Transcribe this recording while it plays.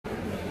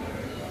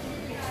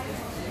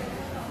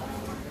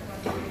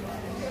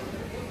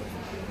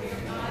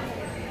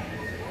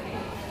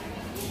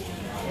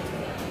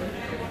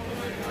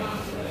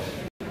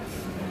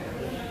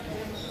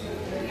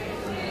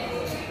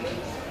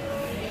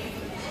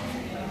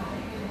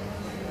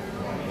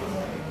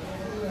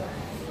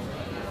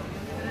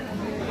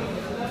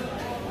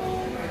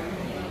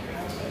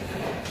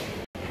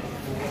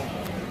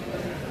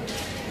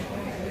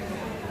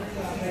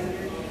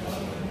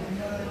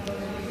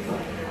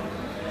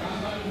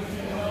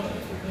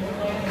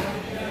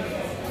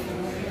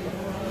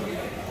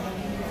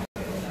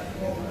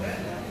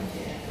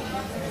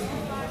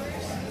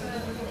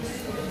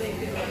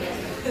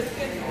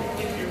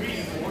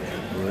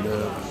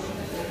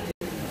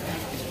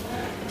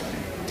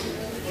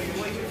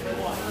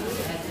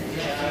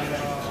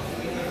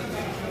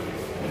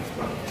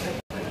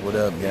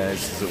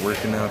guys. Is it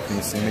working now? Can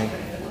you see me?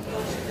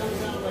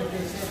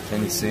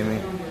 Can you see me?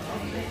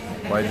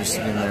 Why are you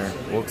sitting there?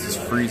 Well, it's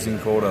freezing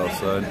cold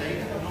outside.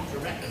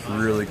 It's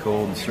really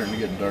cold. It's starting to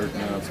get dark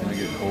now. It's going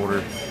to get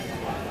colder.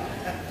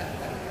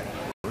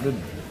 Where did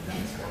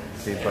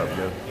K-pop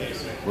go?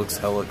 Looks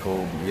hella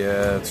cold.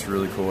 Yeah, it's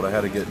really cold. I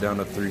had to get down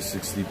to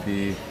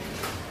 360p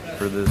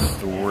for this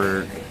to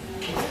work.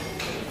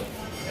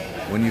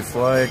 When you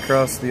fly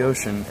across the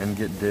ocean and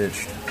get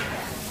ditched.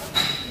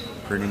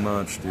 Pretty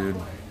much, dude.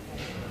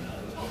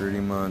 Pretty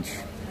much.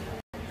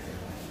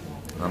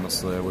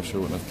 Honestly, I wish I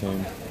wouldn't have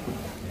came.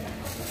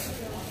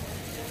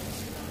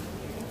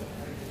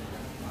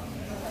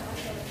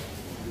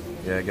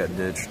 Yeah, I got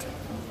ditched.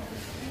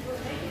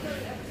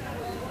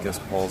 Guess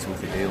Paul's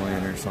with the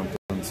alien or something,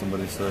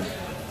 somebody said.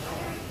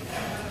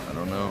 I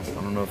don't know. I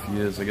don't know if he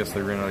is. I guess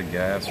they ran out of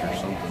gas or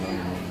something. I don't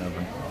know what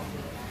happened.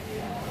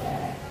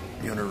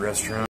 You in a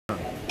restaurant?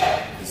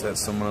 Is that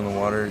someone in the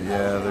water?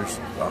 Yeah, there's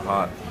a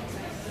hot...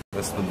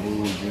 That's the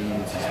Blue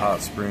Lagoon. This is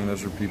hot spring.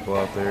 Those are people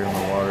out there in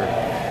the water.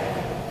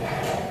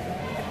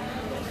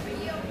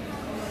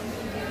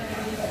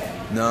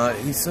 No,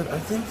 he said, I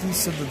think he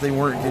said that they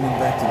weren't getting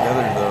back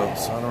together though,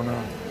 so I don't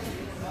know.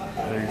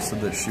 He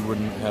said that she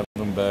wouldn't have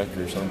them back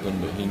or something,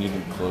 but he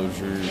needed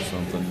closure or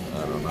something.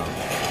 I don't know.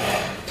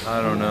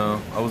 I don't know.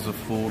 I was a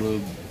fool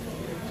to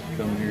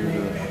come here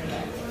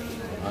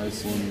to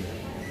Iceland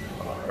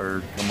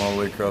or come all the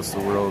way across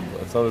the world.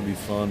 I thought it'd be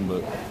fun,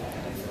 but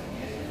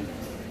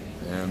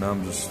and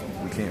I'm just,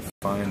 we can't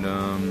find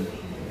them.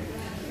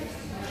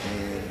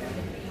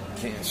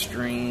 Can't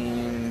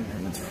stream,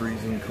 and it's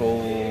freezing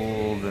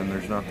cold, and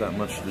there's not that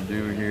much to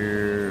do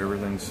here.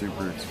 Everything's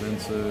super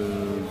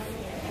expensive,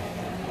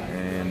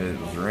 and it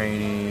was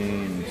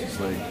raining, and it's just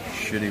like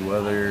shitty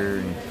weather,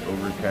 and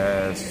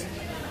overcast,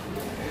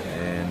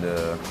 and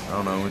I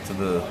don't know, went to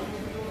the,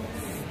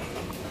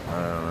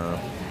 I don't know,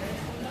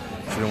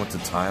 should have went to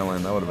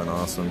Thailand. That would have been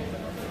awesome.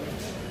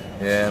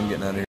 Yeah, I'm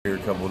getting out of here a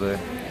couple of days.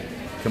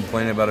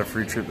 Complaining about a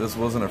free trip. This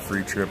wasn't a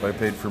free trip. I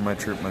paid for my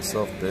trip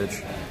myself, bitch.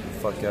 Get the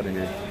fuck out of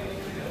here.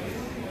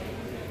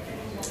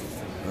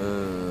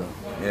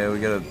 Yeah, we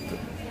got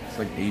it's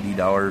like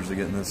 $80 to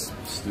get in this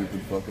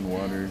stupid fucking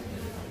water.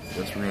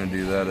 Guess we're gonna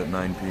do that at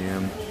 9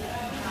 p.m.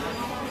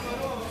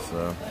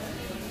 So,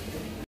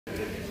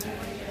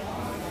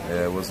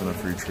 yeah, it wasn't a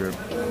free trip.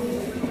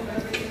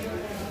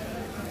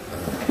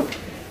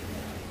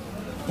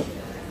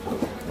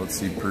 Let's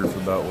see proof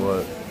about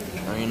what.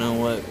 Oh, you know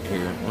what?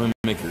 Here, let me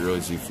make it real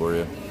easy for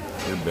you.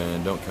 You're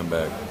banned. Don't come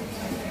back.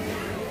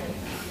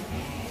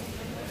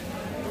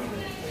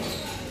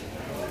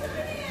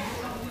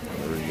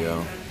 There we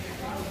go.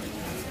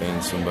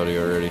 Banned somebody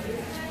already.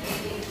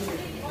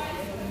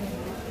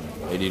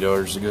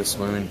 $80 to go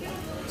swimming.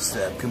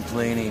 Stop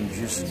complaining.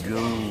 Just go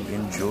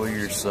enjoy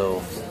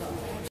yourself.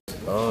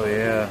 Oh,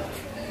 yeah.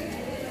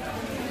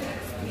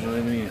 There's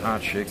really many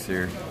hot chicks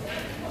here.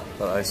 I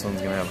thought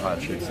Iceland's gonna have hot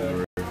chicks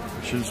everywhere.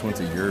 I should just went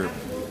to Europe.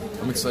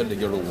 I'm excited to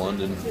go to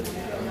London.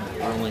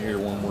 We're only here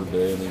one more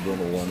day and then go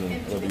to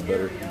London. That'll be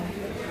better.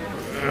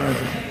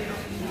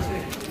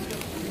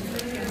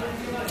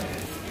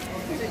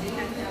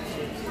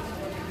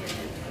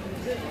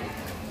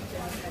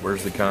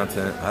 Where's the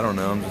content? I don't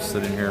know. I'm just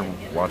sitting here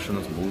watching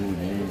this Blue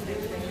Lagoon.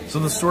 So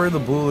the story of the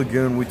Blue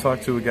Lagoon, we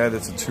talked to a guy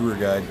that's a tour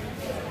guide.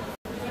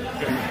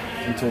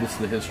 He told us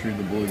the history of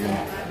the Blue Lagoon.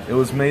 It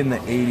was made in the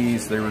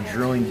 80s. They were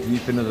drilling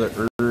deep into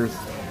the earth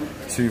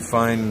to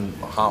find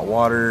hot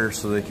water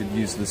so they could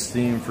use the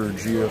steam for a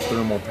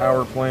geothermal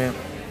power plant.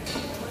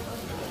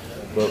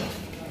 But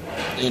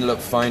they ended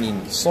up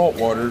finding salt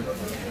water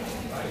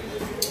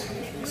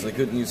because they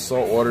couldn't use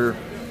salt water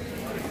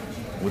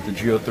with the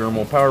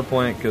geothermal power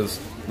plant because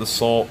the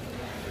salt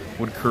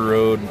would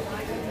corrode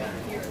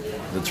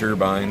the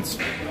turbines.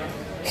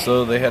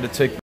 So they had to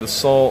take the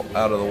salt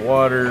out of the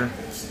water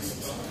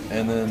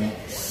and then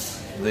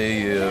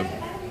they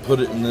put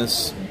it in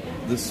this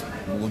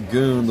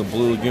lagoon. The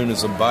Blue Lagoon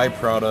is a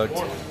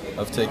byproduct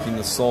of taking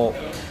the salt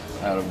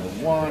out of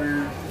the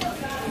water.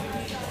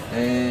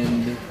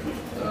 And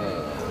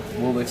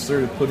well, they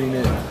started putting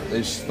it, they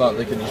just thought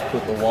they could just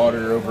put the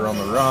water over on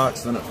the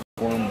rocks, then it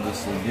formed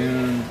this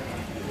lagoon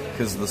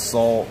because the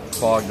salt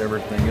clogged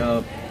everything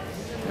up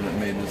and it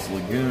made this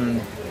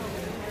lagoon.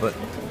 But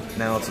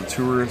now it's a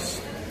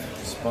tourist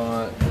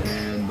spot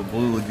and the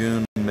Blue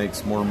Lagoon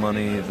makes more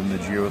money than the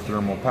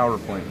geothermal power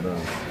plant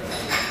does.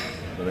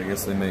 But I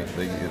guess they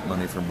get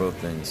money from both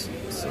things.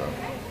 So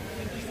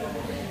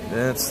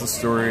that's the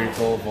story. It's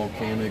all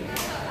volcanic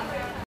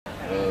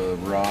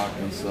rock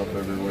and stuff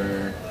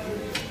everywhere.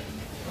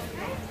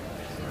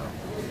 So,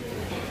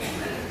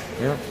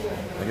 yeah,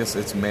 I guess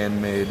it's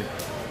man-made,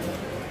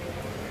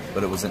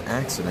 but it was an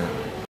accident.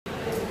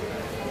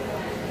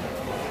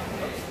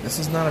 This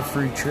is not a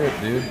free trip,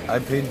 dude. I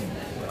paid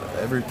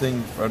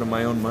everything out of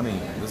my own money.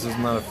 This is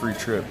not a free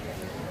trip.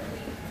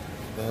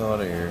 Get the hell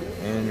out of here.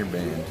 And you're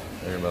banned.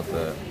 Sorry about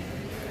that.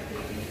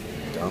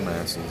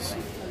 Dumbasses.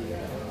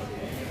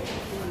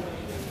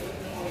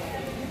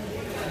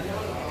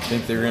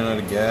 Think they ran out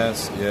of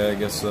gas? Yeah, I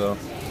guess so.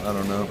 I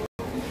don't know.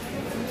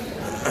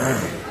 Explore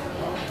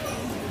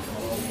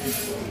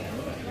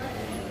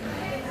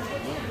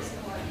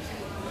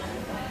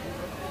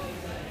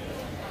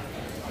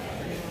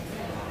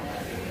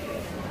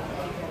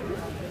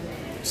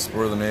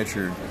the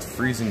nature. It's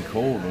freezing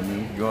cold. I mean,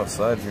 you can go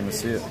outside if you're gonna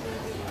see it.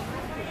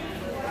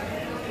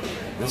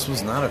 This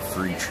was not a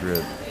free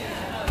trip.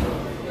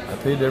 I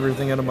paid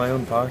everything out of my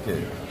own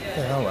pocket. Get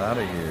the hell out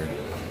of here.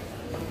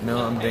 No,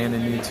 I'm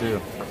banning you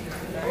too.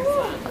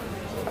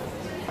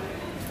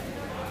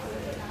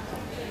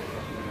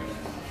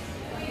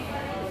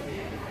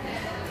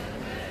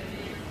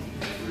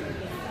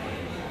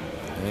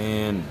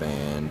 And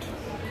banned.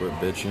 Quit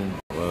bitching.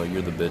 Well,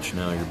 you're the bitch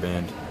now. You're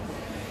banned.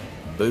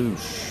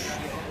 Boosh.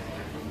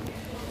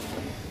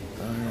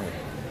 Alright.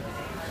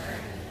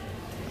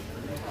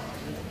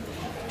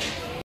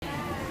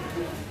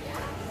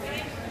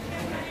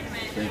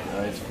 Thank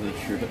Ice for the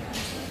trip.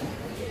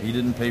 He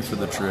didn't pay for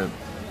the trip.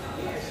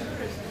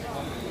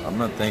 I'm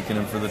not thanking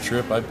him for the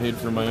trip. I paid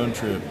for my own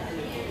trip.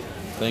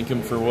 Thank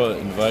him for what?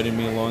 Inviting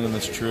me along on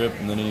this trip,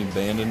 and then he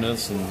abandoned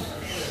us and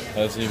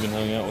hasn't even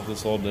hung out with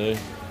us all day.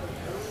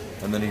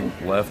 And then he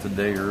left a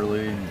day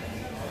early.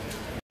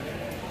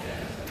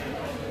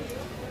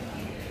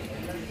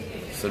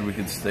 Said we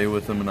could stay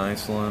with him in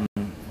Iceland.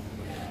 I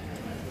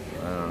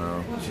don't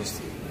know. It's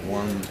just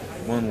one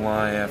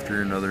lie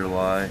after another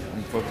lie.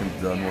 I'm fucking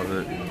done with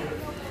it.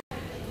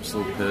 I'm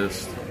so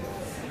pissed.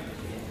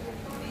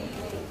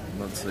 I'm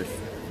about to say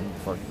I'm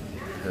fucking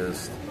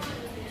pissed.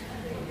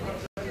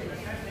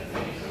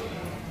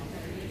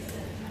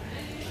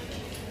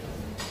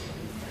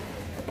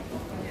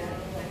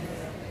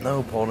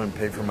 No, Paul didn't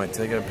pay for my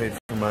ticket. I paid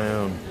for my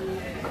own.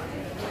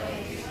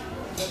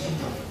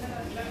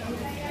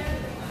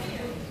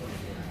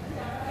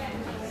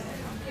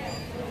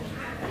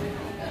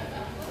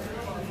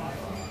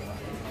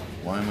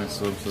 Why am I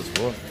so obsessed?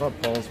 Well, I thought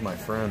Paul was my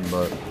friend,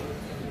 but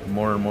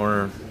more and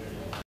more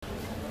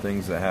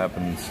things that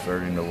happen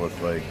starting to look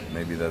like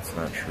maybe that's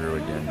not true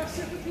again.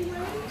 You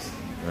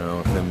know,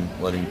 with him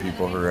letting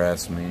people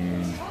harass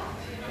me,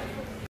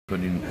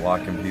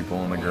 locking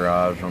people in the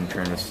garage when I'm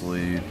trying to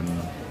sleep, and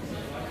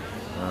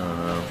I don't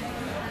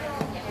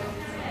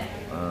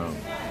know.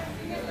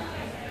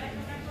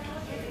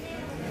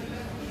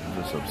 I'm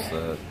just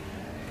upset.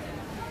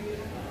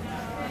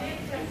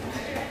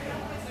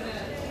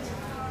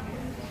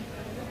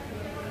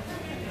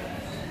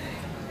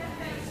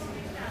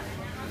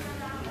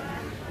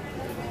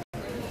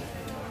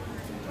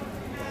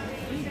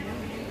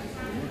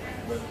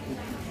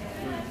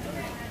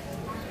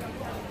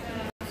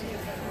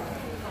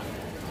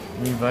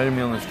 He invited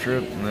me on this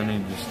trip, and then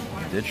he just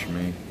ditched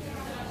me.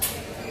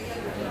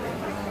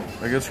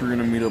 I guess we're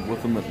gonna meet up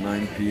with him at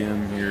 9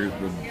 p.m. here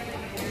at the.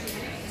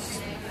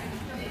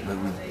 That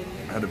we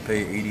had to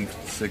pay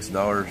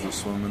 $86 to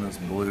swim in this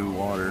blue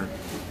water.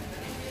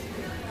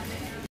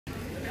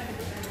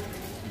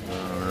 I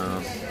don't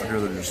know. I'd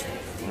rather just.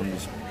 I'm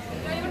just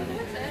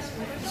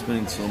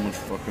spending so much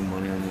fucking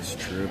money on this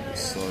trip. It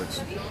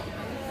sucks.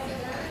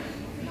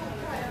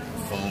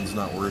 Phone's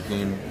not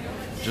working.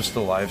 Just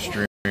the live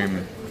stream.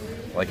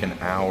 Like an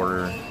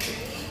hour,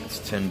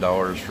 it's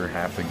 $10 for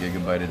half a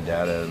gigabyte of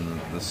data,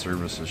 and the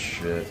service is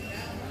shit.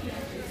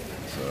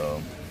 So,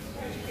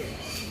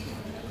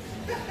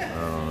 I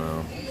don't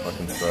know.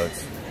 Fucking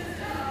sucks.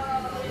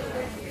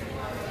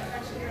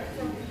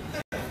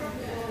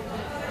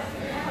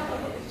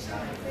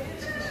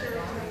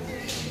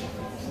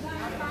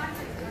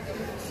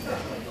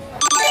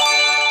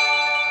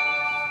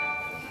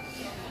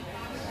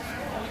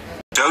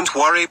 Don't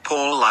worry,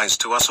 Paul lies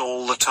to us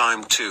all the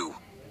time too.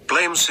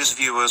 Blames his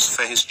viewers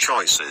for his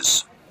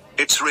choices.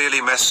 It's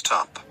really messed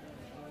up.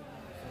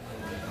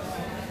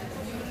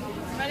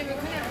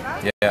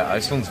 Yeah,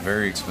 Iceland's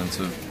very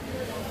expensive.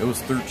 It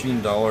was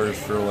 $13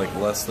 for like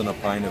less than a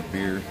pint of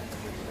beer.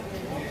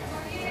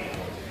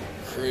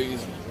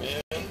 Crazy,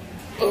 man.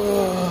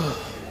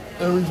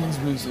 Everything's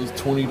is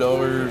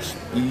 $20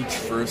 each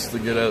for us to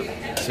get a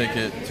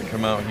ticket to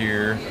come out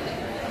here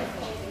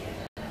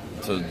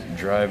to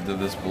drive to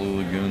this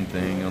Blue Lagoon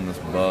thing on this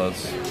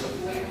bus.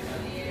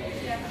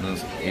 And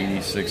it's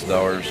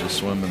 $86 to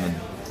swim in the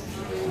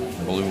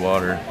blue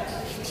water.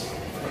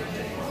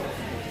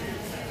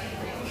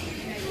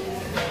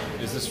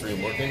 Is this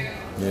stream working?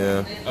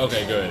 Yeah.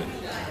 Okay, good.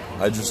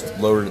 I just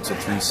lowered it to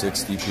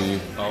 360p.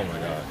 Oh my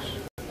gosh.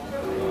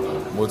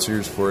 What's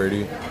yours,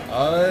 480?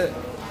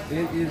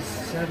 It is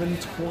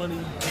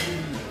 720p.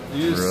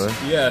 Really?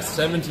 Yeah,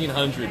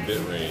 1700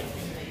 bit rate.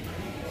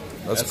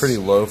 That's pretty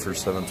low for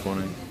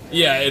 720.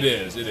 Yeah, it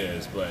is,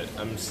 but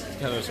I'm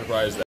kind of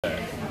surprised that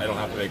I don't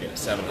have to make it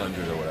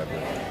 700 or whatever.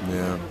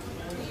 Yeah.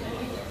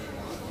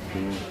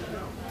 Cool.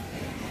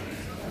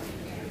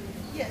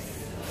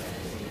 Yes.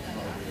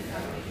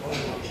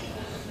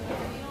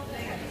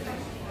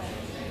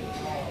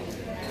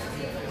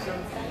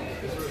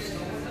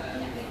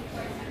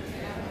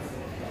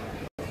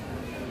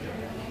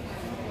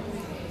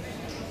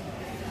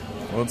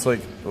 Well, it's like,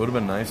 it would have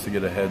been nice to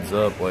get a heads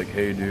up, like,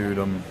 hey dude,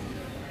 I'm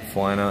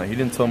flying out. He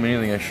didn't tell me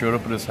anything. I showed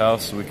up at his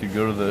house so we could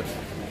go to the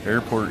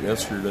airport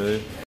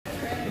yesterday.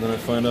 And then I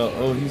find out,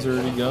 oh, he's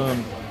already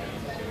gone.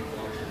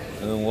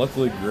 And then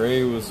luckily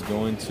Gray was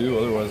going too,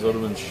 otherwise I would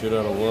have been shit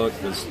out of luck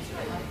because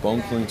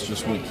Bunklinks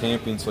just went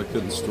camping, so I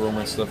couldn't store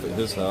my stuff at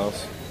his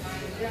house.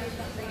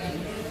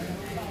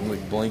 And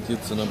like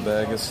blankets and a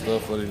bag of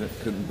stuff that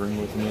I couldn't bring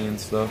with me and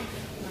stuff.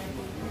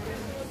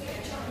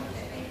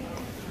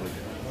 Like,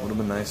 would have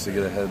been nice to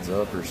get a heads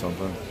up or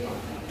something.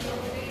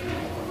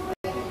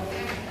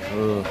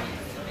 Ugh.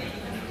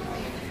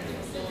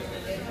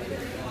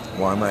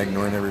 Why am I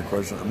ignoring every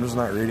question? I'm just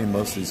not reading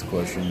most of these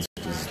questions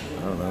because,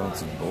 I don't know,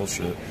 it's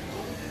bullshit.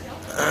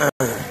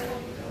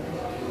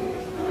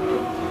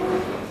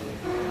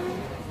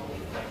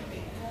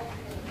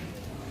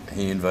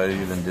 He invited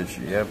you, then did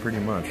she? Yeah, pretty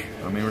much.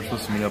 I mean, we're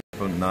supposed to meet up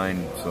at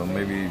 9, so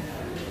maybe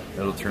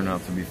it'll turn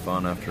out to be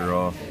fun after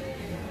all.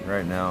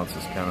 Right now, it's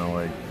just kind of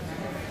like,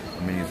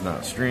 I mean, he's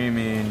not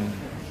streaming.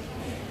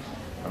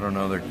 I don't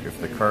know if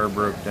the car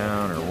broke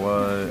down or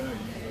what.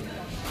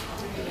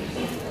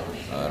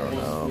 I don't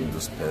know, I'm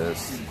just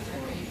pissed.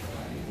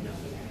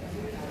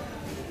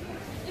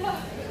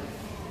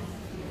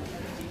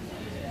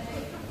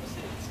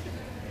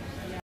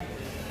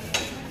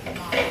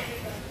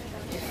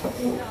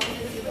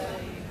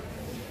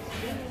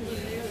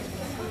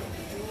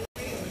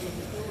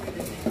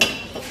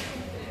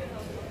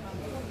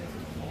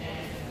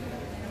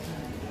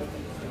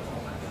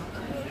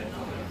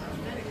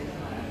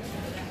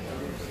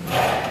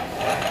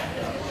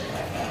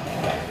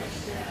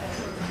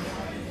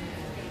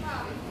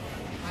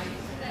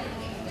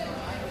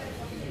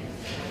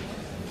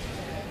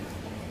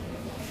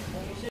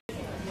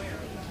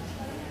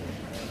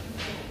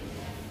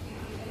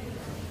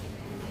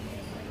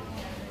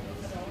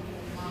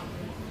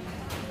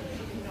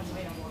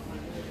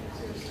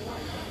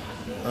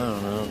 I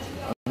don't know.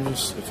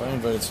 If I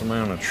invited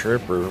somebody on a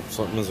trip or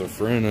something as a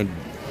friend, I'd,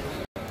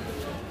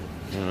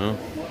 you know,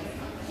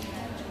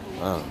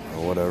 I don't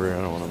know, whatever.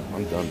 I don't want to,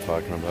 I'm done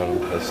talking about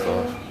it. I'm pissed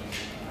off.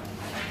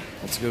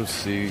 Let's go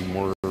see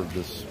more of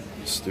this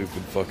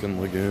stupid fucking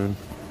lagoon.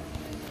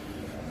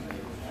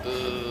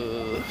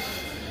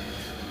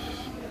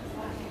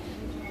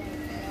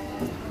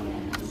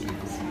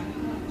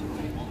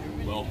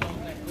 Welcome.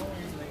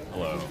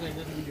 Hello.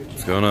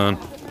 What's going on?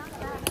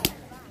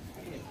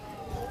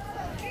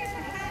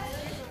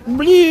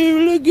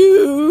 Blue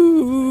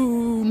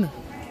Lagoon.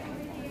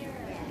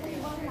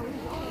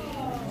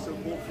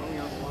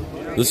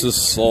 This is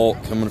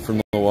salt coming from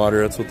the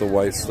water. That's what the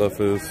white stuff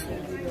is.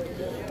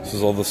 This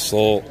is all the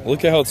salt.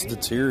 Look at how it's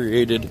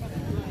deteriorated.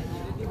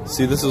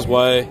 See, this is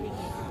why.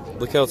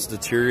 Look how it's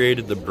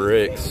deteriorated the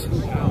bricks.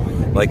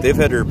 Like, they've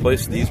had to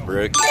replace these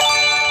bricks.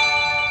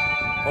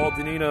 Paul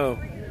Danino.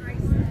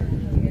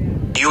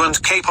 You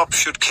and K-pop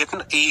should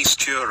kitten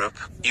East Europe,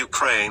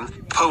 Ukraine,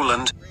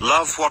 Poland.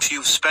 Love what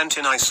you've spent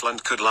in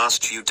Iceland, could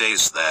last you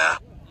days there.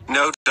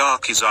 No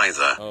darkies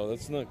either. Oh,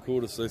 that's not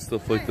cool to say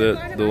stuff like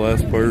that, the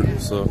last part.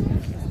 So,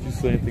 if you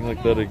say anything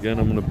like that again,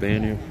 I'm gonna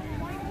ban you.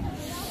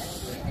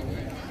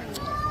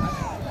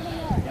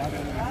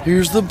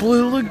 Here's the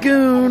Blue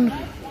Lagoon.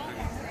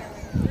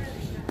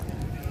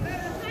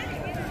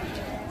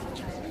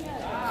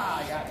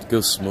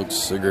 Go smoke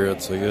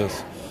cigarettes, I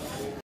guess.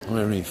 I don't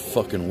have any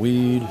fucking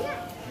weed.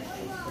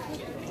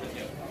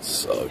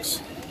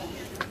 Sucks.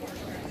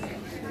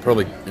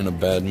 Probably in a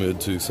bad mood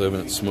too, so I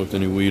haven't smoked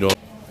any weed all.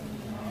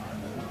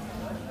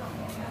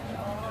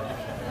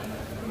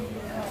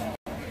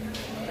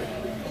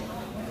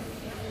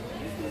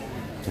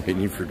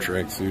 Waiting for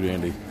tracksuit,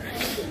 Andy.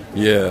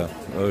 Yeah,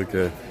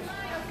 okay.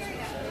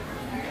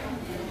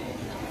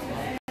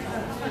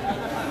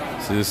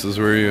 See, this is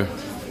where you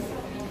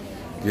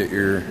get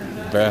your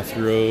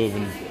bathrobe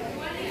and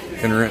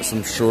can rent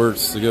some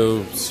shorts to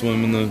go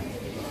swim in the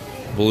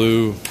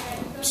blue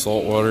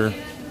salt water.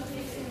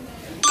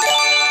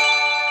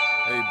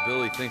 Hey,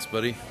 Billy, thanks,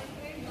 buddy.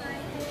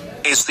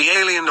 Is the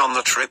alien on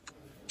the trip?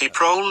 He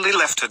probably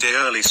left a day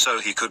early so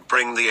he could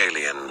bring the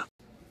alien.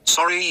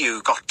 Sorry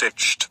you got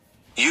ditched.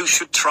 You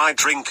should try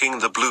drinking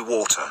the blue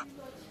water.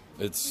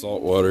 It's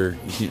salt water.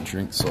 You can't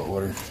drink salt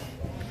water.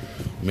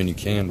 I mean, you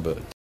can, but...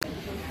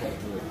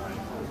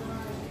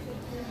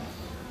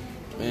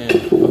 Man,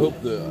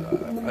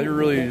 I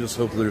really just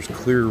hope there's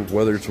clear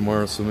weather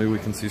tomorrow, so maybe we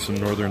can see some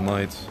northern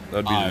lights.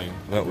 That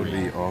would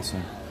be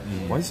awesome.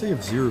 Why does it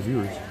have 0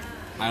 viewers?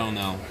 I don't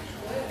know.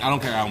 I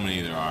don't care how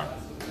many there are.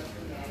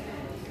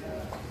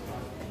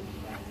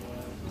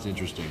 It's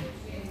interesting.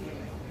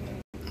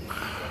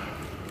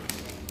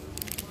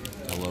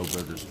 Hello,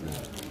 Burger Street.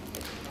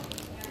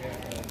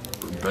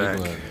 We're back.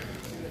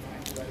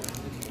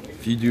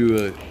 If you do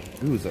a...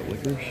 Ooh, is that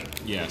licorice?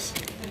 Yes.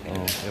 Oh,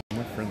 yeah,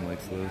 my friend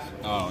likes those.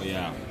 Oh,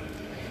 yeah.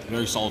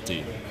 Very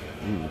salty.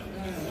 Ooh.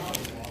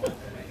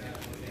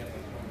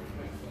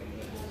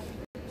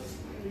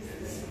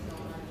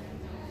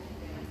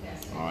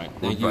 Alright,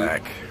 We're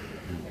back.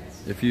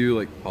 If you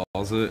like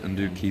pause it and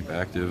do keep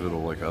active,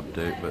 it'll like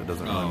update, but it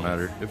doesn't really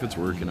matter. If it's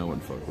working, I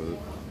wouldn't fuck with it.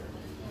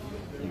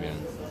 Yeah.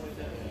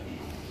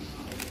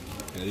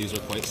 Yeah, these are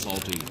quite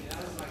salty.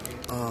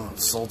 Oh,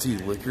 salty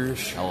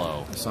licorice?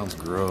 Hello. That sounds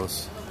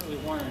gross.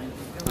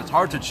 It's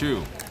hard to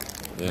chew.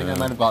 Yeah. I think I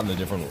might have gotten the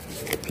different one.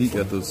 Pete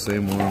got those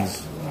same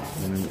ones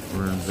when we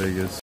were in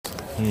Vegas.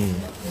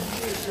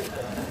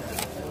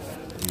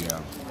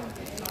 Yeah.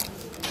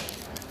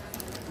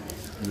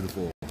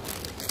 Beautiful.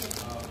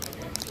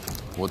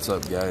 What's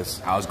up,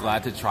 guys? I was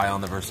glad to try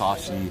on the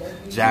Versace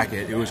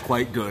jacket. It was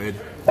quite good.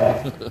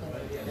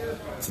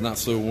 It's not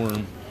so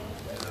warm.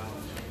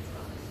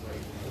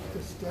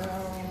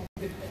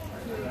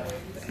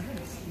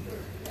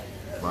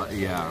 But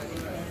yeah.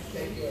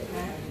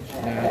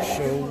 Not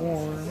so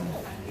warm.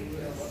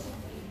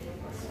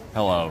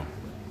 Hello.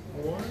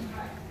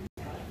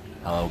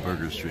 Hello,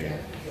 Burger Stream.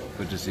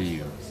 Good to see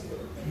you.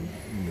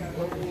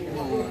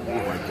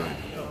 Quite good.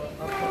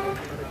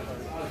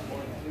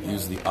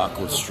 Use the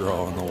aqua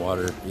straw in the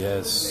water.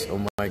 Yes.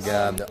 Oh my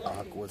god, the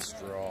aqua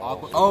straw.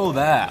 Oh,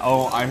 that.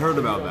 Oh, I heard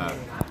about that.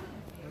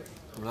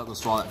 Is that the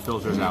straw that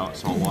filters out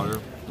salt water?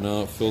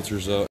 No, it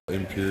filters out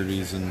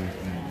impurities and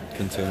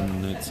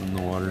contaminants in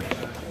the water.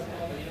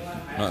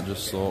 Not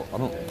just salt. I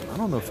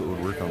don't know if it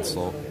would work on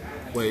salt.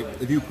 Wait,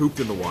 if you pooped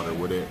in the water,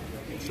 would it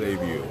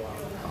save you?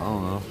 I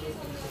don't know.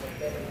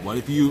 What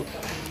if you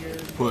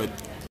put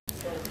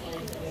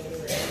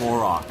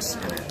Clorox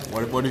in it?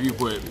 What if you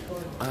put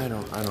I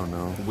don't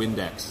know.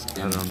 Windex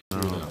in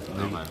I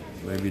don't know.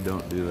 Maybe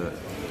don't do that.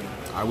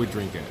 I would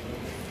drink it.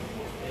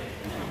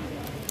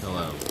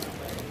 Hello.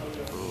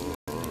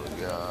 Oh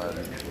god.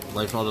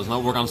 Lifestyle does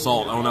not work on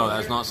salt. Oh no,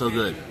 that's not so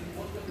good.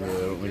 Yeah, I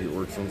don't think it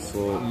works on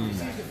salt.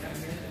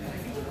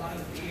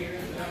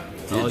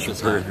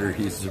 Ditch Burger,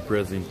 he's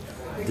depressing.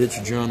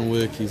 Ditch John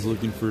Wick, he's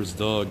looking for his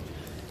dog.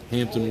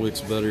 Hampton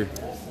Wick's better.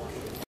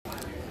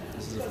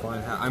 This is a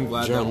fine hat. I'm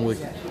glad John that Wick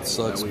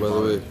sucks, by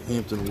the way.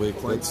 Hampton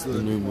Wick, that's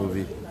the new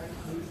movie.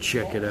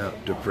 Check it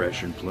out,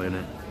 Depression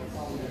Planet.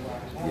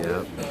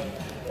 Yep.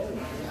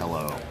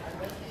 Hello.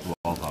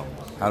 Welcome.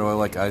 How do I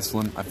like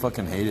Iceland? I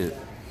fucking hate it.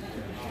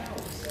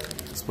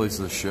 This place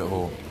is a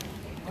shithole.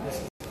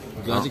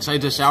 You guys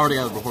excited to shower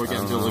together before we get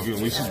into the lagoon?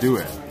 We should do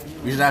it.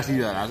 We should actually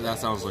do that. That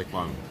sounds like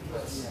fun.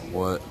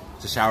 What?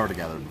 To shower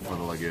together before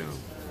the lagoon.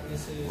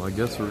 Well, I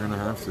guess we're gonna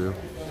have to.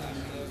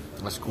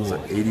 That's cool. Was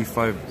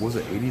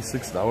it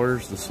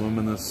 $86 to swim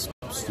in this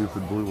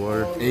stupid blue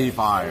water?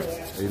 85.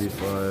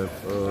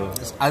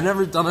 85. I've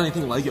never done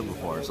anything like it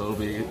before, so it'll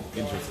be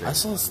interesting. I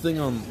saw this thing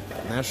on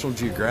National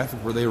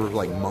Geographic where they were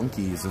like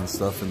monkeys and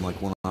stuff in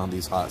like one of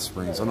these hot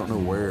springs. I don't know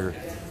where,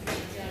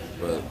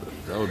 but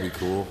that would be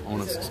cool. I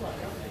want to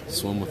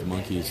swim with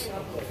monkeys.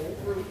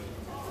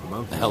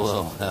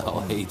 Hello,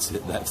 hell hates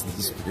it. That's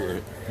the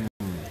spirit.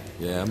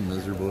 Yeah, I'm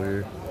miserable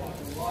here.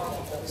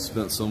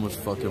 Spent so much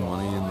fucking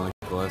money in like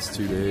the last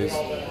 2 days.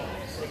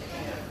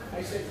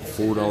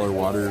 $4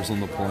 waters on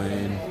the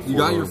plane. You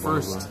got your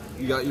first.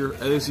 You got your.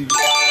 At least you got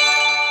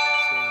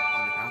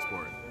on your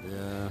passport.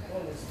 Yeah.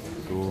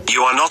 Cool.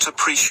 You are not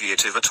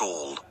appreciative at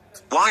all.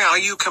 Why are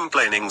you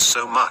complaining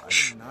so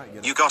much?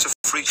 You got a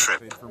free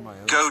trip.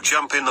 Go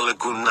jump in the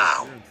lagoon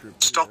now.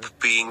 Stop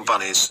being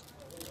bunnies.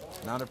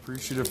 Not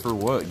appreciative for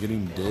what?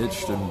 Getting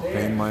ditched and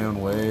paying my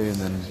own way and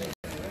then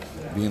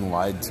being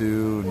lied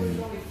to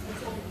and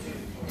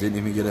didn't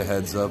even get a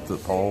heads up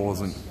that Paul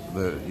wasn't,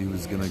 that he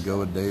was going to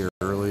go a day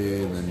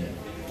early, and then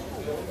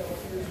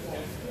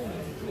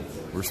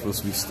we're supposed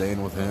to be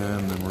staying with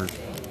him and we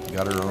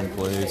got our own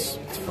place.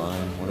 It's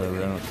fine, whatever,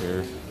 I don't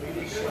care.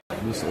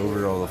 I'm just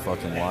over all the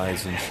fucking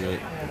lies and shit.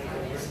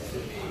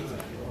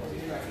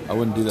 I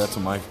wouldn't do that to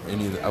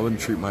I wouldn't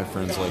treat my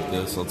friends like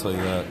this, I'll tell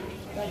you that.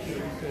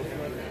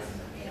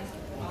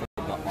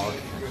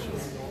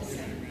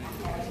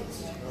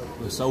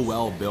 It's so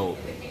well built.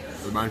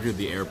 It reminds me of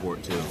the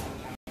airport too.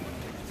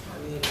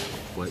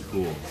 Quite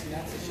cool.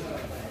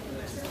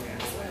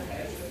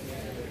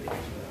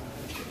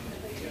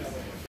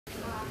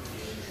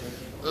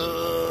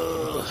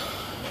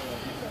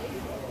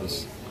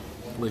 This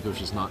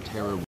licorice is not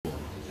terrible.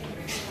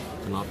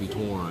 Cannot be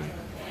torn.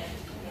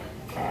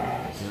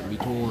 Can't be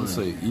torn.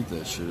 Say eat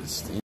that shit, it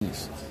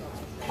stings.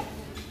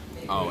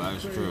 Oh,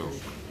 that's true.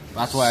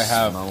 That's why I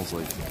have. Smells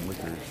like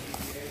liquor.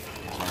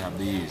 That's why I have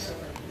these.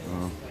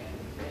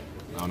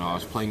 Oh no, I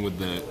was playing with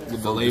the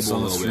Focus label a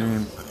on the little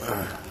bit.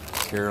 stream.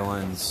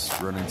 Caroline's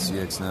running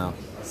CX now.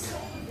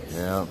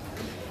 Yeah.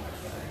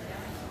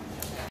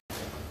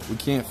 We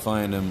can't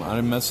find him.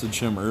 I messaged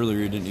him earlier.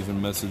 He didn't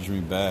even message me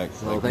back.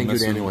 Well, thank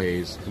you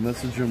anyways. I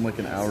messaged him like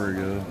an hour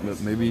ago,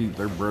 but maybe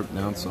they're broke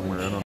down somewhere.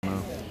 I don't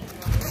know.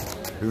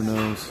 Who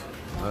knows?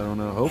 I don't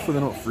know. Hopefully they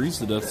don't freeze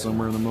to death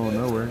somewhere in the middle of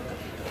nowhere.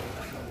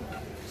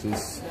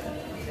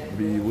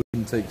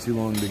 Wouldn't take too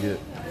long to get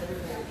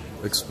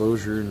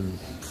exposure and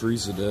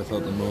freeze to death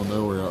out in the middle of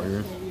nowhere out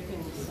here.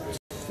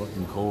 It's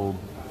fucking cold.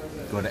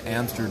 Go to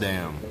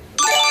Amsterdam.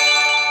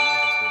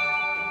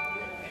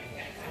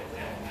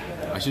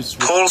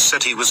 Paul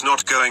said he was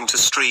not going to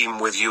stream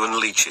with you and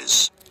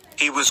leeches.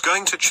 He was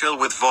going to chill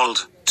with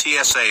Vold,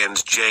 TSA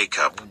and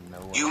Jacob.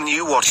 You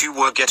knew what you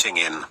were getting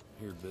in.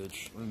 Here,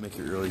 bitch. Let me make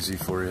it real easy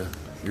for you.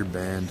 You're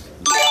banned.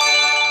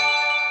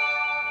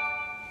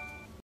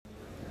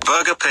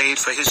 Burger paid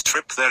for his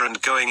trip there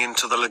and going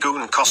into the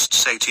lagoon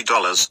costs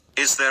 $80.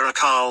 Is there a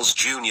Carl's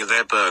Jr.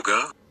 there,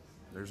 Burger?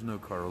 There's no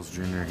Carl's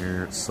Jr.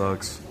 here. It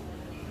sucks.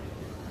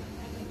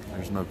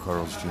 There's no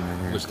Carl's Jr.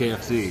 here. There's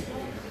KFC.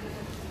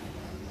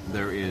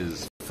 There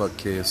is. Fuck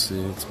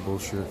KFC. It's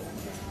bullshit.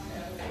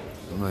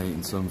 I'm not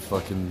eating some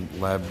fucking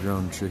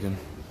lab-grown chicken.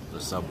 The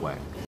Subway.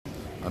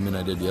 I mean,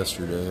 I did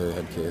yesterday. I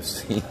had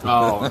KFC.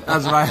 Oh,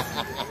 that's right.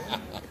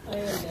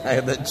 I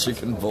had that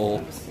chicken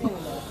bowl.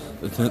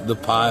 The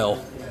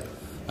pile.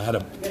 I had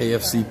a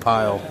KFC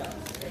pile.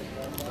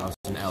 I was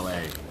in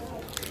LA.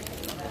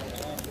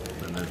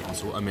 And there's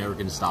also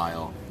American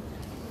style.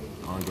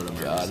 I want to go to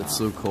American God, style. it's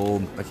so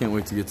cold. I can't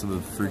wait to get to the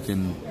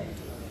freaking...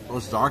 Oh,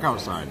 it's dark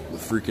outside. The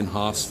freaking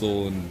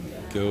hostel and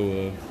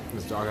go...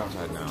 It's dark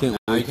outside now. Can't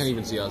Now wait. you can't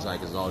even see outside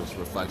because it's all just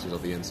reflections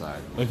of the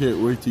inside. I can't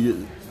wait to get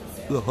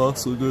to the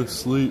hostel and go to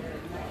sleep.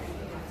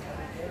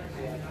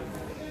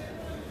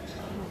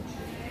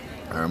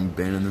 Alright, I'm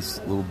banning this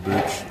little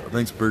bitch.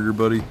 Thanks, Burger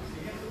Buddy.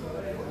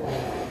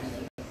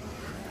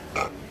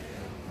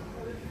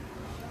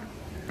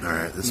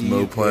 Alright, this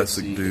Mo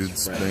Plastic KFC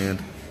dude's is banned.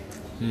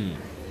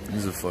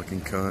 He's a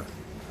fucking cunt.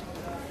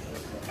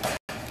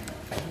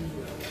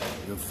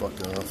 Go fuck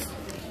off.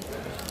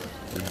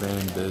 You're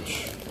banned,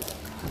 bitch.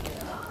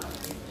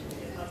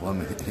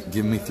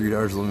 Give me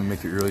 $3, let me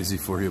make it real easy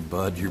for you,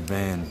 bud. You're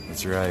banned.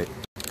 That's right.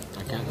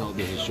 I can't help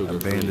it. His sugar. I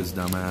banned his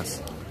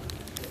dumbass.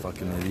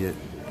 Fucking idiot.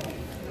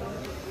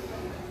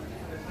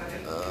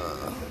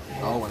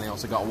 Oh, and they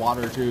also got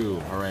water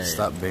too. Hooray.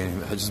 Stop banning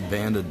him. I just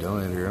banned a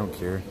donator. I don't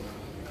care.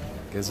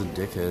 Guy's a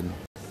dickhead.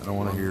 I don't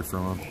want to hear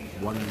from him.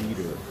 1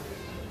 liter.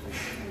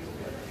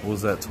 What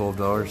was that,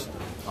 $12?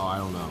 Oh, I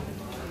don't know.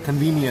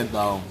 Convenient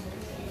though.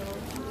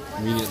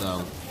 Convenient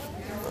though.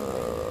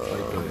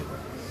 Quite good.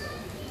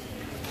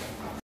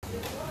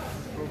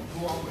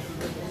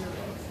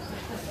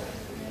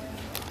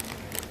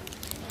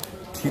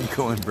 Keep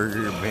going,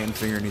 Burger. Your band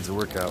finger needs a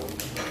workout.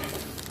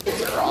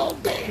 You're all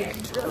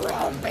banned. You're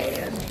all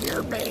banned.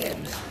 You're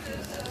banned.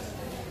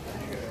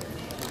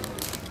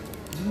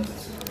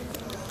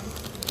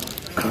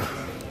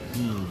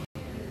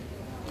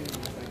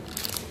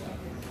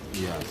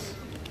 Yes.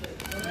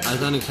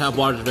 Icelandic tap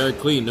water is very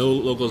clean. No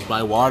locals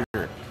buy water.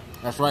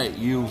 That's right.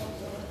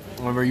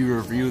 Remember you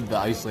reviewed the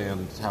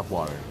Iceland tap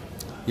water.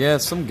 Yeah,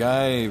 some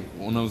guy,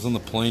 when I was on the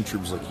plane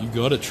trip, was like, you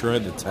gotta try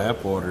the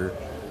tap water.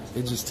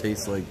 It just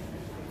tastes like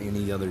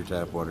any other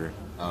tap water.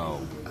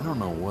 Oh. I don't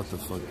know what the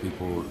fuck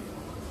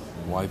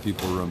why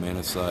people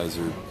romanticize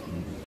or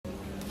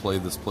play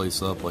this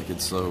place up like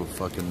it's so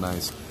fucking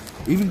nice.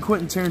 Even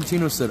Quentin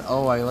Tarantino said,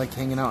 oh, I like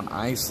hanging out in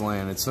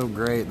Iceland. It's so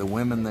great. The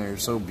women there are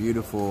so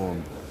beautiful.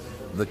 And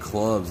the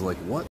clubs, like,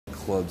 what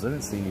clubs? I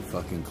didn't see any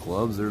fucking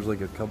clubs. There's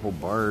like a couple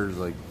bars.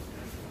 Like,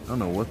 I don't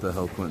know what the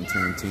hell Quentin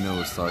Tarantino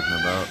was talking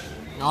about.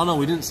 Oh no,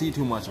 we didn't see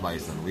too much of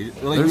Iceland.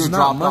 There's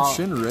not much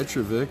in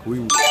Reykjavik. It's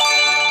pretty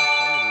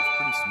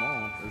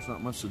small. There's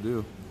not much to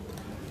do.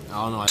 I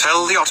don't know.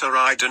 Tell the otter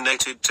I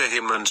donated to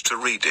him and to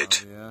read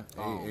it. Yeah,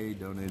 AA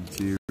donated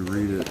to you.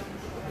 Read it.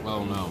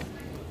 Oh no.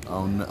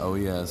 Oh no. Oh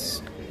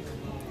yes.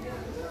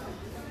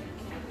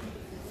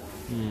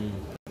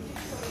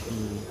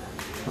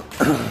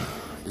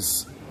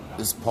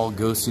 Is Paul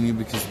ghosting you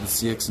because of the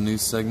CX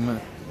News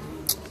segment?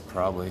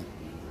 Probably.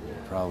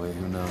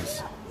 Who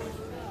knows?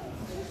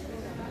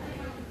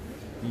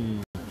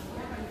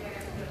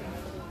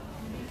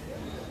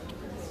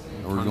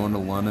 Are we going to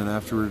London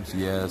afterwards?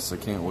 Yes, I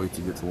can't wait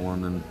to get to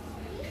London.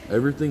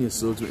 Everything is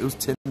so expensive. It was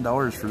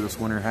 $10 for this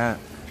winter hat.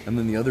 And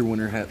then the other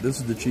winter hat, this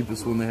is the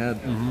cheapest one they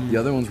had. The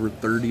other ones were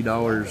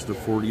 $30 to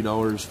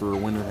 $40 for a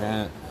winter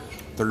hat.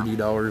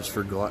 $30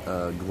 for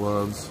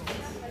gloves.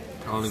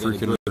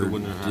 Freaking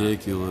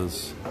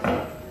ridiculous.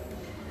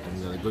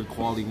 And a good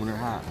quality winter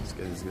hat. This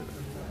guy's got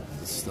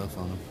this stuff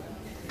on him.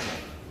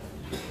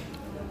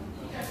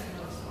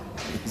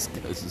 This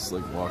guy's just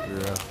like walking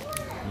around.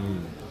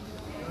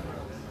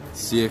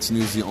 CX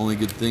News is the only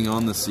good thing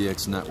on the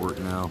CX network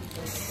now.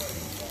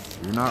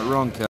 You're not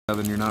wrong,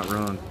 Kevin. You're not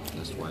wrong.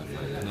 That's why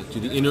connect to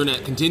the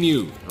internet.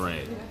 Continue.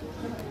 Right.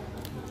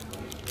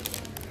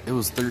 It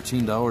was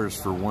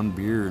 $13 for one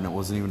beer, and it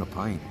wasn't even a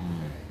pint.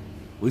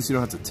 At least you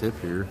don't have to tip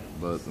here,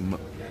 but the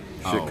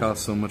shit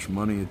costs so much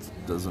money.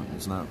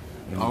 It's not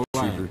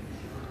cheaper.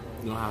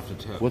 You don't have to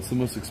tip. What's the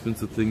most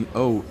expensive thing?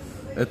 Oh,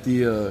 at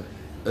the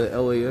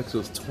LAX, it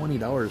was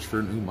 $20 for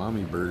an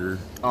umami burger.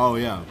 Oh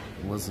yeah.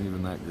 It wasn't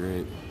even that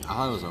great. I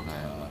thought it was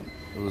okay.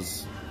 It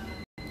was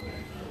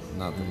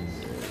nothing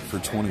for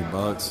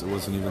 $20. It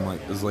wasn't even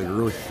like, it was like a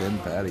really thin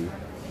patty.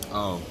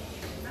 Oh.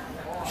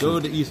 Go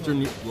to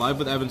Eastern. Live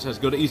with Evan says,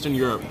 go to Eastern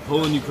Europe,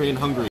 Poland, Ukraine,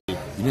 Hungary. You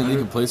didn't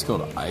think a place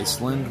called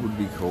Iceland would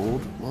be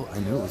cold? Well, I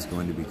knew it was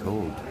going to be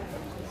cold.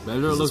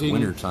 Better It's looking.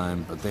 winter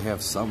time, but they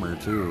have summer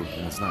too,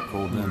 and it's not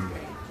cold then.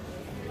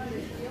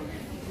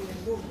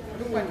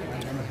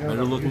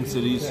 Better looking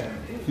cities.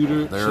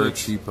 Cuter There are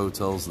chicks. cheap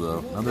hotels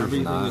though. No, there's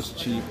Everything not. is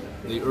cheap.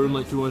 They earn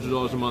like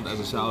 $200 a month as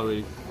a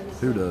salary.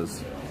 Who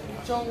does?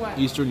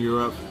 Eastern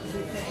Europe.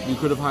 You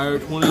could have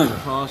hired 20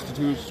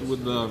 prostitutes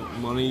with the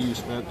money you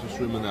spent to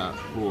swim in that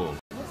pool.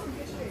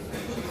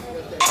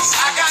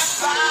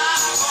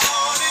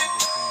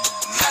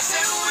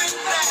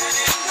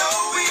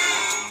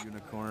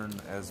 Unicorn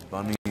as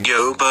bunny.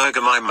 Yo,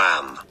 Burger, my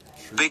man.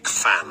 Big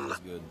fan.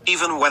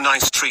 Even when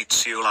Ice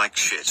treats you like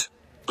shit.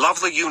 Love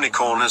the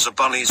unicorn as a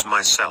bunnies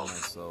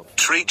myself.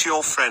 Treat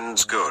your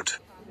friends good.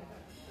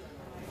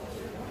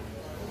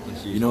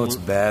 You know it's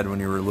bad when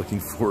you were looking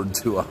forward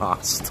to a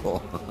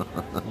hostel.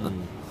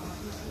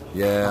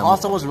 Yeah. The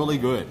hostel was really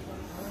good.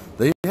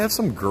 They have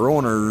some girl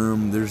in our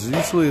room. There's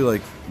usually,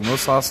 like,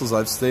 most hostels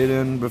I've stayed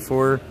in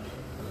before,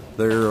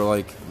 they're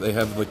like, they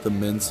have like the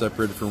men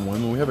separated from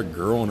women. We have a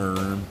girl in our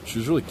room. She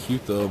was really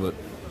cute though, but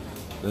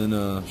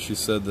then she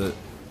said that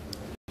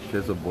she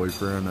has a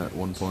boyfriend at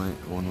one point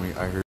when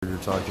I heard her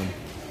talking.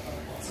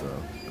 So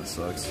that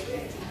sucks.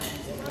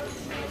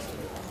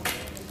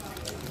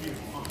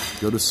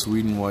 Go to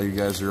Sweden while you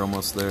guys are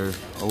almost there.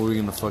 Oh, are we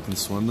gonna fucking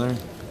swim there?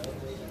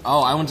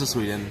 Oh, I went to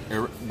Sweden.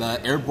 The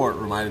airport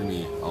reminded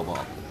me of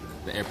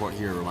the airport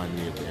here reminded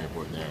me of the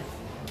airport there.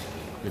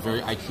 They're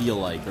very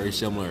IKEA-like, very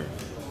similar.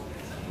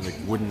 Like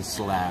wooden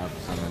slabs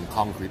and then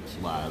concrete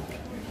slab.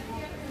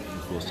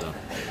 Cool stuff.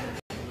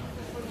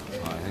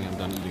 I think I'm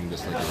done eating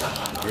this later.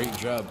 Great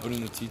job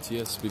putting the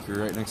TTS speaker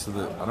right next to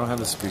the... I don't have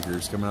the speaker.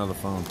 It's coming out of the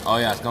phone. Oh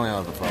yeah, it's coming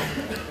out of the phone.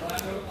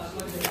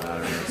 I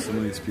don't know. Some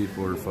of these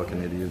people are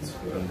fucking idiots.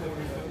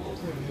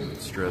 I'm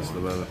stressed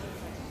about it.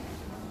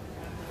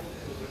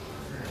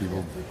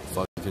 People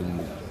fucking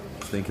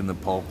thinking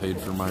that Paul paid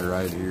for my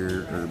ride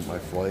here or my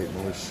flight and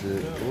all this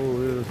shit.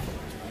 Oh yeah.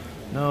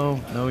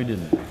 No, he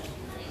didn't.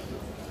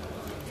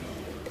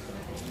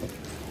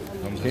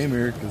 He came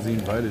here because he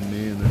invited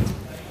me, and then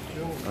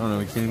I don't know.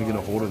 We can't even get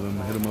a hold of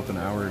him. I hit him up an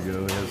hour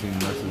ago. He hasn't even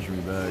messaged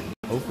me back.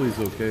 Hopefully he's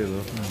okay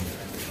though.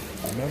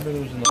 Remember,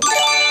 there's another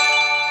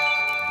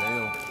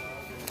Dale.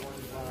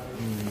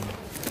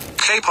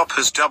 K-pop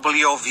has double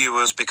your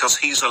viewers because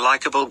he's a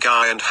likable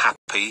guy and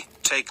happy.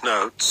 Take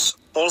notes.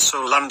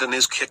 Also, London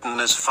is kitten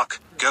as fuck.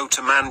 Go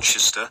to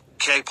Manchester.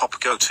 K-pop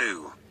go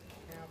too.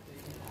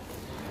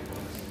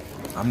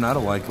 I'm not a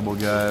likable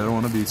guy. I don't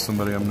want to be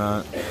somebody I'm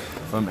not.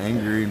 If I'm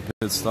angry and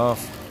pissed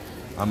off,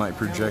 I might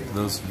project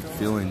those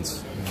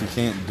feelings. If you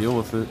can't deal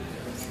with it,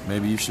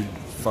 maybe you should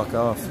fuck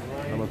off.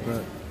 How about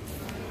that?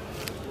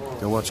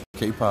 Go watch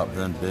K-pop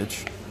then,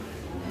 bitch.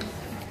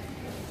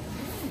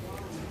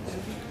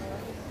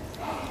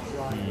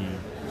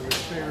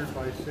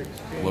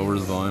 Lower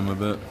the volume a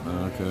bit.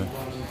 Oh, okay.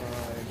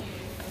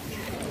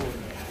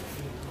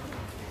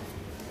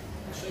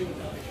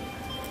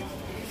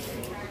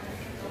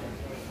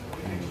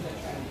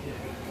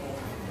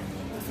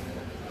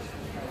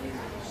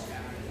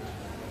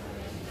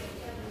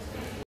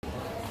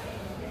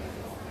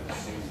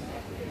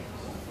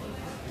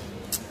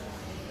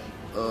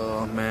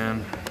 Oh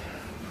man,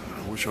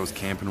 I wish I was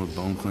camping with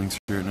bone clinks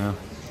right now.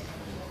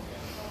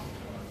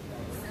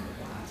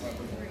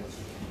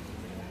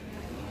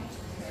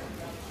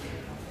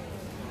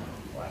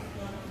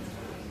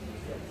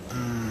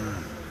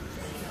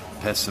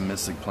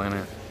 Pessimistic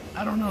planet.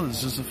 I don't know.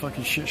 This is a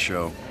fucking shit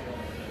show.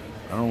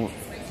 I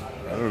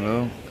don't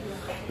know.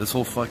 This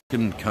whole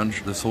fucking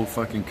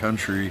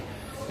country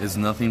is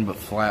nothing but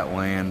flat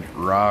land,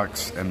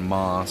 rocks, and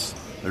moss.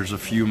 There's a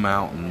few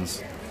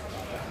mountains.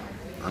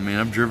 I mean,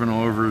 I've driven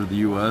all over the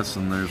U.S.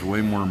 and there's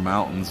way more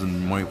mountains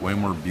and way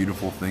more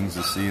beautiful things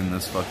to see in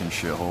this fucking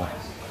shithole.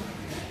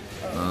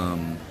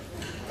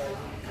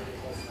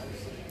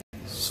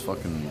 It's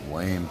fucking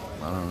lame.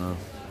 I don't know.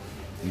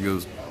 You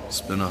go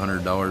spend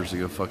 $100 to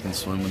go fucking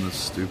swim in this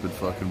stupid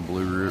fucking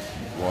blue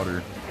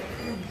water.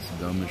 It's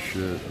dumb as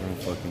shit. I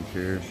don't fucking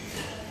care.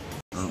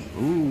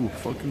 Ooh,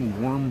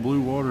 fucking warm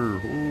blue water.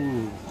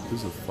 Ooh,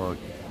 who's the fuck?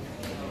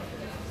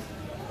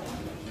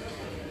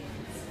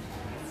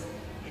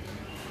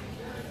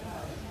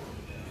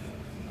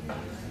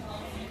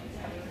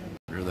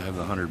 I'd rather have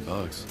the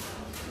 $100.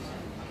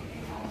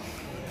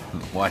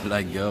 Why did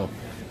I go?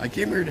 I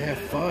came here to have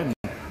fun.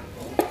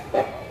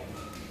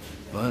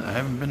 But I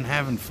haven't been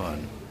having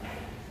fun.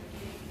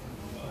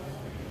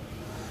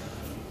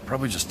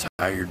 Probably just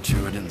tired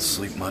too. I didn't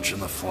sleep much in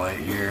the flight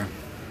here.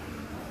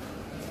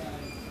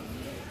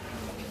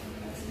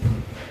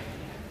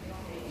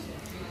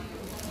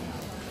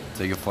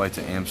 Take a flight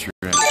to Amsterdam.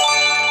 That'd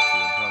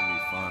probably be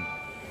fun.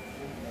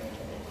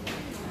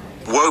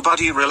 Whoa,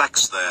 buddy,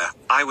 relax there.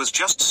 I was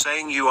just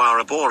saying you are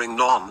a boring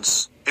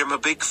nonce. I'm a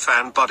big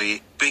fan,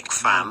 buddy. Big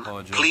fan.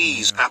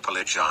 Please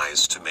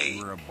apologize to me.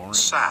 You're a boring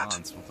Sad.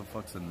 nonce. What the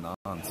fuck's a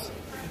nonce?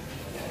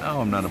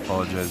 No, I'm not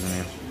apologizing to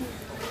you.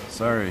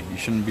 Sorry, you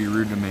shouldn't be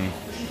rude to me.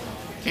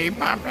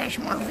 K-pop has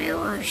more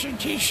viewers and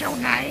he's so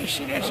nice.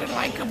 He has a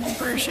likable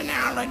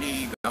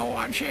personality. Go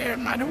watch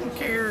him. I don't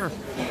care.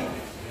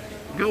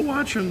 Go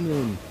watch him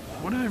then.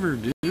 Whatever,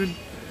 dude. Yeah,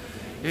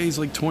 he's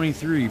like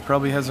 23. He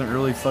probably hasn't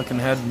really fucking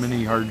had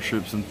many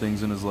hardships and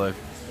things in his life.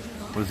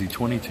 What is he,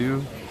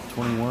 22?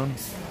 21?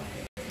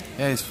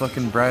 Yeah, he's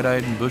fucking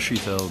bright-eyed and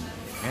bushy-tailed.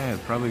 Yeah, he's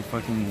probably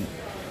fucking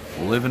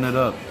living it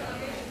up.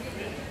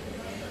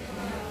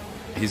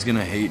 He's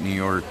gonna hate New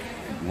York.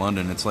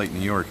 London, it's like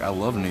New York. I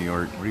love New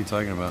York. What are you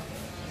talking about?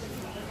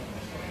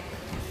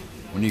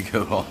 When you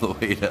go all the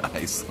way to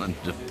Iceland,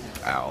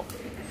 ow.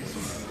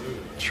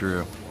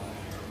 True.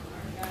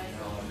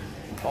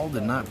 Paul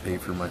did not pay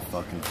for my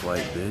fucking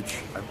flight,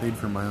 bitch. I paid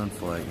for my own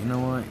flight. You know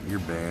what? You're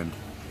banned.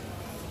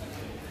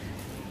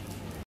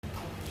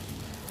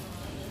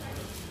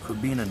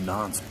 Quit being a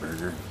nonce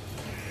burger.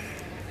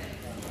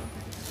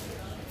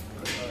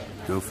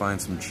 Go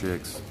find some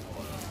chicks.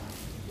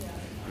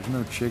 There's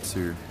no chicks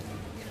here.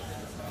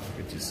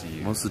 Good to see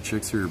you. Most of the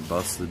chicks here are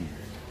busted.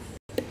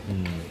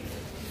 I'm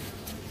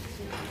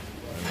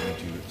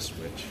going to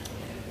switch.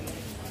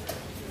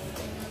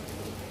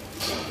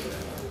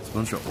 It's a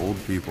bunch of old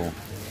people.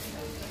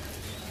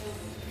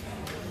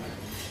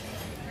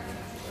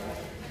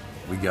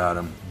 We got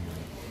him.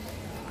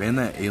 Ban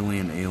that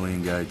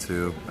alien guy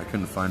too. I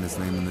couldn't find his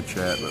name in the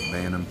chat, but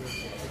ban him.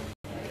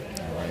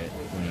 Alright,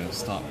 I'm going to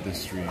stop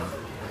this stream.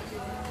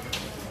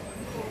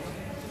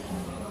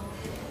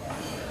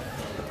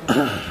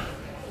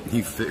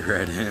 You fit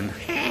right in.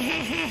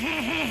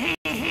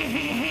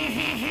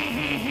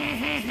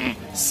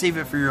 Save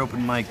it for your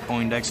open mic,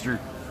 Poindexter.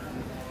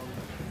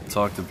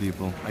 Talk to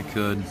people. I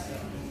could.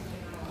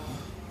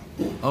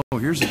 Oh,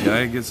 here's a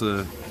guy. He's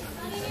a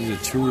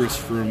tourist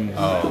from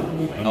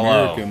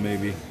America,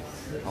 maybe.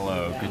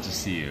 Hello, good to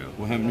see you.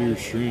 What happened to your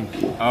stream?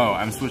 Oh,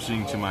 I'm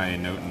switching to my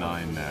Note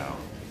 9 now.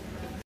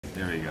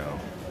 There we go.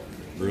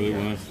 Really?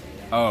 Why?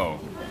 Oh,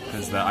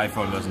 because the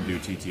iPhone doesn't do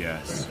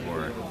TTS,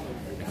 or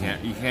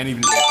you can't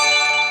even.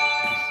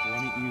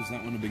 Why didn't you use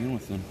that one to begin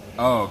with then?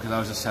 Oh, because I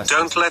was just testing.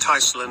 Don't let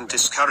Iceland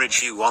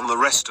discourage you on the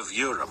rest of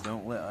Europe.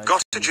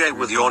 Got a J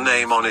with your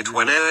name on it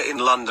when in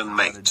London,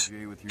 mate.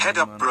 Head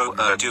up, bro,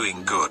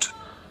 doing good.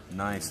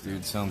 Nice,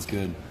 dude. Sounds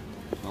good.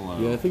 Hello.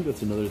 Yeah, I think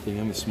that's another thing. I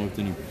haven't smoked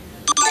any.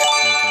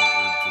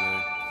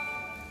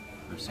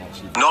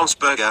 Nonce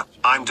burger,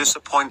 I'm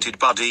disappointed,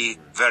 buddy.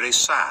 Very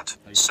sad.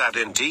 Sad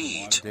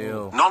indeed.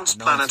 Nonce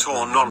planet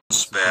or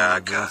nonce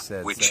burger,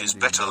 which is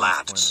better,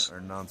 lads? Or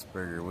nonce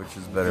burger, which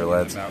is better,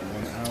 lads?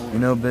 You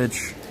know,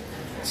 bitch.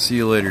 See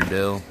you later,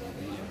 Dale.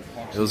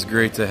 It was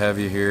great to have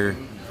you here,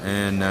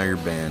 and now you're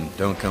banned.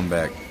 Don't come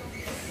back.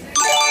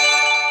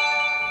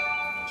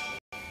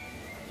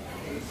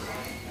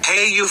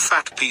 Hey, you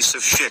fat piece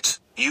of shit.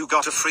 You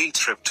got a free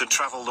trip to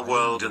travel the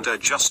world and are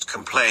just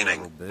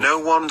complaining. No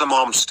wonder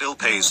mom still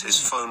pays his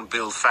phone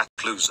bill, fat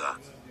loser.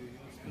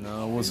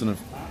 No, it wasn't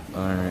a...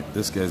 Alright,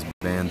 this guy's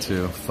banned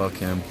too. Fuck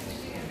him.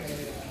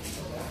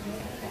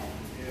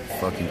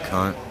 Fucking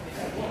cunt.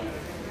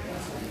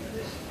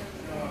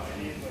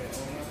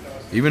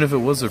 Even if it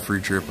was a free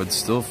trip, it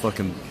still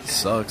fucking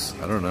sucks.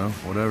 I don't know.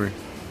 Whatever.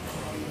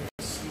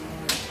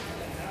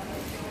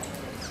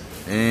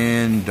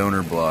 And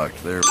donor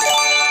blocked. There.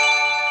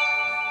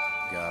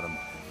 Got him.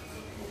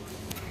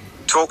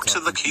 Talk to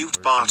the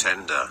cute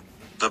bartender.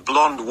 The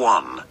blonde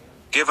one.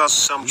 Give us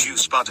some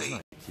juice, buddy.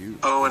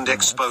 Oh, and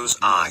expose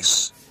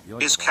ice.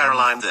 Is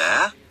Caroline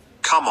there?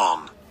 Come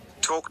on.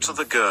 Talk to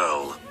the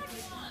girl.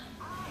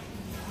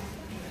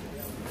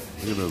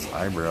 Look at those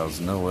eyebrows.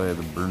 No way,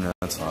 the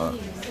brunette's hot.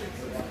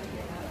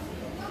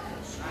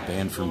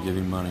 Banned from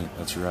giving money.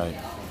 That's right.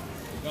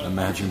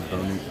 Imagine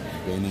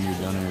banning your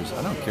donors.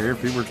 I don't care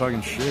if people are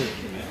talking shit.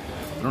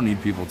 I don't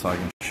need people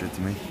talking shit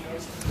to me.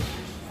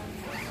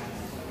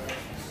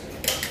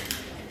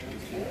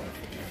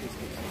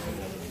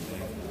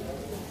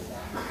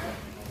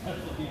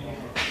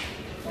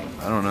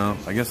 I don't know.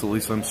 I guess at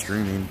least I'm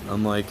streaming,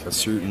 unlike a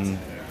certain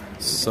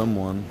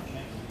someone.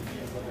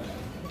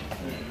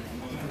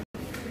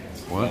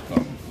 What?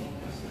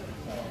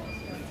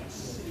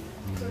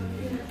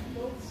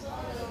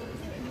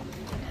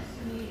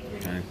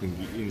 I think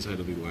the inside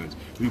of the lines.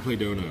 We play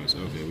donos.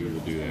 Okay, we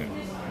will do that.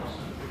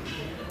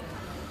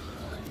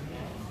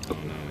 Oh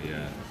no,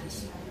 yeah.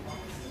 There's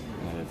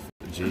a lot of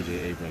J.J.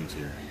 Abrams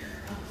here.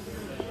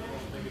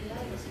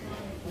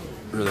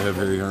 Rather have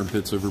hairy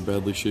armpits over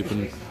badly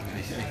shapen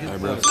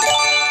eyebrows.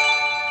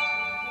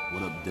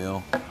 What up,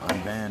 Dale?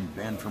 I'm banned.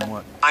 Banned from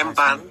what? I'm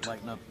banned.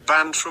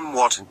 Banned from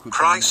what?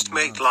 Christ,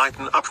 mate,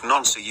 lighten up,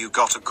 nonce. You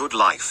got a good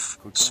life.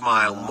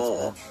 Smile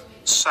more.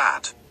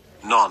 Sad.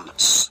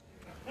 Nonce.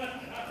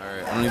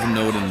 Alright, I don't even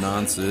know what a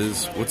nonce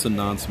is. What's a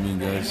nonce mean,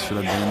 guys? Should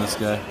I ban this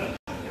guy?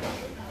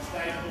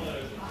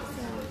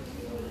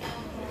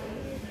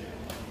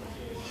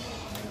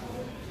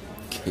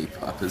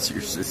 K-pop is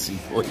your sissy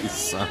boy's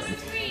son.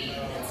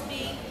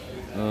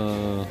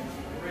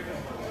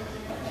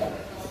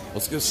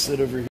 Let's go sit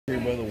over here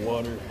by the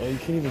water. Oh, you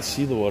can't even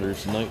see the water.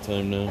 It's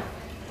nighttime now.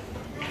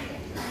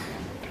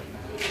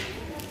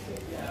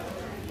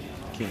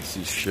 Can't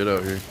see shit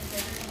out here.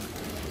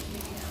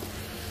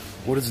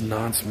 What does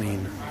nonce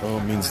mean? Oh,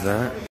 it means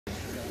that?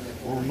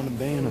 Oh, I'm gonna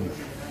ban him.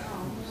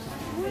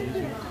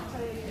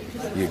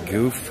 You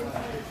goof.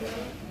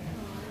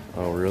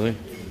 Oh, really?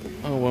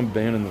 Oh, I'm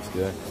banning this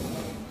guy.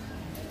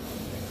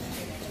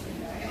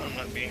 I'm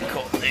not being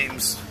called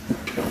names.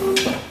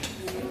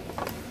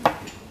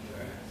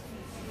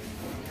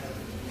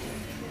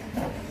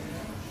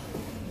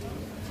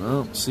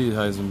 Well, See you,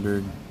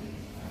 Heisenberg.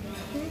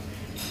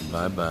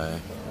 Bye-bye.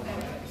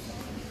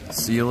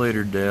 See you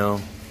later, Dale.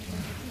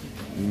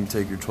 You can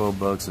take your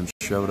 $12 and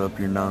shove it up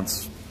your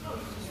nonce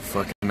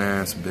fucking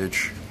ass,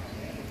 bitch.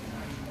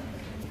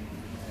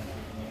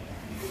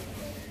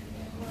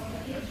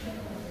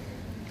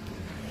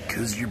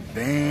 Cause you're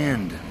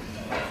banned.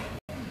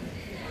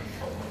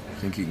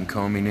 Think you can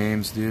call me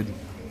names, dude?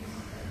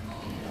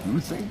 You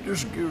think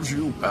this gives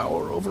you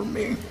power over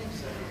me?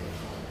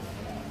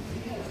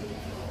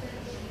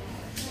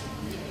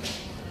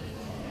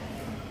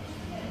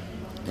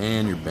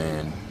 And you're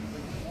banned.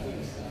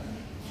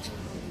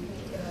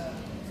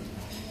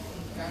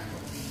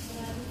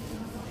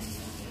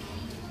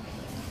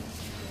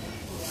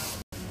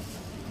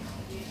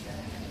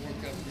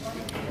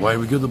 Why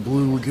we go to the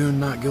Blue Lagoon,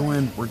 not go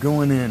in? We're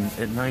going in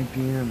at 9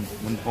 p.m.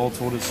 when Paul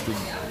told us to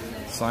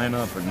sign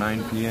up at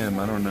 9 p.m.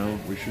 I don't know.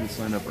 We should have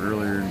signed up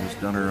earlier and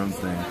just done our own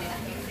thing.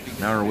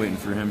 Now we're waiting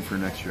for him for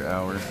an extra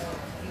hour.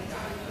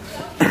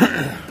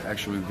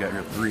 Actually, we've got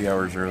here 3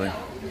 hours early.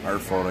 Our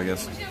fault, I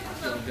guess.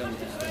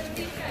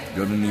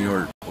 Go to New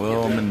York.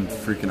 Well, I'm in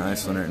freaking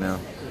Iceland right now.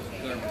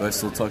 Do I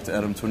still talk to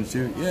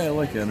Adam22? Yeah, I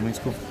like Adam. He's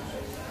cool.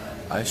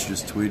 Ice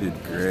just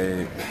tweeted,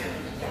 great.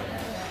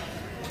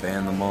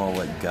 Ban them all,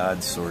 let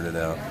God sort it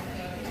out.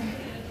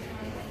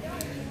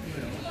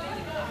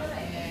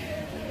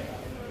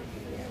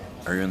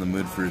 Are you in the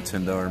mood for a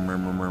 $10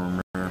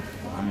 murmur?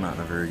 I'm not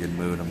in a very good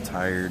mood. I'm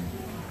tired.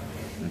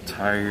 I'm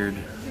tired.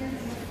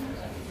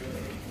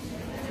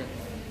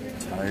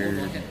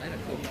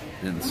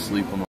 Didn't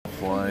sleep on the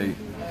flight.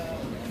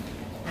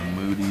 I'm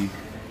moody.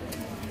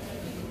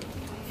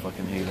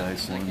 Fucking hate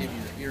Iceland.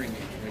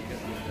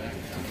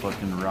 It's a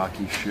fucking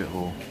rocky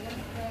shithole.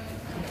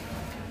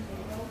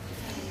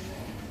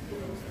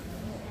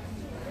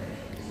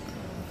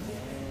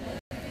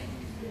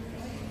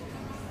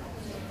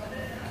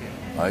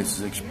 Ice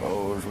is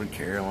exposed with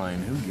Caroline.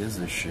 Who gives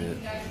a shit?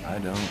 I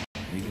don't.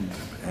 He can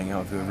hang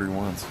out with whoever he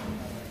wants.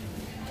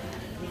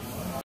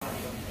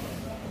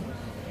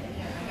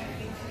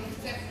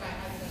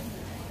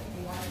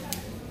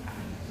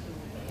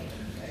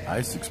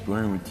 Ice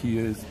exploring with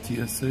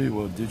TSA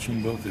while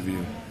ditching both of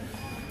you.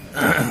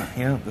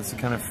 Yeah, that's the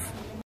kind of...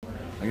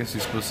 I guess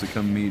he's supposed to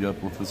come meet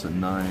up with us at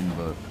 9,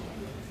 but...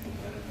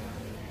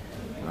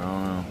 I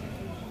don't know.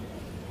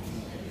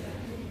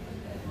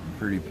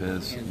 Pretty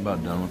pissed. I'm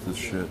about done with this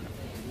shit.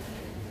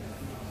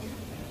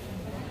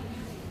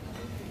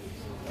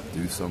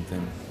 Do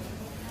something.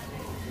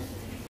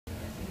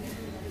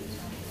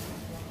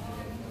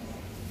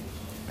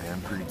 Man,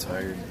 I'm pretty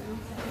tired.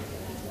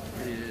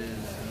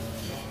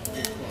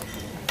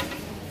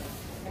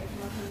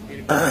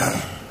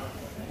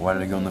 Why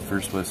did I go in the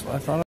first place? Well, I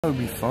thought it would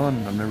be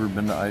fun. I've never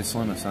been to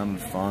Iceland. It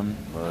sounded fun,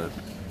 but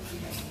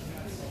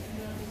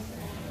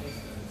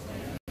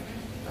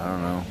I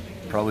don't know.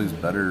 Probably is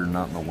better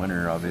not in the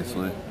winter,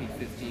 obviously.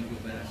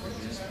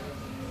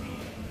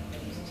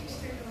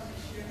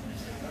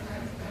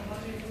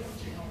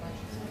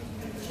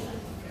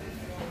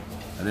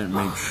 I didn't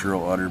make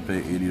Cheryl Otter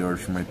pay $80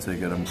 for my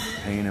ticket. I'm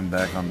paying him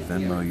back on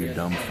Venmo, you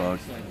dumb fuck.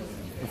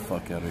 Get the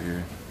fuck out of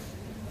here.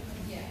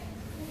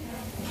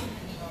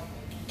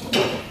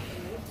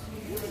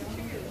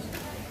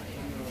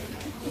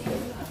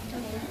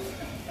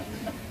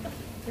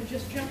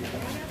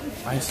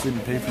 I just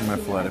didn't pay for my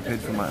flight. I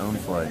paid for my own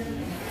flight.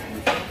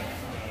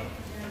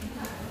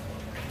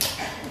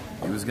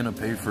 He was gonna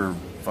pay for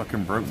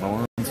fucking Broke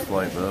Balloon's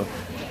flight, though.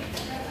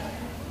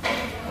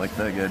 Like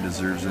that guy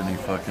deserves any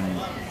fucking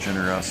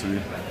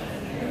generosity.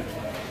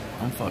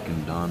 I'm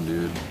fucking done,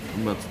 dude.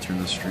 I'm about to turn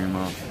the stream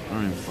off. I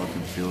don't even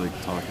fucking feel like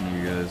talking to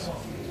you guys.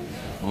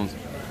 Almost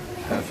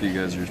half of you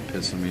guys are just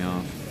pissing me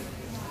off.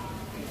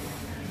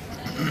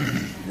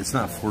 It's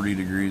not 40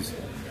 degrees.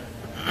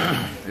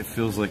 It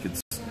feels like it's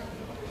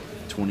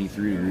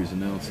 23 degrees, and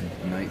now it's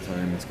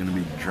nighttime. It's going to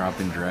be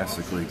dropping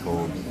drastically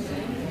cold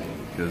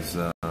because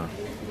the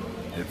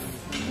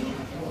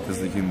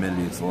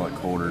humidity. It's a lot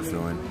colder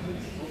feeling.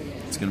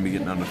 It's going to be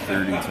getting down to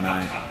 30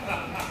 tonight.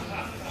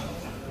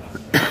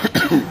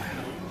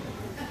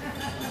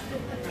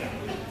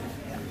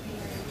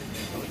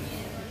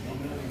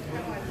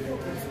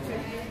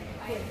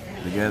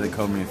 The guy that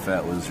called me a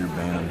fat loser,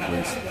 ban him,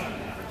 please.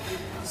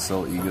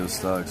 Sell ego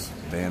stocks,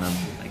 ban him.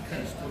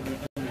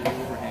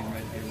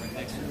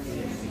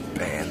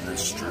 Ban the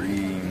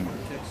stream.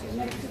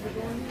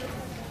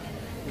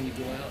 When you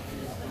go out,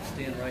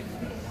 stand right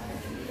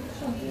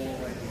on the wall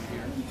right over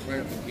here,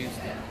 right up against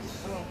it.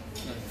 Not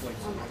quite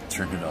so.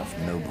 Turn it off,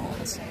 no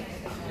balls. You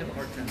have a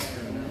hard time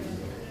turning it out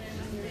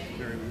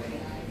very well.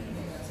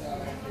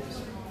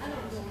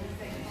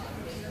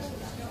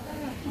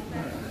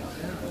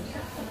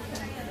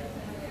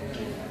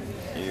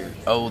 Here.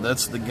 Oh,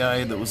 that's the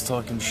guy that was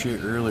talking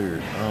shit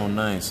earlier. Oh,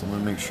 nice. I'm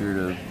gonna make sure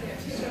to...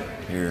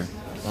 Here.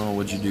 Oh,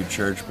 what'd you do?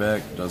 Charge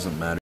back? Doesn't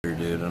matter,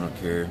 dude. I don't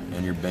care.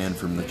 And you're banned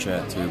from the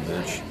chat, too,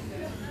 bitch.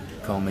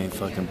 Call me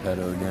fucking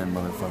pedo again,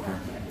 motherfucker.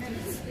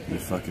 You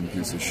fucking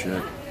piece of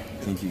shit.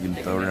 Think you can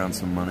throw around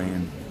some money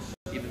and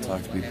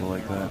talk to people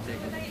like that?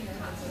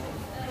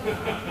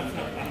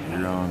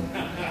 You're on.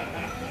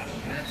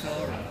 That's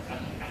all right.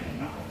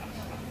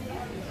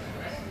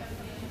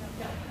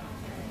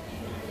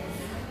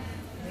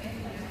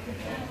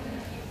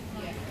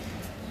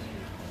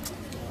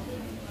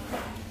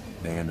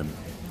 Banned him.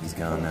 He's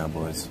gone now,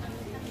 boys.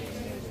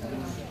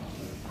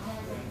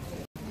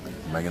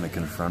 Am I gonna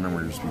confront him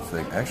or just be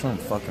fake? Actually, I'm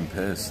fucking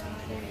pissed.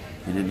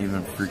 He didn't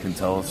even freaking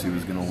tell us he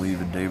was gonna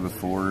leave a day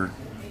before.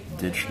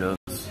 Ditched us.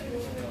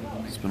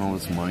 Spent all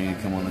this money to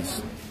come on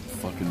this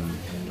fucking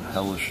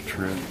hellish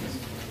trip.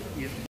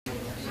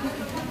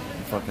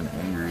 I'm fucking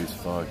angry as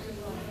fuck.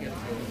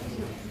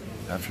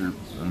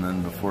 And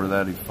then before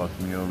that, he fucked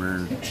me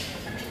over.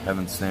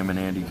 Having Sam and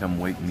Andy come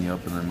wake me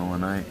up in the middle of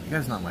the night. You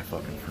guys not my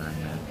fucking friend,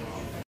 man.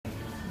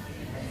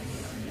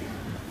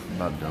 I'm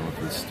about done with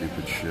this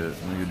stupid shit.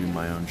 I'm gonna go do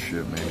my own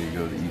shit, maybe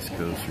go to the East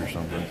Coast or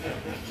something.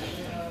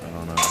 I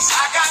don't know.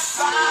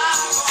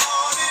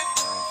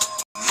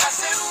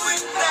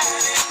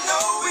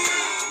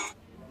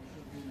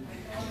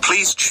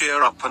 Please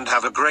cheer up and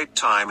have a great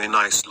time in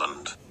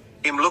Iceland.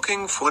 I'm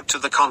looking forward to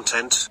the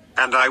content,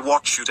 and I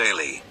watch you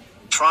daily.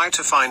 Try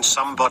to find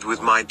somebody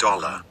with my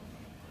dollar.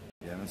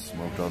 Yeah, I haven't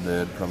smoked all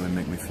day. It'd probably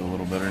make me feel a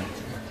little better.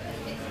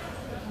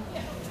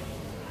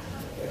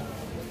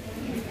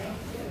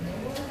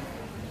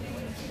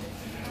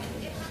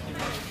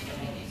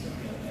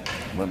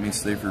 Let me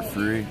stay for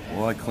free.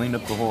 Well, I cleaned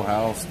up the whole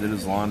house, did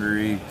his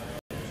laundry,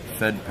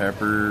 fed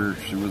Pepper.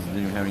 She didn't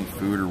even have any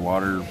food or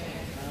water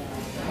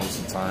most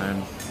of the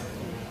time.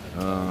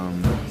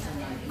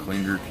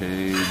 Cleaned her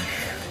cage,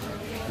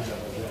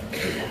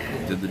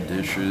 did the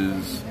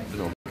dishes,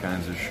 did all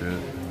kinds of shit.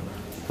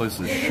 The place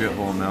is a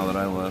shithole now that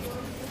I left.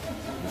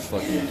 There's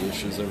fucking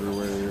dishes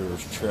everywhere,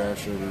 there's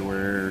trash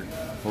everywhere.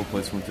 The whole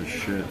place went to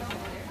shit.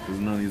 Because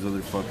none of these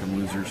other fucking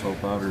losers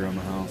help out around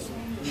the house.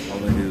 All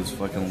they do is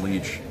fucking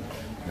leech.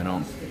 They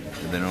don't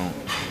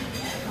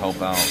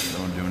help out, they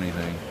don't do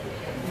anything.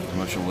 A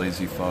bunch of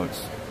lazy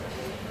fucks.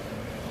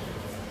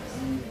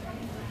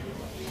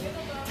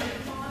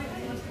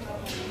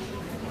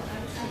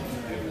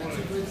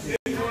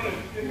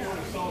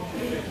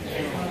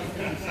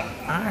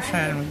 I was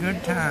having a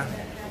good time.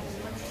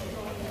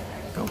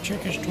 Go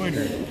check his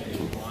Twitter.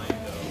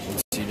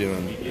 What's he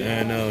doing?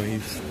 Yeah, no, he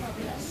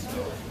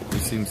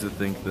seems to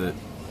think that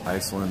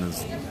Iceland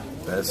is the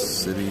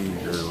best city,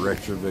 or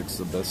Reykjavik's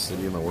the best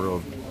city in the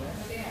world.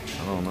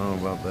 I don't know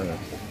about that.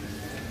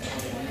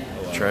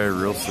 Try a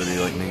real city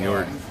like New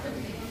York.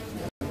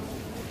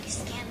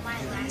 Scan my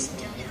last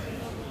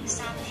donut.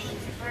 Stop paying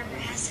for burger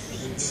has to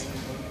eat.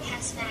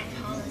 Have snack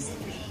hollows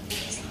and paying for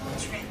this whole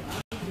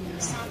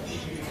trip. Stop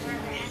paying for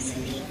burger has to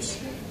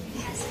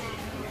eat. Have snack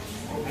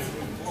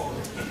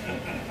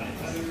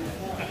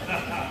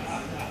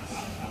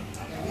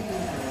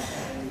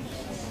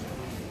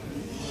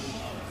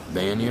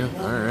Ban you?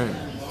 Alright.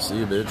 See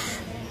you, bitch.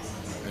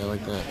 I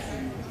like that.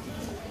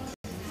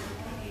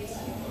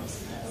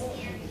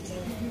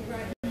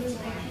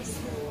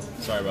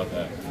 Sorry about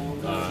that.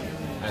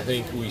 I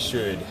think we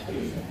should,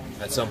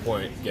 at some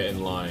point, get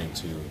in line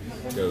to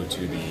go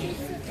to the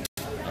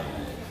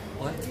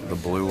The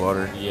blue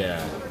water.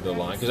 yeah, the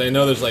line, because I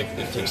know there's like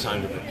it takes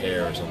time to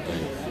prepare or something.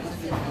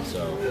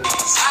 So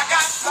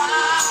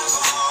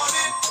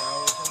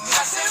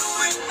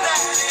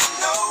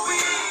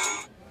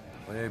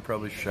Well, yeah, you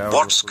probably shower.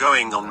 What's before-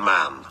 going on,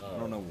 man? I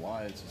don't know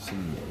why. It's just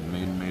some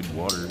man-made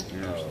water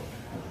here.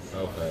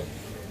 okay.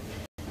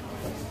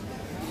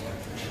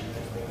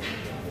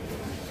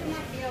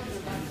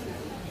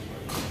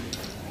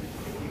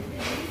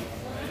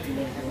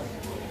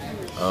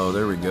 Oh,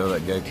 there we go.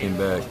 That guy came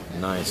back.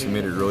 Nice. He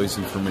made it real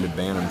easy for me to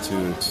ban him,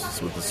 too.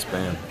 It's with the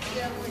spam.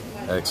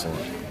 Excellent.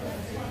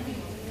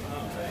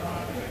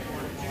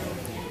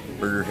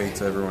 Burger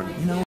hates everyone.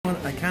 You know what?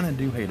 I kind of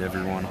do hate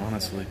everyone,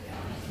 honestly.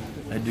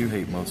 I do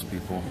hate most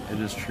people. It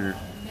is true.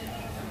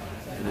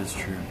 It is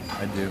true.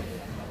 I do.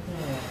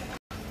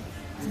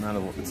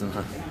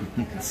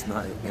 It's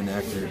not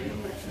inaccurate.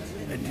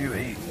 I do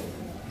hate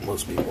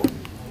most people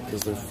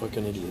because they're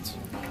fucking idiots.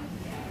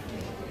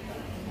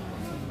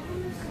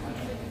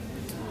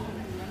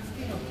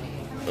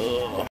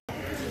 Ugh.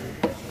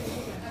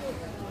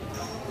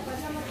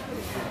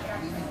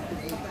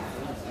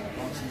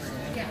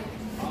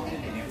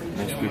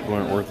 Most people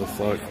aren't worth a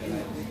fuck.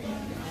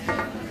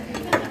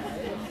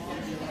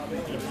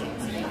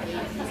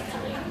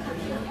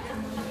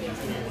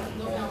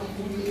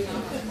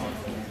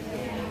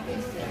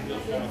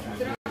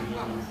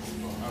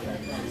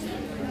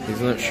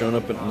 He's not showing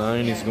up at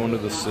 9, he's going to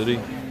the city.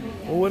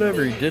 Well,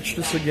 whatever, he ditched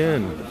us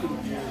again.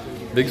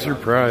 Big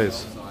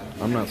surprise.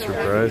 I'm not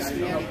surprised.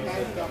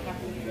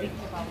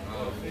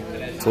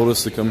 Told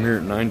us to come here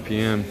at 9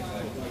 p.m.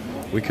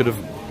 We could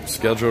have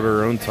scheduled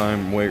our own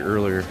time way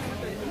earlier,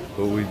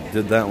 but we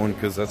did that one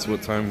because that's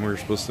what time we were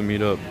supposed to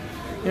meet up.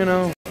 You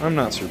know, I'm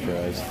not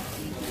surprised.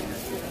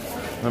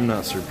 I'm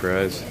not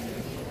surprised.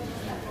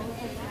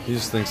 He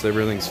just thinks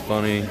everything's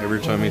funny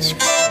every time he's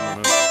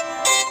coming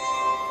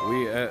up.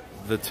 We at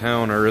the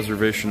town, our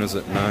reservation is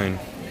at 9.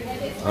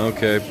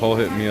 Okay, Paul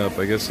hit me up.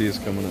 I guess he is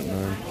coming at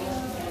 9.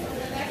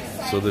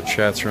 So the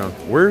chat's around.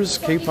 Where's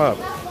K-pop?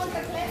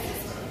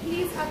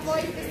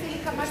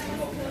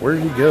 Where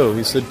did he go?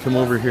 He said come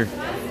over here.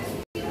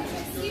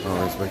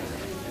 Oh, he's back.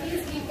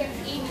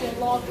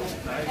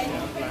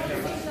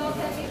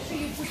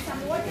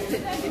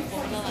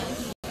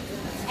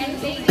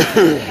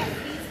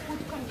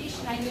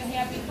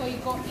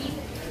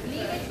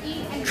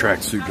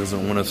 Tracksuit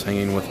doesn't want us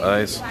hanging with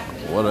ice.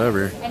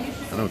 Whatever.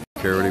 I don't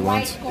care what he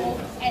wants.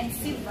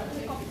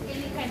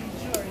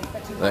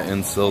 That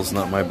incel's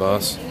not my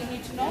boss.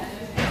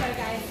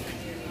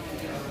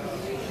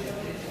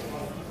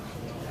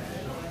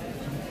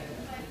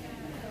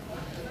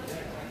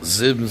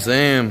 Zib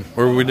Zam.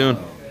 What are we doing?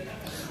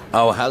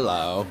 Oh,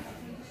 hello.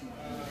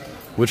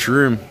 Which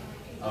room?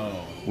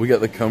 Oh. We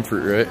got the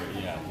comfort, right?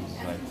 Yeah.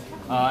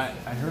 I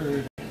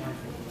heard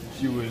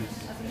she was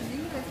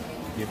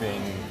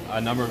giving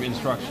a number of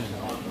instructions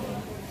on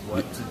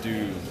what to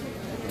do.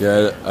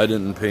 Yeah, I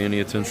didn't pay any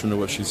attention to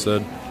what she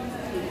said.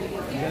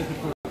 You had to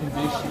put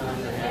conditioner in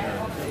your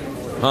hair.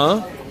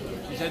 Huh?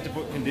 She said to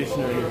put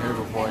conditioner in your hair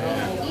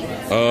beforehand.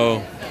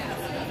 Oh.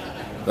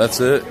 That's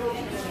it?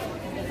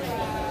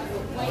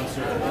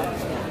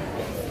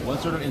 What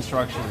sort of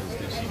instructions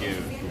did she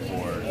give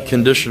before?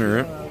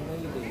 Conditioner, right?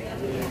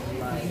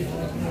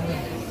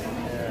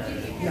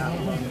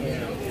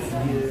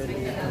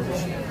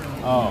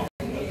 Oh.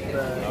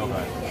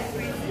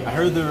 Okay. I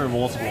heard there were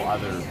multiple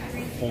other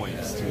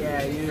points too.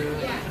 Yeah, you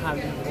have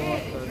more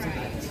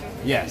tickets.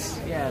 Yes.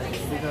 Yeah,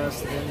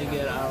 because then you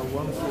get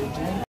one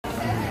Fuji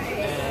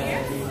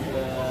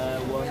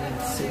and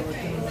one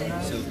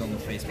silicone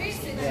face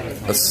mask.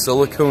 Yeah. A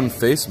silicone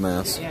face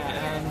mask.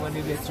 Yeah, and when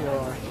you get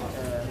your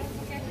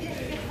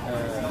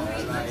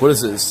What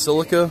is it?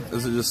 Silica?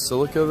 Is it just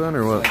silica then,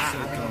 or what?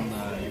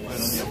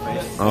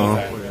 Oh.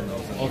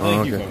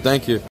 Oh, okay.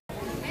 Thank you.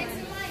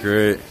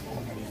 Great.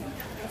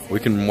 We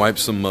can wipe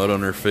some mud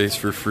on her face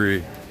for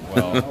free.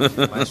 Well,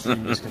 my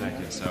stream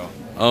disconnected, so.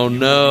 Oh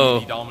no.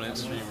 The dominant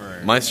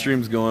streamer. My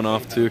stream's going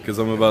off too because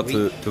we're about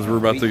to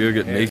go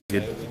get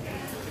naked.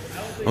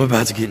 I'm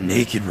about to get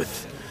naked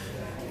with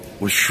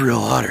Shrill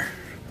Otter.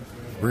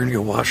 We're gonna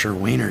go wash our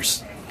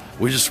wieners.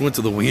 We just went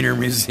to the Wiener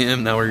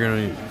Museum. Now we're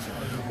gonna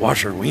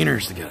wash our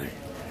wieners together.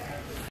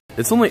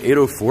 It's only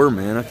 8:04,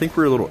 man. I think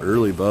we're a little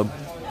early, bub.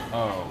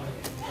 Oh.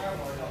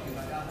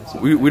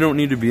 We don't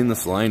need to be in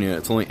this line yet.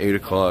 It's only 8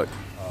 o'clock.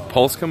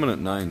 Paul's coming at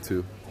 9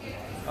 too.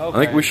 Okay.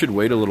 I think we should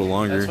wait a little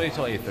longer. Let's wait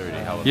till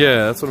 8:30.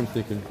 Yeah, that's what I'm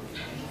thinking.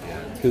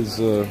 Because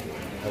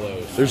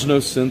there's no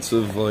sense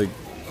of like,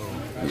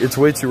 it's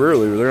way too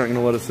early. They're not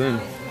gonna let us in.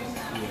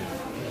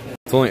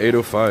 It's only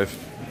 8:05.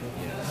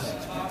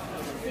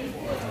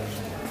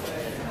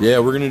 Yeah,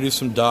 we're gonna do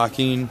some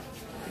docking.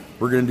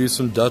 We're gonna do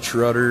some Dutch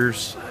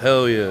rudders.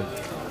 Hell yeah.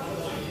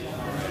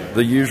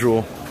 The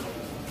usual.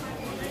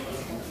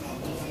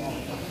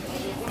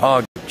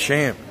 Pog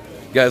champ.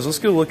 Guys, let's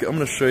go look. I'm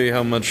gonna show you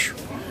how much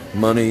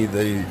money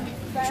they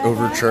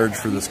overcharge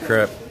for this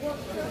crap.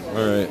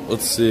 Alright,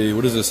 let's see.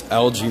 What is this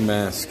algae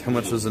mask? How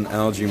much does an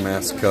algae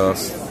mask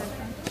cost?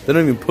 They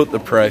don't even put the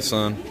price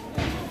on.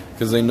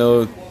 Because they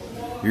know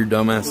your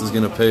dumbass is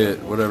gonna pay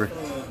it. Whatever.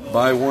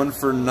 Buy one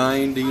for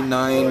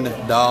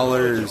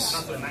 $99.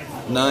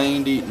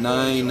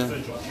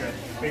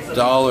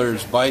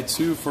 $99. Buy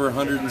two for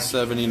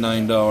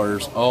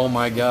 $179. Oh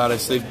my god, I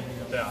saved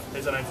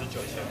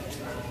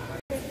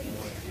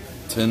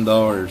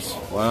 $10.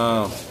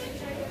 Wow.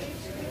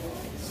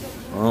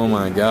 Oh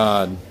my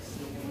god.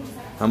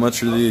 How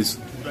much are these?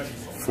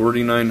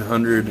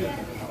 $4,900.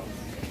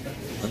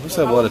 I must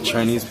have a lot of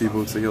Chinese people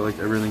because they get like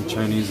everything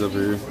Chinese over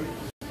here.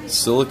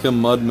 Silica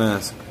mud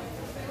mask.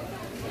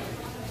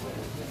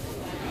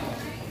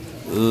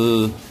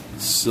 Ugh.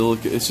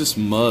 Silica. It's just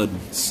mud.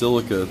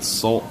 Silica. It's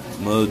salt,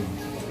 mud.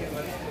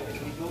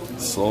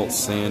 Salt,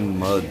 sand,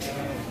 mud.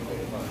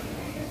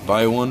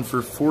 Buy one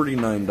for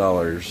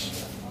 $49.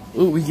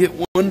 Oh, we get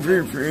one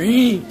for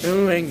free.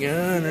 Oh my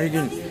god, I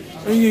can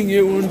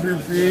get one for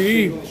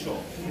free.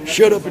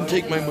 Shut up and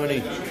take my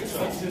money.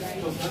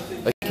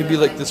 I could be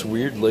like this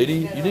weird lady.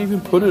 You didn't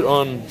even put it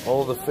on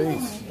all the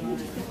face.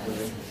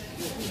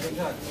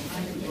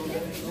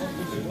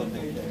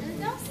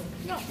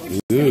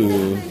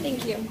 Ooh.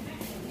 Thank you.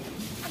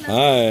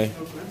 Hi.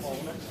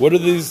 What are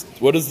these?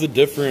 What is the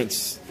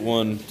difference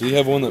one? Do you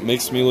have one that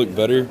makes me look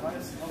better?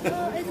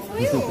 It's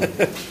real.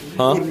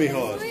 Huh? It's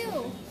real.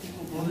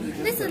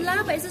 This is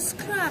lava. It's a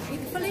scrub. You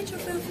can finish your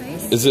full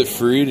face. Is it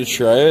free to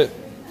try it?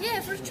 Yeah,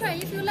 first try.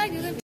 If you like,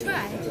 you can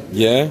try.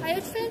 Yeah? I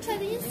will try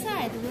the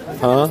inside.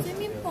 Huh?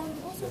 Swimming pool.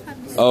 Also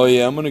have this. Oh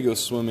yeah, I'm gonna go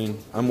swimming.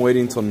 I'm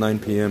waiting till 9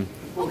 p.m.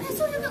 Okay,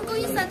 so you can go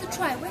inside to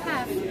try. We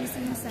have this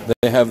inside.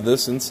 They have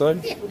this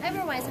inside? Yeah,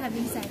 everyone's have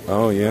inside.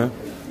 Oh yeah?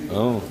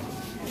 Oh.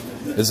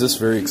 Is this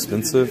very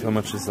expensive? How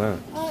much is that?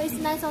 Oh, it's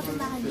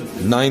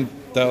 $9,900.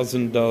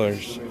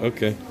 $9,000.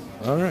 Okay.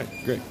 Alright,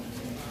 great.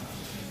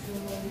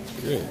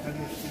 Great.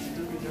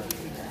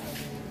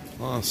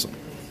 Awesome.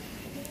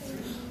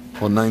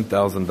 Well,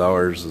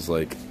 $9,000 is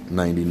like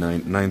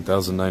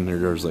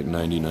 $9,900 is like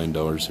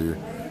 $99 here.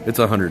 It's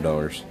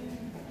 $100.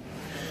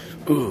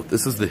 Ooh,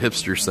 this is the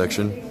hipster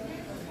section.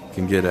 You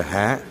can get a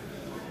hat.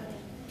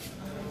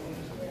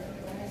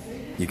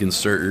 You can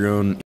start your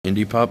own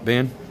indie pop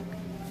band.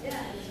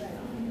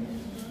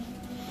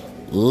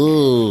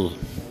 Ooh.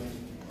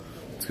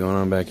 What's going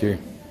on back here?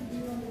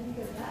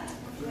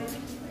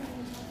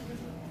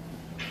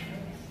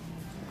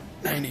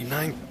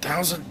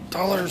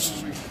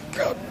 $99,000.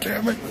 God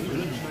damn it.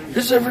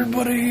 Has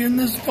everybody in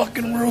this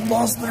fucking world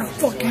lost their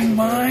fucking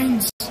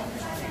minds?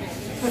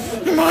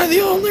 Am I the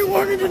only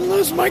one who didn't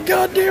lose my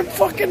goddamn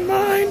fucking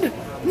mind?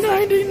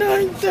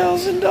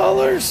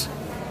 $99,000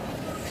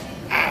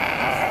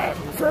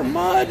 for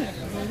mud.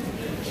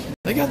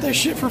 They got that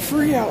shit for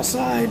free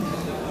outside.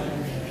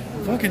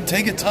 Fucking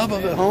take a tub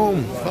of it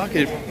home. Fuck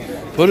it.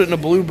 Put it in a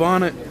blue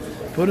bonnet.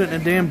 Put it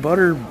in a damn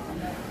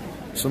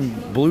some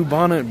blue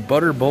bonnet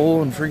butter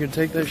bowl and freaking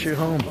take that shit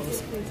home.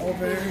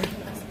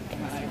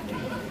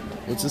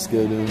 What's this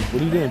guy doing?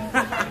 What are you doing?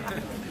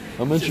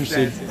 I'm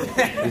interested.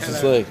 It's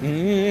just like.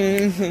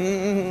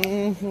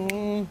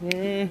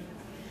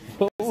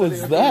 What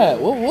was that?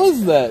 What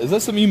was that? Is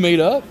that something you made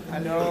up? I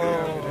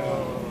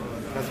know.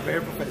 That's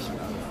very professional.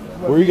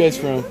 Where are you guys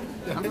from?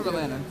 I'm from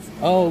Atlanta.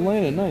 Oh,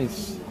 Atlanta,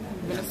 nice.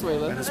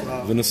 Venezuela.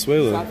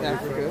 Venezuela. South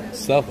Africa.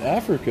 South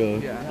Africa?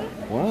 Yeah.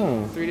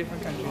 Wow. 3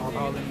 different countries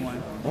all in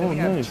one. Oh, we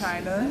nice.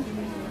 have China,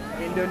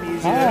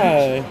 Indonesia.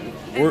 Hi.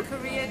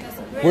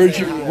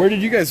 Where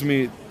did you guys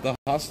meet? The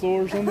hostel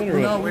or something? Or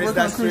no, we work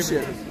on a cruise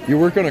ship. You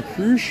work on a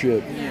cruise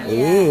ship? Yeah.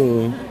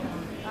 Ooh.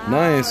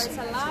 Nice.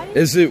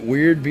 Is it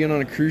weird being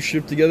on a cruise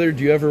ship together?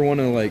 Do you ever want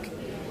to, like,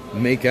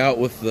 make out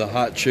with the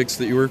hot chicks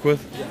that you work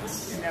with?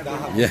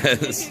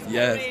 Yes.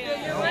 Yes.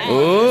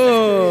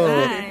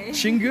 Oh,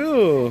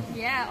 Chingu.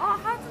 Yeah. Oh,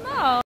 how to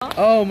know?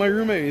 Oh, my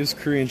roommate is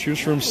Korean. She was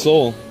from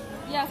Seoul.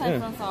 Yes,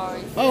 I'm from Seoul.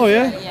 Oh,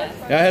 yeah? Yes.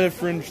 I had a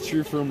friend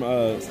too from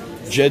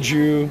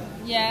Jeju.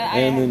 Yeah, I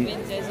and have then,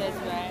 been there as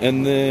well.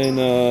 And then,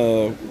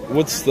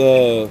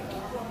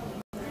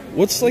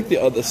 what's like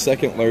the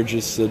second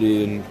largest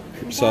city in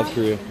South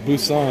Korea?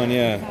 Busan,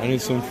 yeah. I knew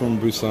someone from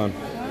Busan.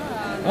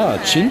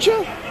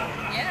 Chincha?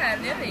 Yeah,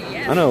 really,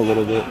 yeah. I know a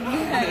little bit.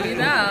 Yeah, you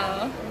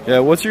know. Yeah,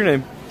 what's your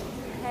name?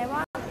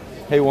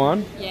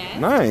 Heywan? Yeah.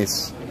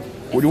 Nice.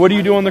 What do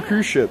you do on the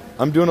cruise ship?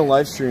 I'm doing a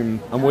live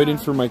stream. I'm waiting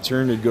for my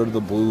turn to go to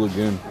the Blue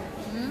Lagoon.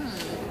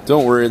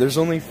 Don't worry, there's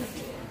only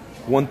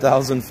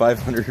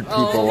 1,500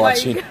 people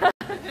watching.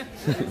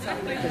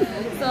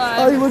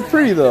 Oh, you look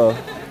pretty though.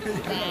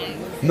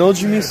 No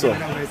Jimiso.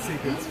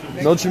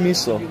 No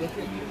Jimiso.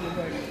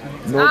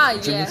 No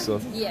Jimiso.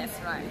 Yes,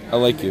 right. I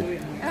like you.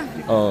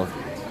 Oh.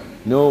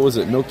 No, what was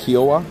it? No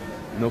Kiowa?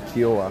 No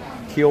Kiowa.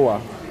 Kiowa.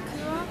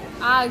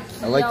 I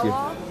like you.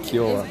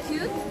 Kiowa. It's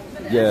cute?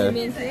 Yeah. You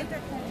mean cute?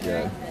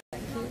 Yeah.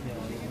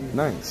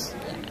 Nice.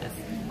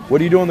 What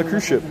do you do on the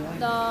cruise ship?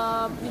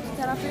 The beauty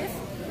therapist.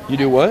 You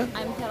do what?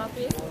 I'm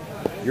therapist.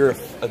 You're a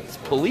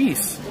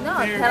police. No,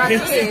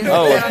 therapist.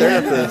 Oh, a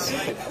therapist.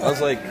 I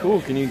was like,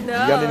 cool. You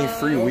got any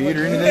free weed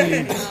or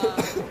anything?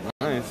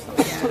 Nice.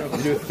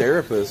 You do a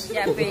therapist.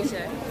 Yeah, facial.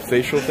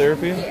 Facial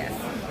therapy? Yes.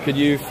 Could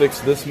you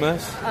fix this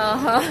mess?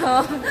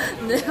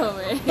 No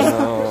way.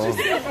 No.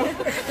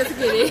 Just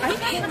kidding.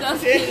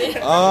 Just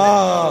kidding.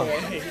 Ah.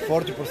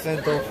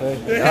 40% off.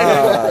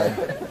 God.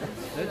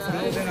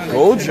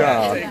 Goja.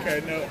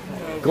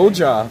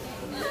 Goja.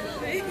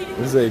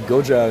 What is it?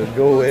 Goja.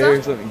 Go away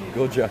or something.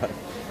 Goja.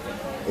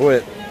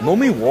 Wait.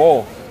 Nomi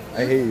wall.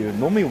 I hate you.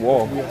 Nomi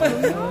wall.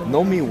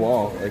 Nomi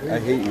wall. Like, I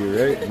hate you,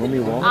 right? Nomi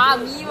wall.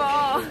 Me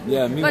wall.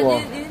 Yeah, me but wall.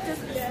 you need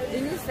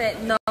to say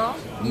no.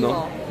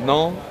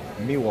 No.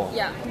 Me wall.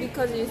 Yeah,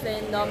 because you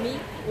say no me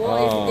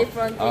wall is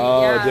different thing.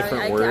 Oh, Yeah,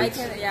 different words.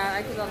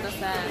 I can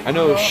understand. I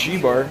know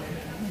Shibar.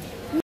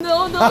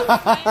 No.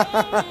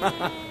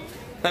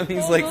 That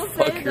means like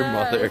fuck your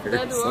mother or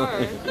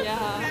something.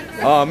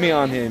 Yeah. Oh, me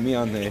on here.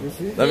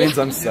 That means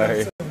I'm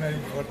sorry.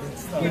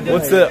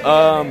 What's it?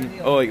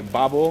 Like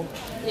babble?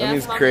 That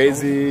means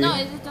crazy. No,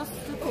 it's just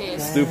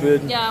stupid.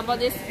 Stupid? Yeah,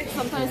 but it's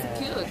sometimes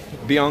cute.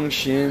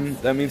 Byung-shin,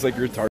 that means like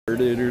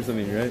retarded or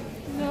something, right?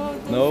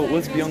 No,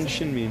 what's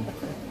Byung-shin mean?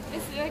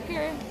 It's like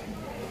a...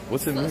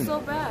 What's it mean? So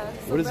bad.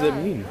 What does that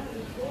mean?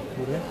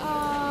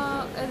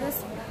 It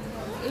is...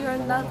 You're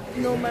not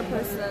normal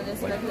person.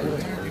 It's like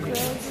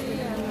crazy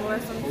and or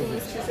something.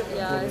 It's just,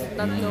 it's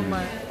not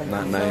normal.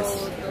 Not nice.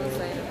 So don't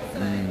say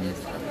it.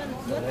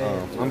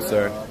 Oh, I'm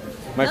sorry.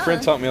 My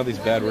friend taught me all these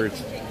bad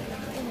words.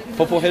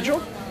 Popo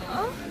Hedgel?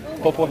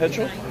 Popo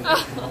Hedgel?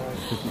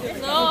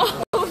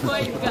 No, oh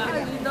my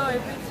god, you know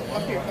it.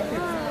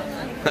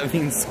 That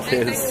means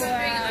kiss.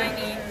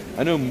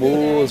 I know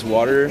mul is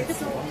water.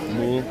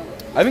 Mul.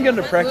 I haven't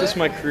gotten to practice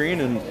my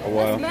Korean in a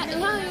while. Yeah,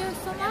 you're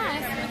so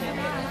nice.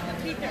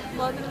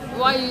 But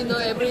why you know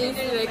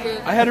everything like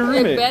I had a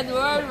roommate. Like bad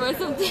word or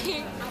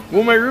something?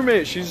 Well, my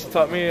roommate, she's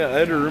taught me. I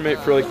had a roommate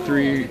for like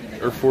 3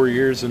 or 4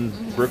 years in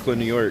Brooklyn,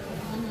 New York.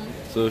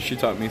 So she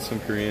taught me some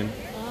Korean.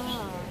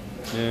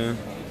 Yeah.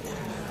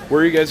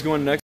 Where are you guys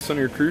going next on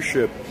your cruise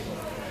ship?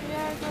 We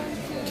are going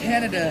to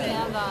Canada.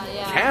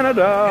 Yeah.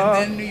 Canada.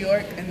 And then New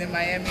York, and then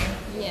Miami.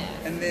 Yeah.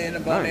 And then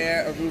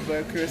Bonaire,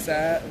 Aruba,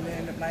 Curacao, and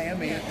then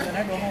Miami. And then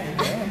I go home.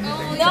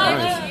 Oh,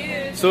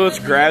 Nice. So it's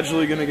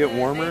gradually going to get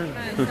warmer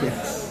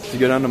to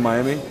go down to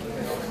Miami?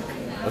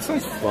 That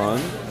sounds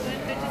fun.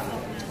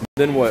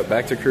 Then what?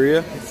 Back to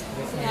Korea?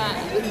 Yeah,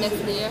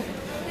 next year.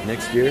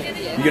 Next year?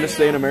 You going to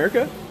stay in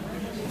America?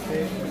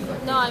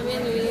 No, I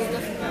mean,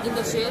 in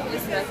the ship,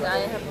 it's like I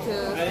have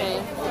to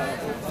stay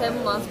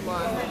 7 months more.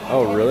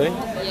 Oh, really?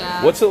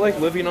 Yeah. What's it like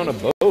living on a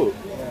boat?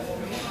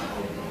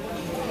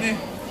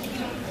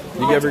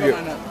 You ever get...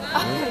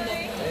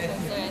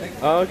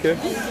 Oh, okay.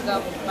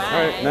 All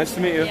right, nice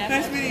to meet you.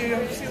 Nice to meet you.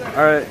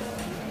 All right.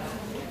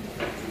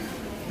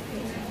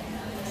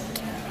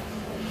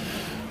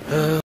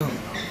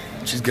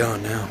 She's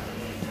gone now.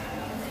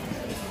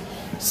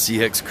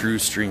 CX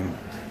cruise stream.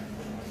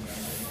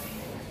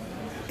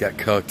 Got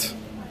cucked.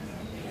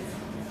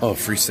 Oh,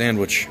 free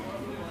sandwich.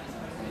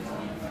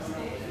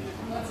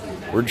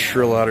 Where'd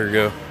Shrill Otter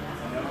go?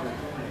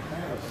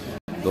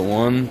 The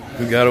one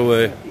who got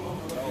away.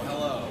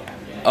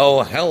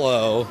 Oh,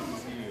 hello.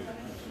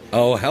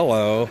 Oh,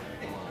 hello.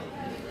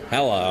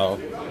 Hello.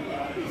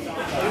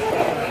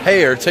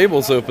 Hey, our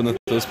table's open that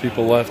those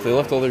people left. They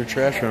left all their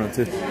trash on it,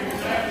 too.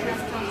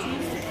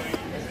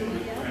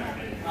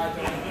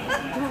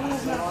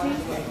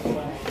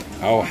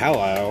 Oh,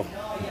 hello.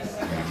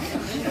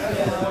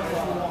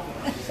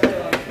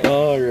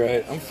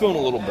 Alright, I'm feeling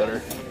a little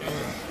better.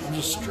 I'm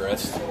just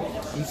stressed. I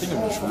think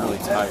I'm just really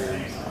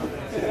tired.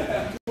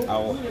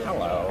 Oh,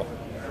 hello.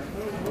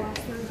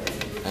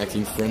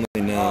 Acting friendly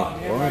now.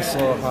 Well, I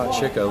saw a hot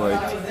chick I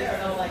liked.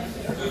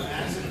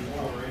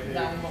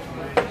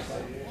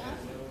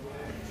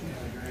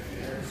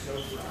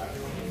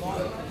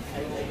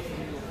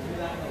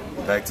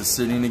 Back to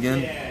sitting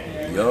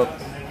again? Yup.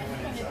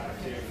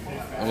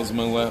 That was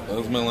my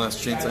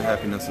last chance at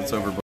happiness. It's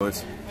over,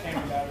 boys.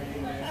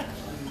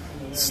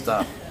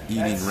 Stop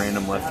eating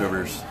random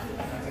leftovers.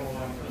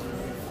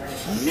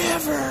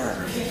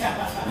 Never!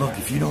 Look,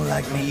 if you don't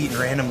like me eating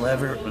random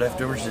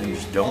leftovers, then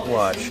just don't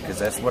watch, because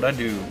that's what I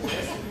do.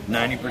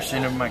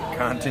 90% of my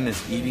content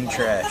is eating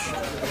trash.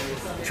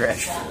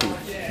 Trash food.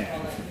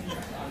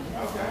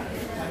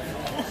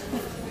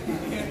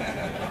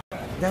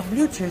 The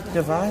Bluetooth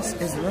device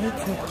is ready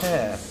to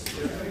pair.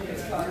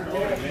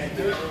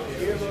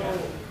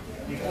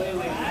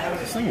 Is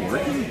this thing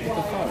working? What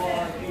the fuck?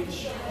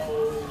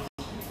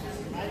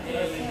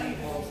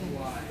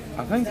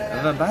 I think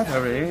the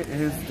battery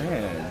is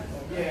dead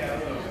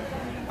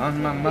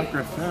on my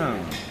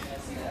microphone.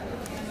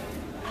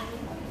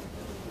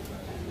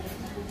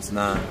 It's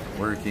not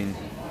working.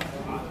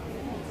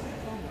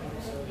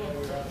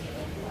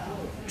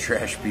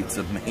 Trash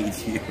pizza made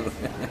you.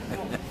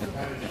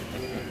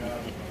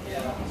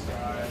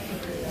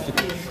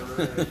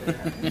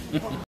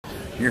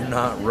 You're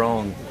not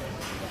wrong.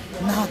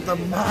 Not the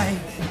mic.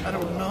 I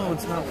don't know.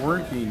 It's not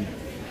working.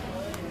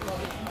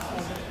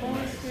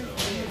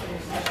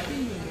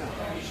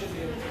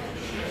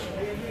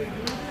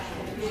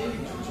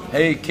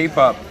 Hey,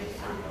 K-pop.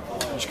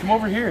 Just come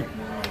over here.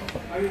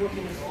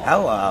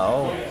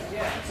 Hello.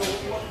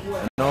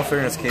 In all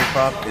fairness,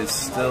 K-pop is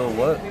still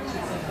what?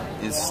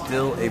 Is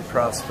still a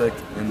prospect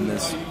in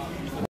this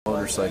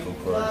motorcycle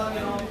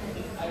club.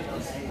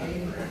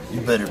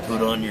 You better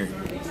put on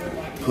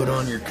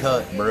your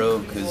cut, bro,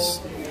 because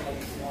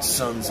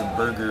Sons of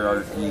Burger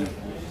Archy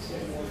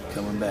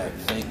coming back.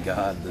 Thank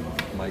God the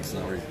mic's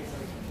not working.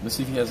 Let's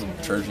see if he has a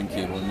charging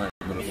cable. He might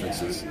be able to fix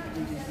this.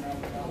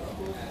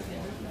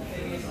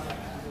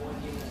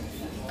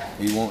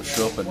 He won't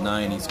show up at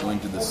 9. He's going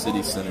to the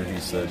city center, he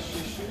said.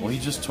 Well, he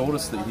just told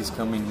us that he's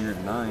coming here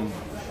at 9.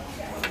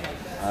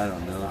 I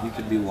don't know. He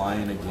could be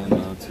lying again,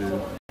 though,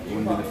 too. It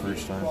wouldn't be the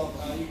first time. I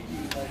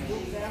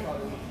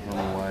don't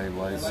know why he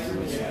lies to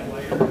us.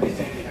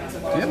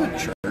 Do you have a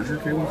charger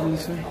cable for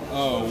this thing?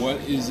 Oh, what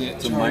is it?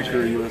 It's a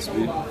micro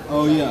USB.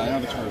 Oh, yeah, I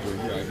have a charger.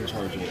 Here, I can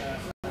charge it.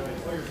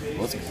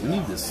 We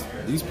need this.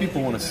 These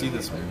people want to see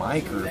this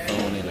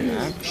microphone in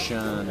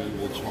action.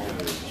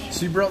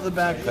 So you brought the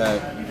backpack.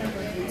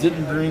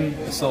 Didn't bring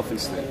the selfie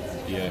stick.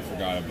 Yeah, I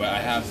forgot it, but I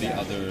have the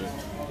other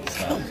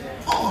stuff.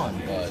 Come on,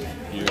 bud.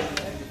 Here.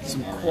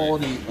 Some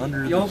quality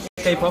under Yo, the...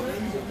 K-pop.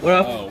 What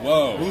up? Oh,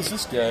 whoa. Who's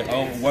this guy?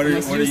 Oh, what are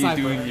you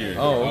doing here?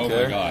 Oh,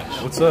 okay. Oh my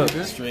gosh. What's up?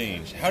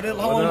 Strange. How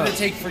long did it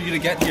take for you to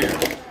get here?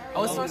 I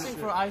was searching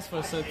for ice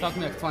for so it took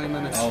me like 20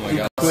 minutes. Oh my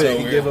god. Quit. So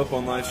he weird. gave up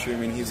on live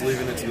streaming. He's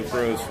leaving it to the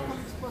pros.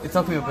 It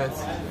took me a bit.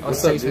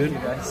 What's up, dude? You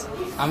guys.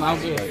 I'm out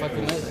here.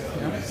 Fucking made it.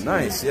 Yeah.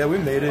 Nice. Yeah, we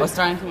made it. I was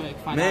trying to like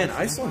find Man, out.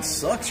 Iceland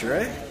sucks,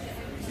 right?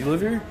 You live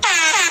here?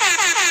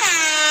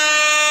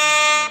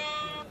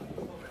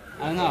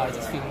 I don't know. I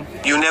just feel.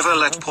 You never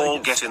let Paul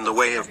get in the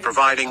way of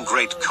providing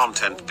great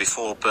content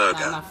before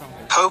Burger.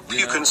 Hope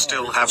you can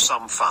still have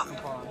some fun.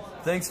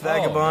 Thanks,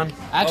 Vagabond.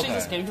 I actually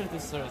just came to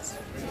this store to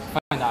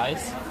find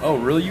ice. Oh,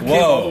 really? You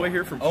came all the way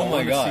here from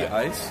Poland to see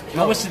ice?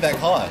 How much did that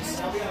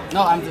cost?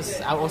 No, I was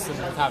in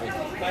Maccabi.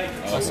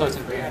 I was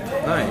searching for you.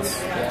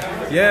 Nice.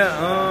 Yeah,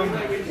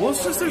 well,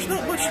 it's just there's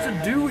not much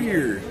to do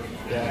here.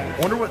 Yeah. I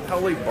wonder how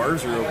late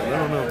bars are open. I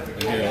don't know.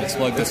 Here, let's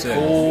plug this in. It's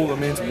cold. I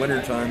mean, it's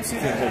winter time, so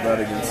you can't hold that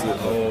against it.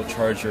 Oh,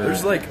 charger.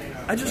 There's like,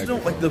 I just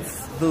don't like the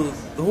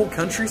whole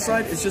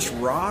countryside. It's just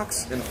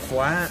rocks and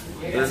flat.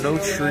 There are no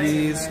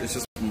trees. It's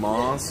just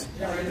moss.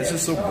 It's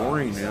just so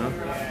boring, you know?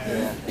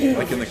 Yeah.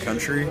 Like in the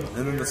country, and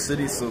then the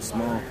city's so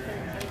small.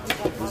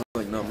 There's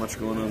like not much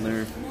going on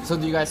there. So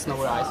do you guys know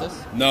where Ice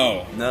is?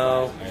 No.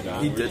 No,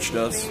 he ditched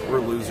us.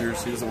 We're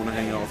losers. He doesn't want to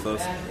hang out with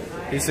us.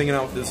 He's hanging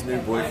out with his new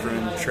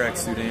boyfriend,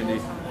 Tracksuit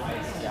Andy.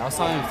 Yeah, I was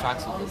telling him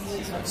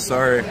Tracksuit.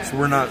 Sorry, so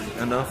we're not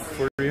enough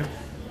for you?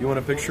 You want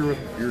a picture with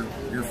your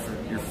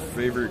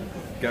favorite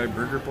guy,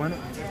 Burger Planet?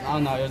 Oh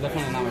no, you're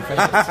definitely not my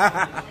favorite.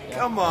 Yeah.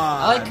 Come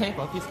on. I like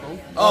K-pop, he's cool.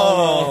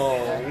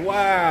 Oh,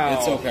 wow.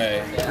 It's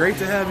okay. Yeah. Great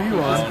to have you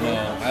on. Oh,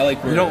 no. I like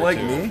Burger. You don't like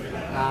too. me?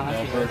 Nah,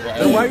 no, Burger.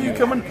 Then why are you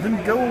coming?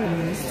 Then go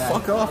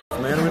fuck off,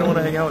 man. We don't want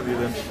to hang out with you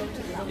then.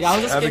 Yeah, I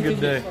was just have a good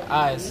day.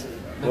 Eyes.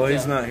 Well,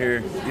 he's not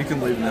here. You can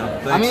leave now.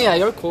 Thanks. I mean, yeah,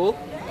 you're cool.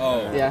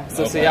 Oh. Yeah,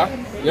 so okay. see ya.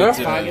 You're a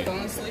faggot,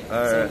 honestly.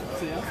 Alright.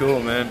 Cool,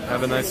 man.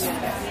 Have a nice...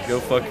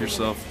 Go fuck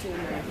yourself.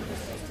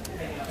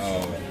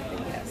 Oh.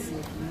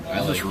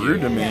 That's just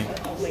rude to me.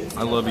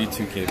 I love you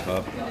too,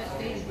 K-pop.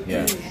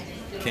 Yeah.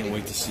 Can't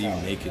wait to see you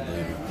naked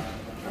later.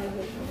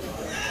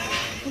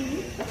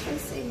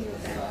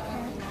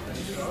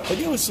 But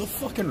it was so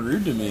fucking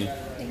rude to me.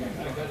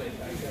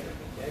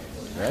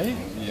 Right?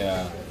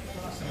 Yeah.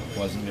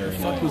 Wasn't very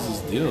nice. What the fuck was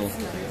his deal?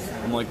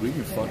 I'm like, we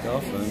can fuck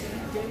off then.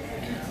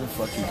 Don't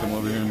fucking come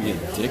over here and be a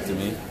dick to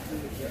me.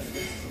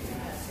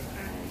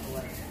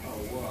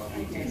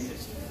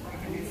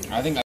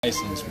 I think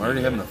Iceland's I'm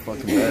already having a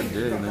fucking bad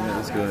day, man.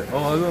 Let's go.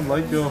 Oh, I don't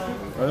like you.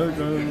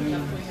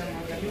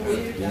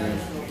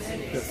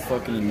 Yeah. Got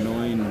fucking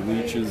annoying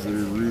leeches that are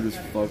rude as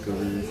fuck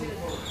over here.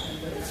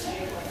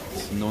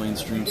 It's annoying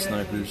stream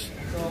snipers.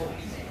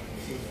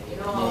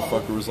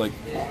 Motherfucker was like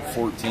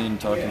 14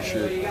 talking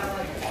shit.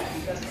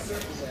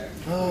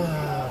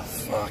 Ah,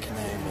 fucking A,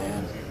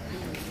 man.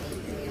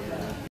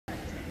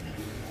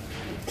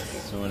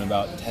 So in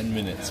about 10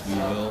 minutes we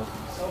will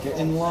get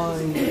in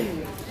line.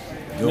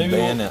 Go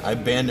ban it. I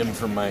banned him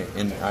from my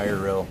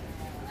IRL.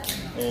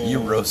 Oh. You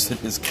roasted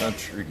his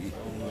country.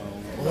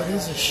 What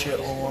is a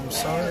shithole? I'm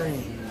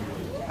sorry.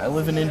 I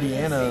live in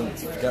Indiana.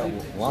 It's got a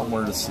lot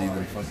more to see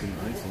than fucking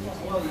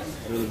Iceland.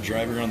 We're the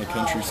driver on the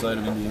countryside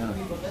of Indiana.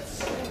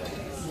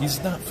 He's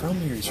not from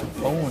here. He's from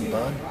Poland,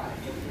 bud.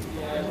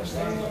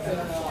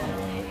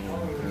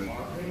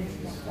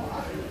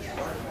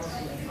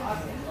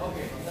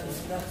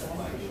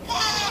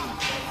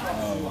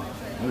 Oh,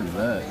 look at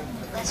that.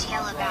 Let's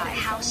yell about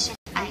how shit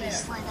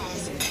Iceland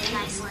is in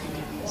Iceland,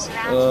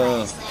 surrounded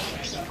by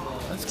Icelandic people.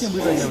 I just can't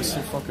believe that guy was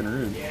so fucking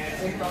rude.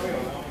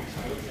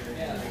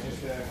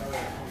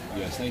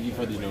 Yes, thank you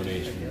for the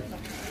donation.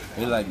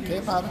 They're like,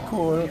 K-pop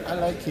cool, I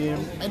like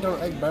him. I don't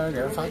like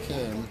burger, fuck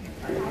him.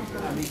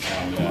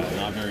 Yeah,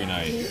 not very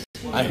nice.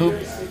 I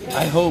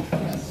hope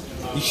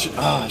he should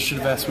I should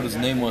have asked what his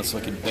name was so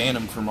I could ban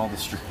him from all the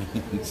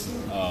streams.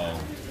 Oh,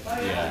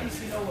 yeah.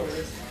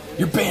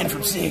 You're banned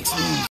from CX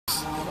News.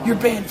 You're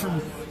banned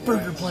from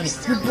Burger Planet.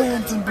 You're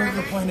banned from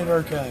Burger Planet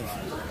Archive.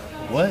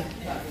 What?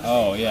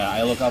 Oh, yeah,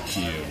 I look up to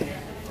you.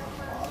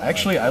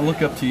 Actually, I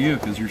look up to you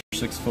because you're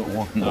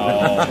 6'1".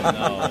 Oh,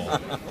 no.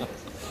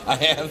 I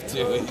have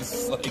to.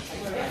 He's like,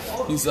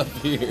 he's up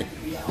here.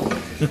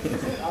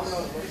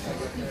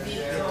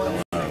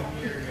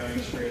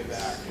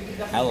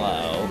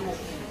 Hello.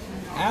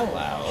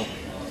 Hello.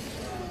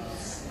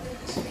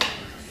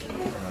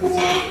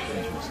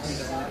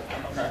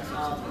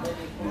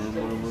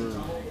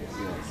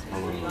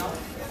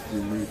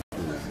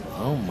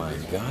 Oh my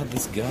god,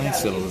 this guy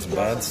said all this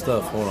bad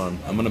stuff. Hold on,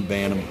 I'm gonna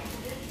ban him.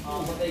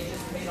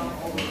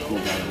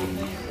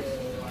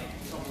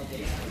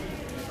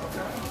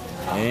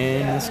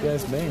 And this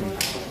guy's banned.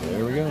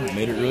 There we go.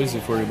 Made it real easy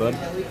for you, bud.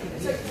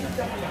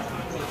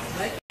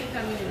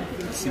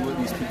 Let's see what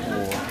these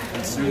people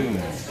consume.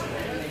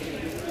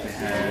 They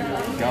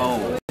had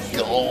gold.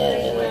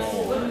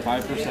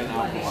 5%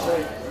 alcohol.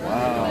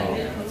 Wow.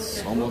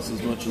 That's almost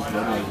as much as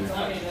Budweiser.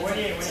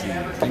 Let's see. I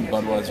think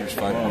Budweiser's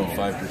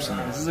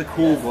 5.5%. This is a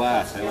cool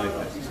glass. I like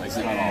this. It's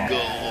like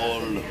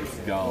gold. It's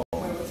gold.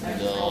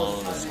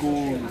 Gold.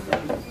 School.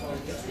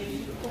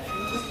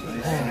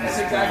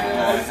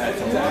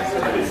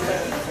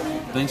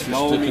 Thanks for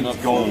Gold sticking means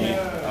up gold. for me.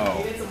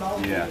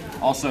 Oh, yeah.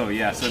 Also,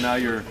 yeah, so now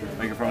your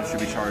microphone should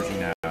be charging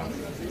now.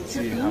 Let's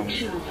see how much.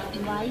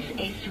 Device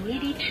is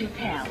ready to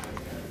pair.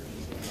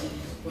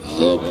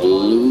 The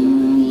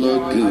Blue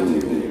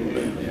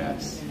Lagoon.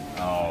 Yes.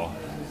 Oh.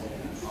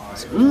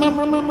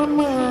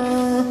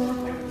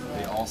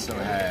 They also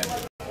had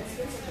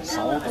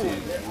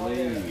salted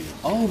glaze.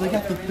 Oh, they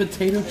got the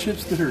potato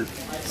chips that are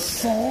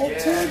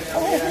salted.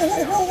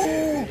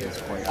 Oh.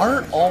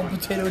 Aren't all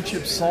potato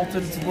chips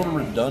salted? It's a little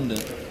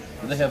redundant.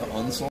 Do they have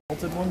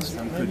unsalted ones?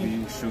 Some could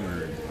be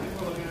sugared.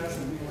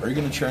 Are you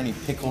gonna try any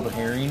pickled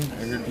herring?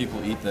 I heard people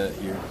eat that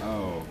here.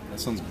 Oh, That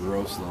sounds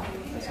gross though.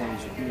 that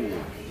sounds cool.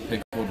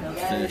 Pickled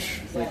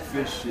fish. Like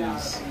fish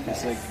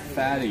it's like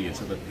fatty.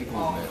 It's like a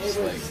pickleness.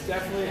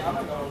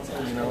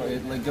 Like you know,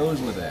 it like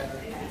goes with it.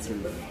 It's a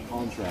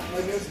contrast.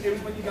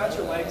 When you got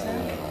your legs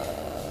in.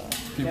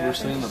 People are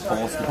saying that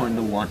Paul's going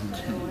to London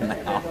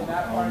now.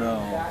 Oh no,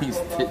 he's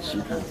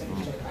ditching us.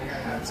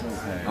 That's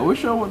okay. I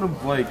wish I would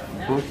have like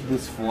booked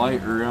this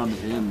flight around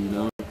him, you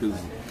know, because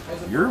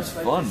Europe's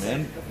fun,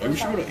 man. Maybe we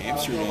should go to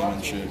Amsterdam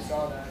and shit.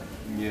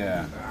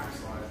 Yeah.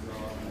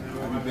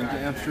 Have you been to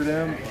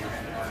Amsterdam?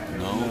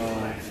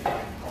 No.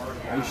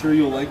 Are you sure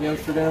you'll like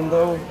Amsterdam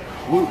though?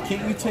 Well,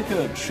 can't you take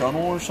a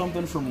shuttle or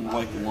something from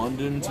like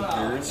London to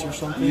Paris or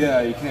something? Yeah,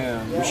 you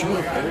can. We should go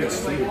to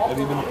Paris too. Have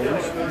you been to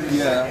Paris?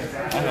 Yeah,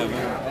 I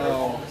haven't.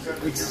 Oh,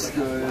 it's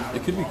good.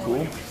 It could be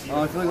cool.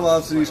 I feel like a lot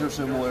of cities are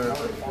similar. I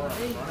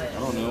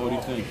don't know. What do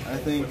you think? I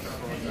think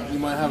you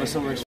might have a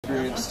similar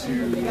experience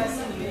to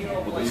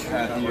what you've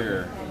had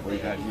here. What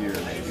you've had here,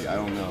 maybe. I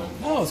don't know.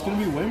 Oh, it's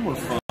gonna be way more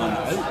fun.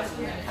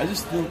 I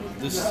just think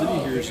this city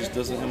here just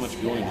doesn't have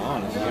much going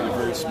on. It's like a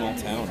very small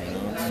town, you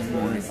know. It's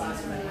boring.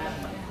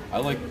 I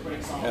like,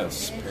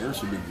 yes,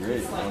 Paris would be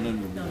great. London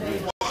would be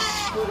great.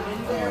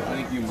 Oh,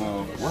 thank you,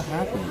 Mo. What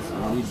happened?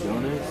 You need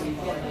donuts?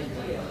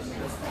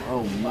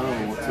 Oh, Mo,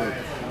 what's up?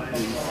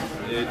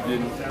 It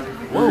didn't.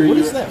 Whoa, what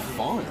is that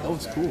font? Oh,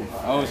 it's cool.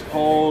 Oh, it's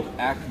called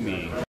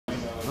Acme.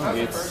 Oh.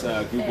 It's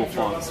Google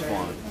Fonts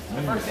font.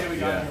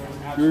 Yeah.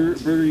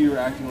 Burger, you were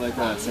acting like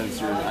a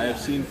censor. I have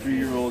seen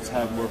 3-year-olds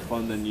have more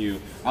fun than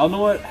you. I don't know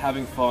what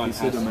having fun has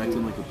to do. He said I'm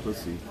acting like a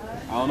pussy.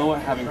 I don't know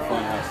what having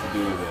fun has to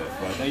do with it,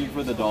 but thank you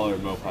for the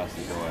 $1 Mo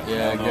plastic away.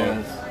 Yeah, I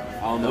guess.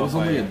 I don't know. That was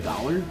only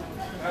 $1?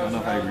 I don't know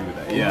if I agree with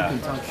that. Yeah. You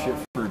can talk shit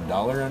for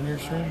 $1 on your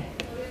stream?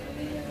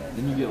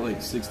 Then you get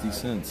like 60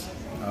 cents.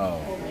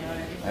 Oh.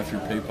 After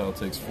PayPal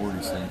takes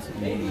 40 cents.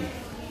 Hey.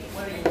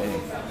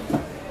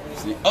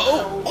 See?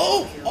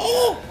 Oh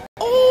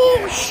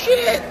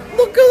shit!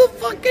 Look who the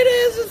fuck it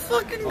is! It's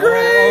fucking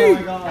Gray!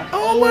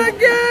 Oh my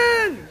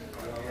god!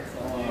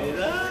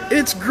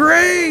 It's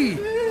Gray!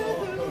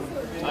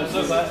 I'm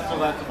so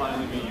glad to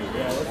finally meet you.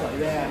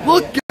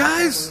 Look,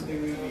 guys!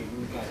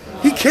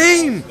 He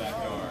came!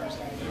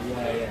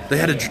 They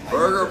had a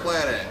Burger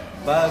Planet.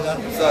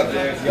 What's up,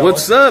 dude?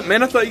 What's up,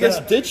 man? I thought you guys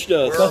ditched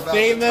us. Well,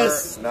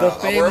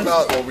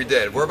 we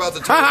did. We're about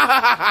to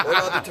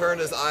turn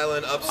this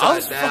island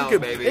upside down, fucking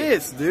baby.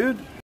 Pissed, dude.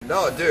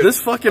 No, dude.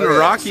 This fucking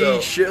rocky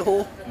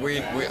shithole.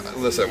 We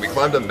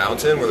climbed a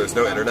mountain where there's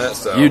no internet,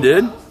 so. You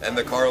did? And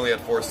the car only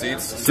had 4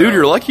 seats. So. Dude,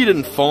 you're lucky you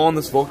didn't fall on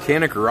this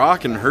volcanic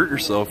rock and hurt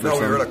yourself. No,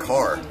 we were in a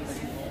car.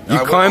 You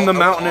climbed the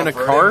mountain in a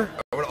car?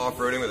 I went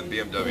off-roading with a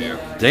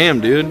BMW. Damn,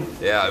 dude.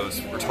 Yeah, it was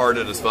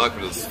retarded as fuck,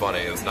 but it was funny.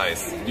 It was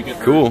nice. You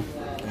get cool.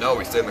 No,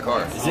 we stayed in the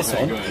car. Is this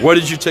on? What,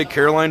 did you take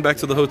Caroline back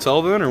to the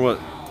hotel then, or what?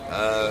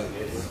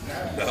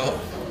 No.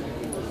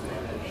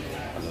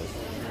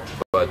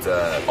 But,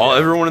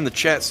 everyone in the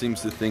chat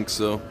seems to think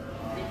so.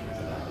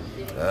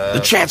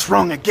 The chat's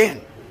wrong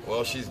again!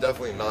 Well, she's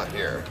definitely not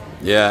here.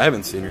 Yeah, I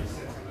haven't seen her.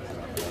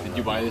 Did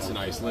you buy this in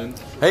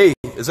Iceland? Hey,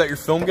 is that your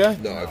film guy?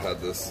 No, I've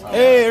had this.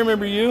 Hey, I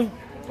remember you.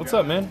 What's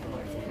up, man?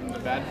 The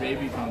Bad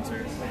Baby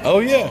concert. Oh,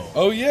 yeah.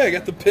 Oh, yeah, I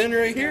got the pin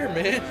right here,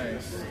 man.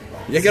 Nice.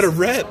 Yeah, I got a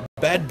rep.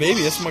 Bad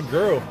Baby, that's my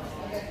girl.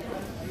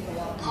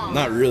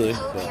 Not really,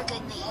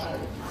 but...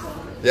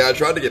 Yeah, I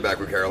tried to get back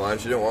with Caroline.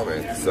 She didn't want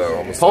me, so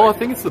almost. Paul, I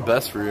think it's the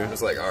best for you.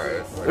 It's like, all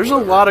right. There's a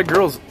lot of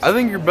girls. I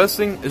think your best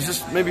thing is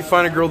just maybe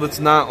find a girl that's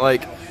not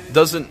like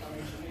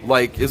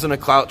isn't a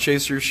clout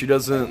chaser. She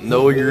doesn't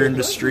know you're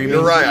into streaming.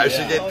 You're right. I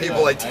should get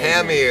people like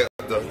Tammy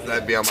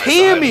that'd be on my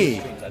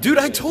Tammy, side. Dude,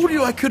 I told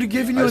you I could have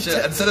given you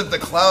instead of the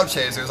cloud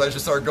chasers. I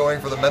should start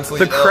going for the mentally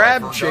the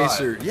crab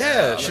chaser.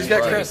 Yeah, she's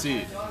got crab.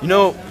 You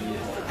know,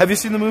 have you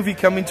seen the movie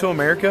Coming to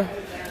America?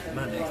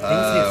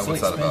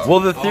 What's that about? Well,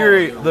 the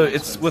theory,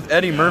 it's with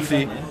Eddie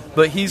Murphy,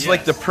 but he's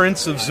like the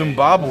Prince of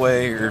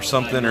Zimbabwe or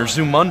something, or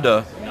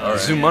Zamunda. Right.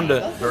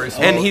 Zamunda. Very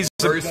small, and he's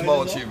very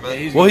small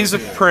achievement. Well, he's a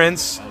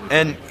prince,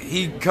 and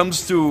he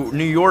comes to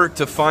New York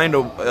to find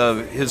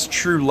his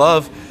true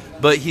love,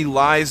 but he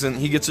lies and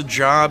he gets a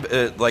job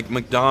at like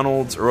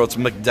McDonald's or it's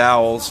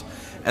McDowell's,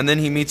 and then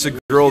he meets a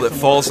girl that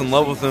falls in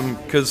love with him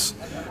because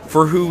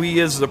for who he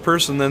is as a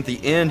person. Then at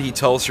the end, he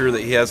tells her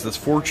that he has this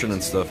fortune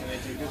and stuff.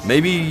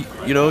 Maybe,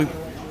 you know,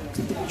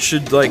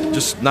 should like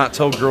just not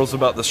tell girls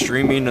about the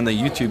streaming and the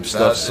YouTube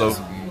stuff. That is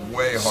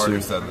way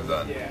harder said than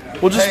done.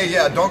 Well, just, hey,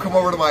 yeah, don't come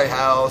over to my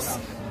house.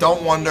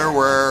 Don't wonder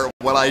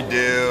what I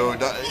do.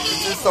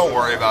 Just don't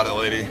worry about it,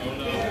 lady.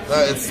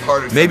 It's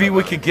harder. Maybe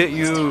we could get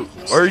you,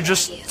 or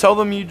just tell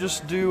them you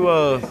just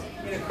do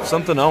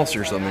something else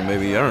or something.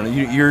 Maybe, I don't know.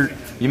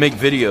 You make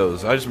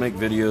videos. I just make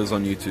videos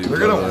on YouTube. They're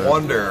gonna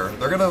wonder.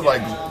 They're gonna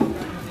like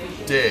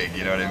dig.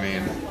 You know what I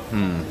mean?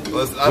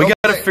 We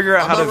gotta figure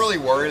out how to really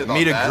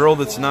meet a girl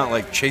that's not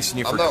like chasing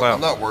you for clout.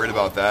 I'm not worried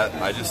about that.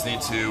 I just need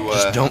to.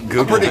 Just don't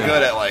Google. I'm pretty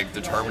good at like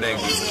determining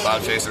who's a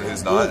clout chaser and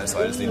who's not,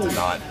 so I just need to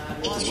not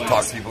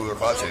talk to people who are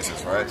clout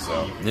chasers, right?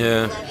 So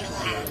yeah,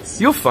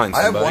 you'll find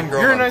somebody. I have one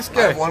girl. You're a nice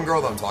guy. I have one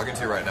girl that I'm talking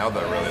to right now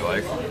that I really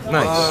like.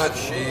 Nice. But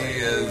she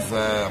is.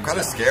 I'm kind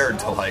of scared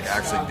to like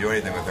actually do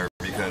anything with her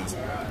because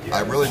I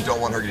really don't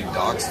want her getting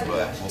doxxed,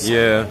 but we'll see.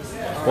 Yeah.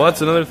 Well,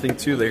 that's another thing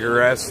too. They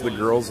harass the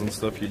girls and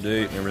stuff you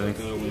date and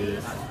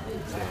everything.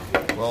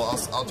 Well,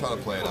 I'll try to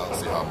play it out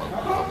and see how I'm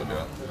gonna do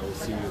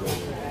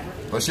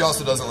it. But she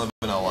also doesn't live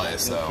in LA,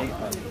 so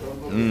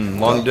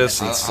long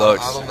distance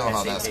sucks. I don't know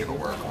how that's gonna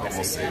work, but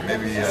we'll see.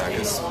 Maybe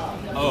because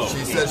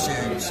she said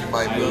she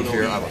might move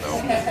here. I don't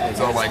know.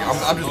 So I'm like,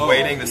 I'm just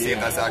waiting to see if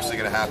that's actually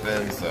gonna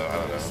happen. So I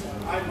don't know.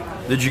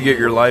 Did you get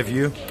your live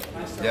view?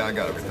 Yeah, I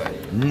got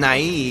everything.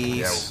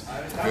 Nice.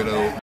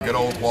 Yeah, good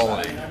old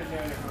quality.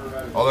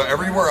 Although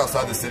everywhere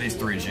outside the city's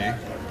 3G.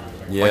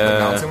 Yeah. Like the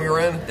mountain we were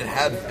in,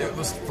 it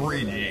was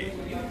 3G.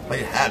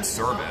 Like it had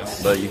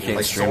service. But you can't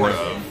like stream sort it.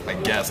 of, I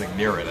guess, like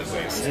near it at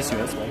least. Is this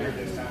yours, man?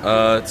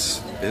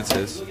 It's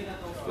his.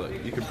 But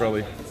you could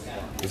probably.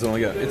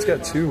 It's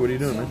got 2. What are you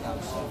doing, man?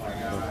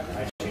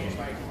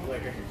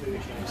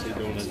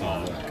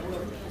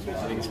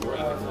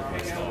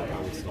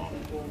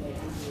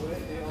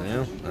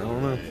 Yeah, I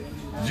don't know.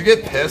 Did you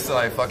get pissed that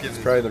I fucking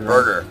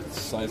burger?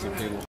 Size of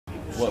table.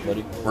 What,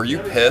 buddy? Were you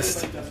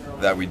pissed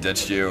that we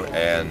ditched you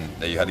and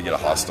that you had to get a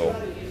hostel?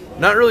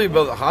 Not really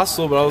about the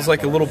hostel, but I was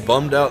like a little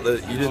bummed out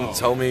that you didn't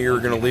tell me you were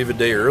going to leave a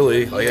day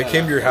early. Like I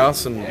came to your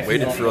house and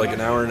waited for like an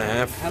hour and a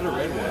half.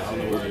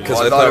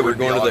 Because I thought we were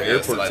going to the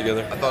airport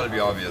together. I thought it'd be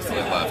obvious that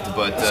I left,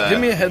 but just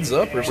give me a heads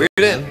up or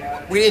something.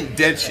 We didn't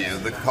ditch you.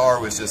 The car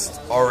was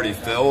just already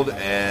filled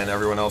and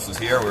everyone else was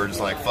here. We were just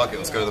like, fuck it,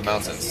 let's go to the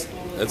mountains.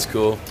 That's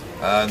cool.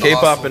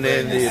 K-pop and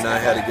Andy and I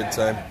had a good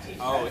time.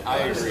 Oh, I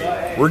agree.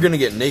 We're going to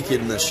get naked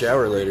in the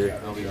shower later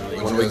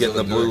when we get in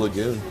the Blue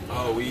Lagoon.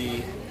 Oh,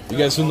 You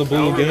guys in the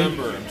Blue Lagoon?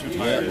 I'm too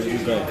tired.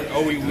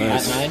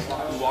 Nice. At 9?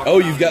 Oh,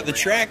 you've got the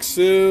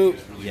tracksuit.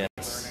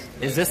 Yes.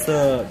 Is this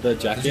the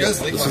jacket? Did you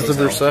guys leak This my is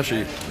the hotel?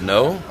 Versace.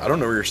 No, I don't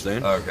know where you're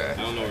staying. Okay.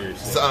 I don't know where you're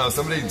staying.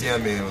 Somebody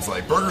DM'd me and was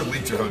like, Burger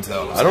leaked your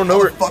hotel. I don't know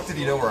How where. the fuck did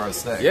he know where I was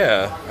staying?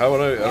 Yeah, how would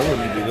I don't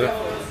know if you do that.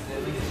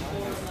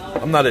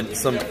 I'm not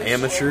some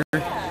amateur.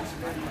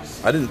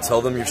 I didn't tell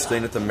them you're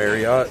staying at the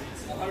Marriott.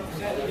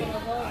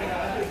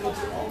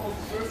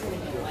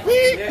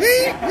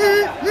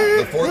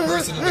 The fourth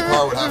person in the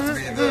car would have to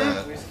be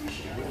the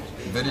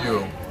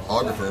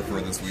videographer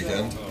for this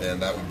weekend,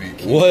 and that would be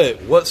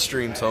Keith. What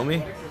stream, tell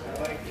me?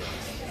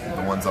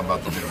 The ones I'm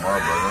about to do tomorrow,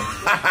 brother.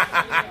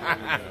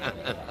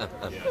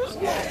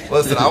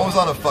 Listen, I was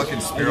on a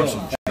fucking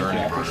spiritual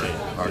journey, brother.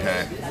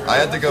 Okay? I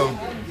had to go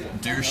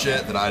do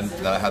shit that I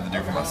had to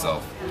do for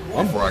myself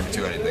before I could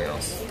do anything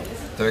else.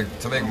 To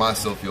make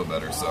myself feel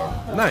better, so.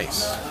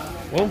 Nice.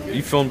 Well,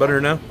 you feeling better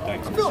now?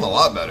 I'm feeling a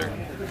lot better.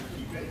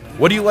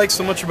 What do you like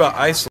so much about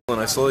Iceland?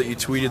 I saw that you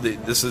tweeted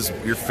that this is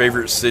your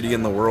favorite city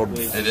in the world.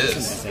 It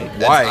is.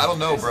 Why? I don't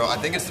know, bro. I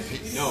think it's the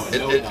people.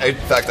 In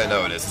fact, I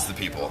know it is. It's the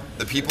people.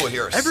 The people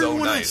here are so nice.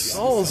 Everyone I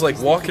saw is like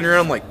walking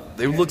around like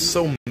they look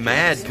so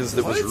mad because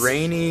it was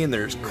rainy and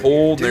there's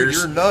cold. Dude,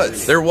 you're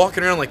nuts. They're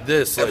walking around like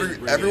this.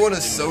 Everyone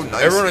is so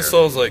nice. Everyone here. I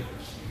saw was like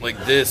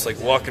this, like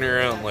walking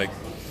around like,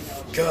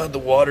 God, the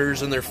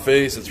water's in their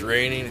face. It's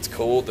raining. It's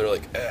cold. They're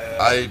like,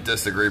 I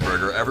disagree,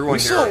 Burger. Everyone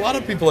here. Saw a lot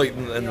of people like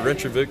in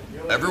Reykjavik.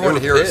 Everyone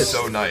here is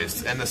so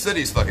nice, and the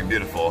city's fucking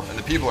beautiful, and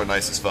the people are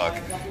nice as fuck,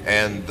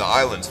 and the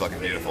island's fucking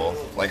beautiful.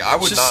 Like I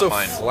would It's just not so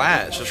mind.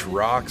 flat. It's just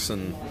rocks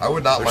and. I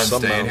would not mind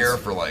some staying mountains. here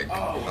for like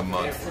a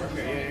month.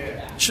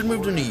 You should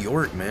move to New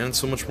York, man. It's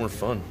so much more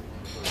fun.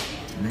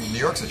 New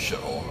York's a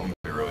shithole. I'm gonna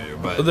be real with you,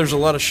 But there's a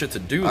lot of shit to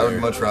do there. I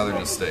would much rather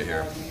just stay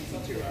here.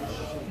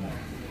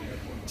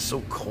 It's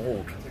so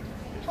cold.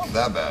 Not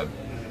that bad.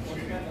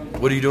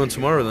 What are you doing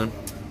tomorrow then?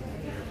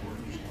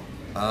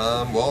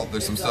 Well,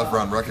 there's some stuff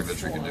around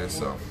Reykjavik we can do,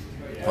 so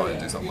probably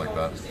do something like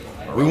that.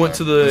 We went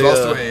to the. There's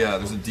also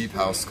there's a Deep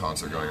House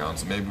concert going on,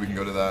 so maybe we can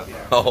go to that.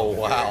 Oh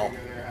wow,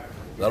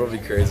 that'll be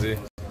crazy.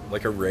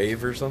 Like a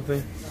rave or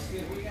something.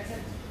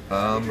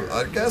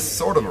 I guess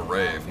sort of a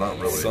rave, not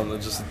really.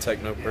 Something, just a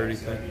techno party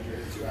thing.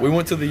 We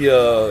went to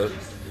the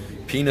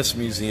penis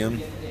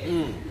museum.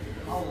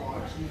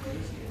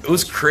 It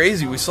was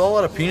crazy. We saw a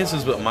lot of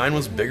penises, but mine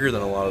was bigger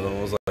than a lot of them.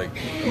 It was like,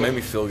 it made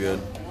me feel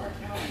good.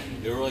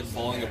 They were like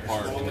falling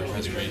apart in their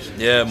preservation.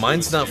 Yeah,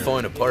 mine's not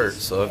falling apart,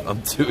 so I'm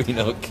doing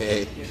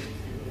okay.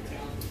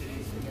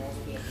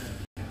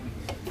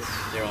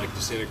 They were like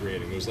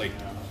disintegrating. It was like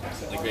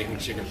making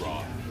chicken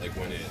broth. Like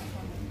when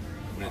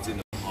it's in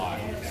the pot,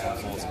 it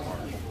falls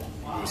apart. It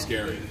was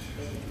scary.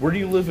 Where do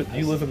you live? Do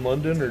you live in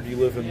London, or do you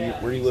live in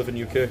where do you live in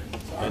UK?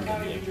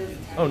 London, yeah.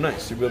 Oh,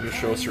 nice. You'll be able to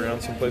show us around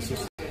some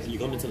places. You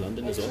coming to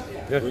London as well?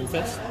 Yeah.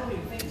 Roomfest?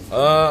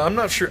 I'm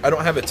not sure. I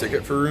don't have a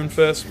ticket for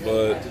Roomfest,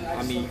 but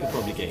I mean, you could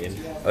probably get in.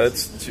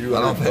 It's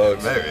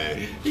 $200.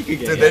 Maybe. You could get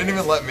Dude, in. they didn't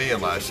even let me in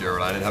last year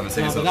when I didn't have a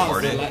ticket to the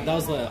party. That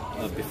was the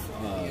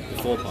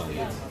before party.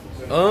 I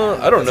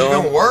don't know. It's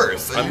even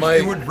worse. I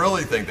you would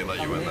really think they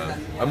let you in then.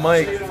 I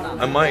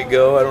might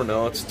go. I don't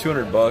know. It's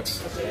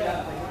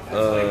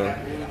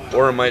 $200.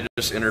 Or I might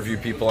just interview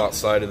people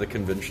outside of the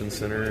convention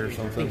center or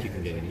something. I think you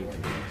can get in.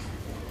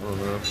 I don't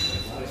know.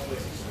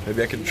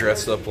 Maybe I could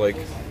dress up like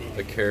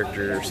a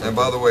character or something. And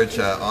by the way,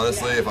 chat,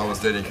 honestly, if I was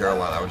dating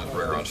Caroline, I would just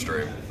bring her on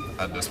stream.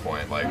 at this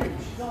point. Like,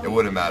 it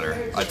wouldn't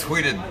matter. I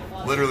tweeted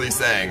literally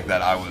saying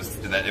that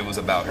it was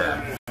about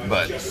her.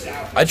 But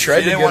I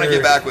tried she didn't want to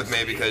get back with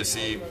me because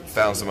she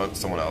found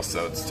someone else,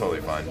 so it's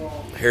totally fine.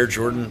 Hair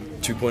Jordan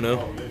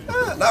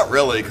 2.0? Not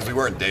really, because we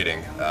weren't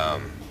dating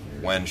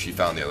when she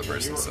found the other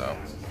person, so.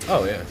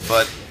 Oh, yeah.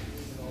 But,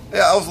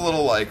 yeah, I was a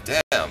little like,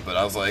 damn, but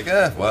I was like,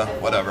 well,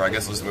 whatever, I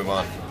guess let's move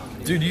on.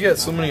 Dude, you got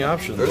so many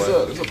options.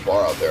 There's a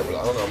bar out there, but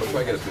I don't know, I'm gonna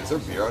try and get a beer. Is there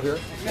beer out here?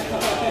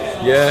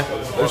 Yeah,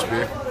 there's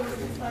beer.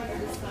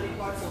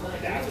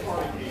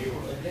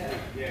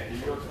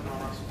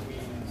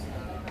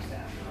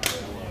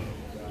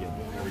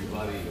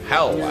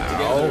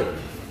 Hello.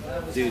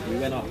 Dude, we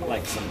went up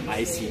like some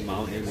icy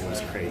mountain. It was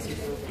crazy.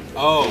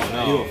 Oh,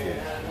 no.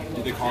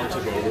 Did the car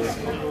tip over?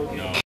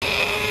 No.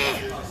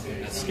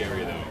 That's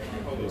scary, though.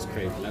 It was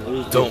crazy.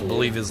 Don't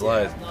believe his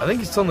lies. I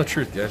think he's telling the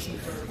truth, guys.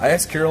 I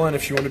asked Caroline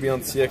if she wanted to be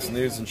on CX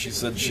News, and she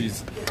said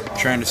she's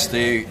trying to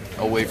stay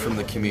away from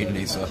the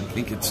community, so I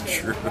think it's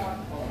true.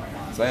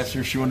 So I asked her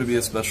if she wanted to be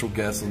a special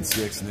guest on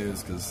CX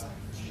News, because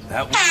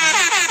that was...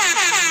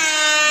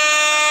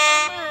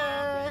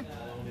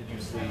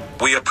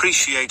 We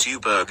appreciate you,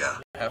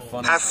 Burger. Have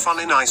fun. Have fun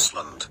in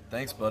Iceland.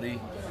 Thanks, buddy.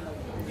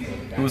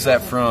 Who was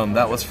that from?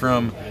 That was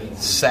from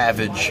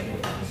Savage.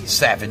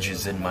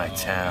 Savages in my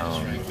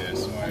town.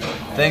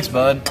 Thanks,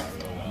 bud.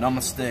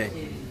 Namaste.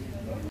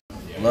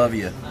 Love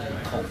you.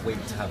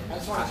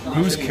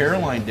 Who's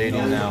Caroline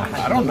dating now?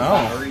 I don't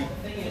know.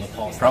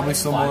 Probably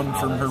someone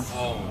from her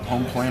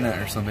home planet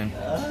or something.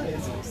 It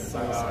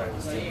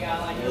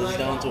was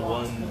down to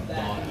one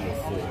bond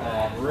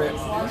out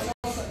of 4.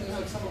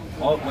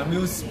 Oh, when we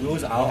was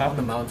out of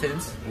the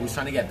mountains, we was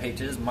trying to get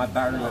pictures. My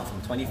battery went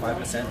from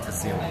 25% to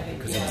 0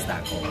 because it was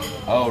that cold.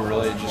 Oh,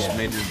 really? It just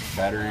made your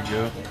battery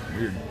go?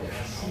 Weird.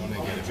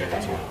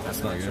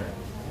 That's not good.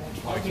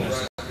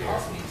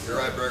 You're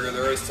right, Burger.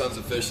 There is tons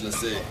of fish in the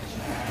sea.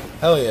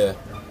 Hell yeah.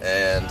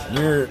 And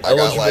you're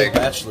eligible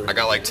bachelor. I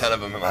got like 10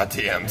 of them in my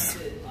DMs.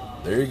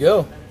 There you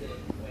go.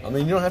 I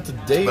mean, you don't have to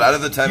date. But out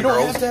of the 10 girls,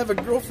 you don't have to have a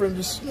girlfriend.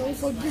 Just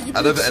fuck get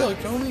your dick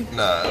sucked, homie.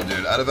 Nah,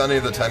 dude. Out of any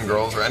of the 10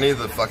 girls or any of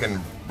the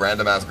fucking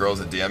random ass girls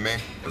that DM me,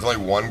 there's only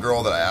one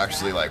girl that I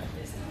actually like.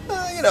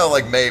 You know,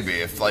 like maybe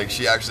if like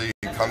she actually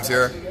comes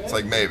here, it's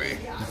like maybe.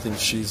 You think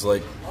she's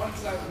like,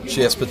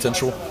 she has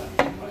potential?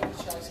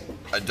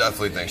 I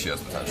definitely think she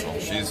has potential.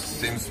 She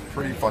seems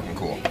pretty fucking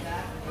cool.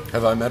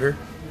 Have I met her?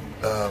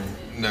 No,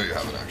 you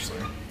haven't actually.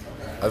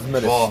 I've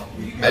met Well,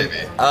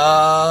 maybe.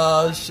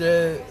 Oh,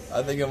 shit.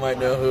 I think I might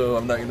know who.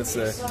 I'm not going to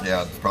say.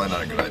 Yeah, it's probably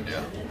not a good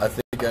idea. I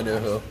think I know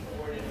who.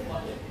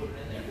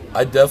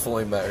 I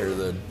definitely met her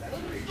then.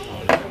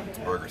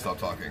 Burger, stop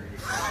talking.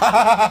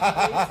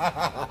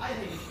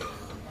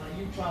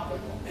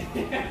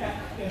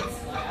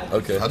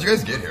 Okay. How'd you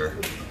guys get here?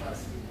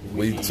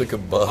 We took a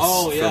bus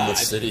from the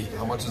city.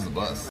 How much is the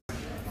bus?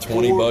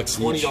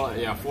 $20 each.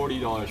 Yeah,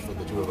 $40 for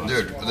the two of us.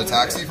 Dude, the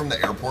taxi from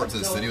the airport to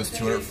the city was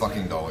 $200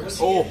 fucking dollars.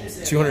 Oh,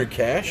 200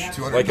 cash?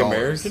 $200. Like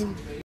American?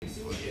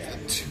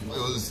 It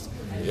was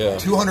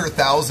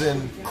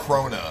 200,000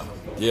 krona.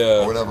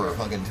 Yeah. Or whatever,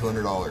 fucking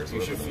 $200.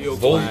 You should feel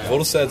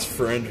Voltasad's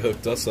friend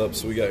hooked us up,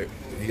 so he got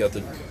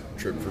the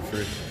trip for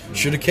free.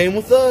 Should have came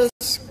with us.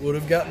 Would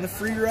have gotten a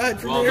free ride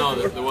from there. No,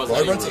 there wasn't.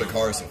 Well, I rented a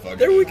car, so fuck it.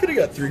 There we could have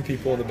got 3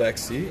 people in the back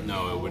seat.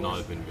 No, it would not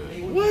have been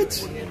good. What?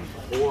 It would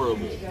have been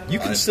horrible. You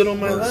can sit on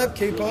my lap,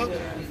 K-pop.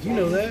 You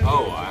know that.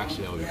 Oh,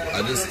 actually, that would be good.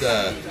 I just,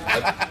 I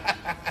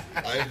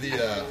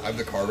have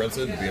the car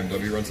rented, the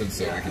BMW rented,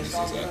 so we can just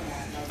use that.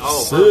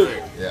 Oh, sick.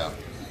 Perfect. Yeah.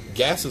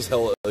 Gas is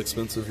hella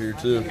expensive here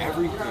too,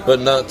 but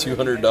not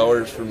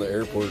 $200 from the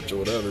airport to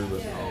whatever.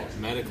 But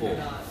medical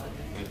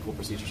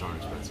procedures aren't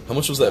expensive. How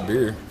much was that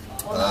beer?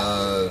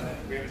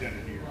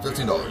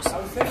 $15.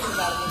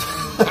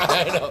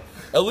 I know.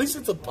 At least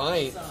it's a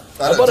pint.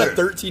 I bought a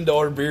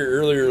 $13 beer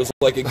earlier. It was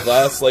like a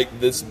glass like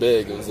this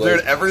big. It was like,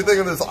 dude, everything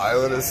on this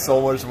island is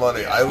so much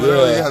money. I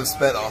literally have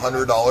spent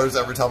 $100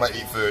 every time I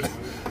eat food.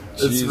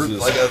 Jesus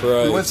like Christ.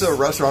 We went to a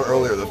restaurant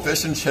earlier. The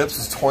fish and chips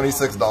was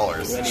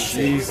 $26.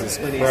 Jesus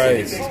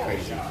Christ.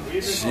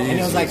 Jesus. And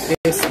it was like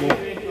this small.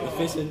 The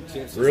fish and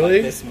chips. Really?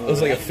 Like this small. It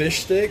was like a fish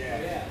stick?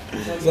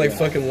 It was like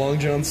fucking Long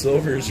John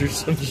Silver's or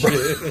some shit.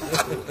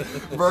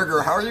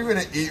 Burger, how are you going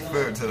to eat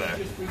food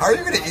today? How are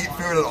you going to eat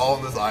food at all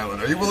on this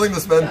island? Are you willing to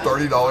spend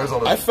 $30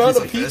 on a I found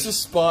a piece pizza of fish?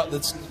 spot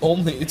that's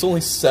only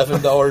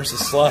 $7 a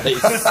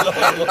slice.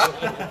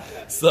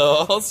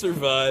 So I'll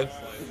survive.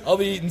 I'll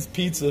be eating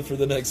pizza for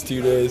the next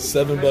 2 days.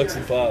 $7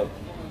 a pop.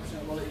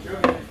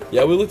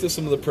 Yeah, we looked at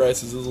some of the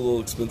prices. It was a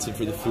little expensive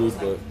for the food,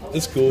 but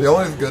it's cool. The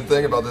only good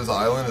thing about this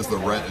island is the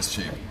rent is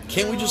cheap.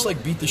 Can't we just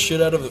like beat the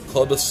shit out of a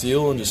club of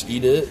seal and just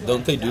eat it?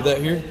 Don't they do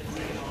that here?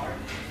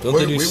 Don't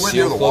they do we went seal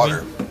near the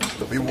clubbing?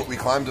 water. We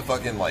climbed a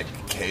fucking like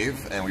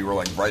cave and we were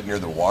like right near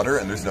the water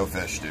and there's no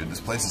fish, dude.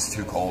 This place is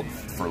too cold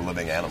for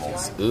living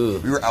animals.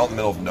 Ugh. We were out in the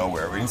middle of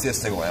nowhere. We didn't see a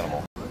single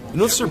animal. You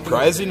know what's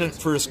surprising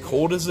for as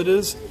cold as it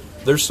is?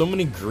 There's so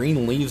many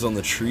green leaves on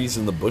the trees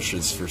and the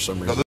bushes for some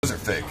reason. No, those are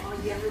fake.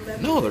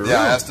 No, they're real.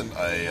 Yeah, I asked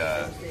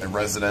a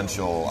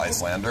residential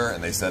Icelander,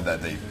 and they said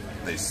that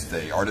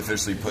they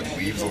artificially put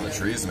leaves on the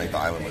trees to make the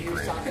island look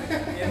green.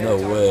 No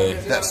way.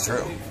 That's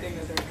true.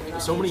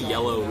 So many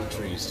yellow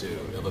trees too.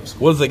 It looks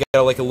cool. What if they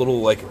got like a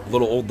little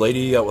old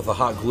lady out with a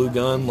hot glue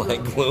gun,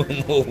 like gluing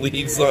little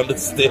leaves onto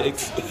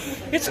sticks?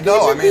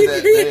 No, I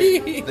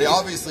mean they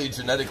obviously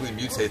genetically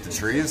mutate the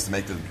trees to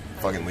make the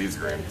fucking leaves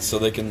green. So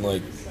they can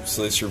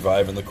so they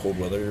survive in the cold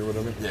weather or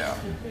whatever. Yeah.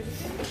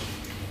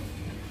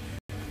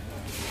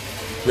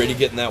 Ready to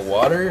get in that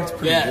water? It's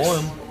pretty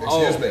warm.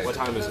 Excuse me. What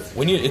time is it?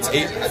 It's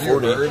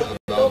 8:40.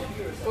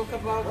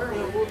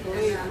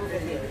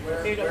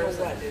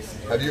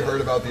 Have you heard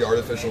about the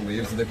artificial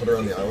leaves that they put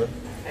around the island?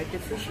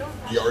 Artificial?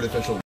 The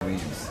artificial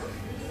leaves.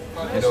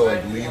 You know,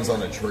 like leaves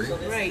on a tree?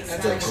 Right.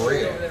 They're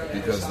green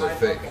because they're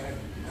fake.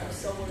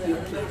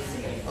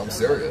 I'm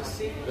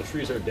serious. The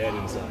trees are dead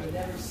inside.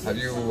 Have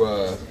you,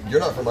 you're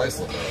not from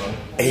Iceland, though, huh?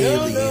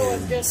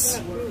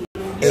 Aliens.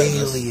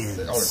 Aliens.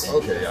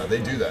 Okay, yeah, they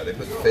do that. They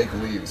put fake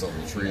leaves on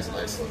the trees in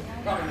Iceland.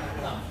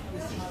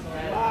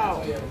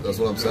 Wow. That's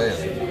what I'm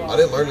saying. I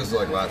didn't learn this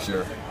until like last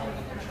year.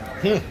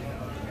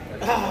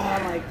 Oh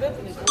my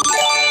goodness.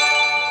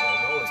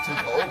 It's too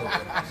cold.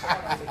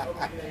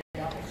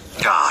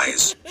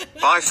 Guys,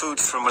 buy food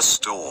from a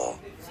store.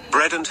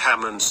 Bread and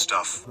ham and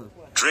stuff.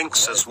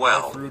 Drinks as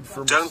well.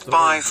 Don't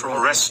buy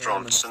from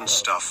restaurants and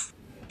stuff.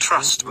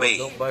 Trust me,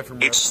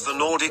 it's the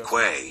Nordic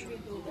way.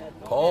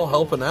 Paul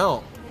helping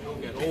out.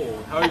 Get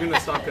old. How are you going to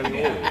stop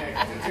getting old?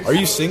 Are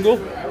you single?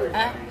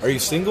 Are you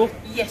single?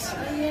 Yes,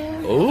 I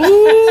am.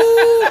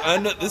 Ooh, I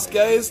know this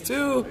guy is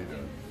too.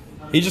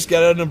 He just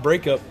got out of a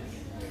breakup.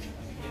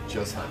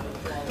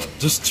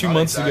 Just 2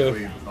 months ago.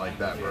 Like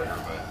that burger,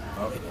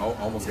 but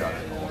almost got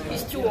it.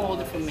 He's too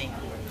old for me.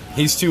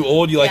 He's too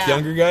old. You like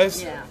younger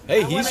guys? Yeah.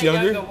 Hey, he's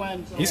younger.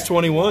 He's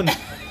 21.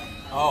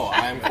 Oh,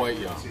 I am quite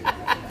young.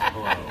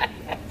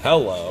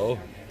 Hello.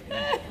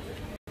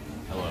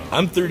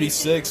 I'm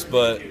 36,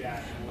 but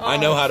I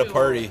know how to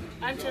party.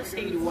 I'm just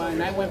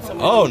 81. I want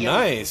someone. Oh,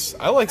 nice.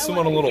 I like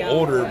someone a little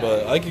older,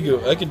 but I could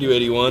do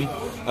 81.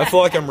 I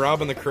feel like I'm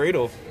robbing the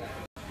cradle.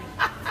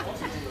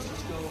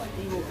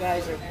 You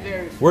guys are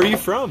very. Where are you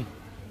from?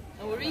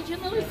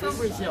 Originally from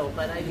Brazil,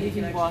 but I live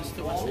in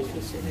Boston,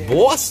 Massachusetts.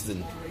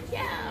 Boston?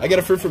 Yeah. I got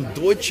a friend from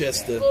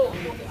Dorchester.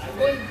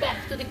 Going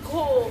back to the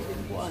cold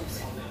it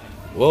was.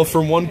 Well,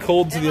 from one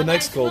cold to the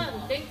next cold.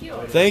 Thank you.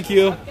 Thank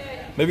you.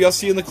 Okay. Maybe I'll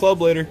see you in the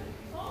club later.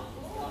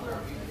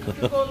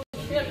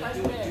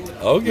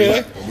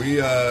 Okay.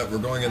 We're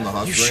going in the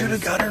hot springs. You should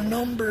have got her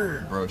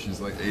number. Bro,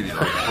 she's like 80.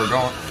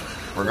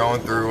 We're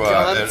going through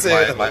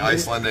my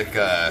Icelandic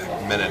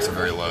minutes are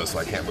very low, so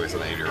I can't waste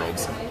on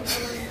 80-year-olds.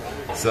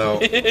 So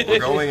we're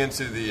going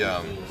into the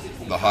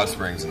hot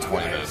springs in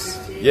 20 minutes.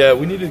 Yeah,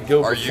 we need to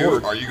go. Are you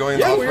going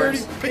in the hot springs? Yeah, we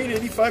already paid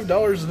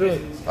 $85 to do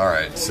it. All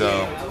right,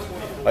 so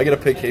I gotta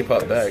pay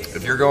K-pop back.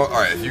 If you go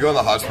in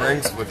the hot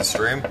springs with the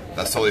stream,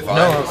 that's totally fine.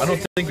 No, I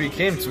don't think we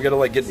can, because we gotta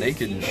like get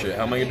naked and shit.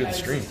 How am I gonna do the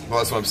stream? Well,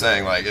 that's what I'm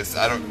saying. Like,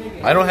 I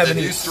don't have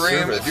any.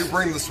 If you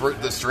bring the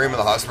stream in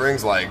the hot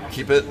springs, like,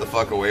 keep it the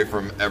fuck away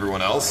from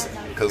everyone else,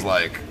 because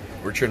like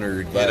we're trying to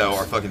relax.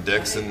 Our fucking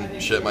dicks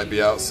and shit might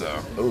be out.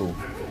 So. Oh.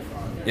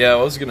 Yeah, I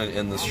was gonna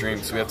end the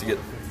stream, so we have to get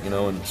in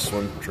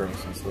swim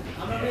trunks and stuff.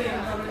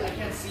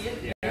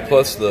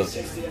 Plus the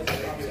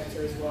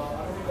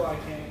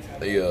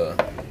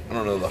I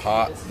don't know,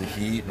 the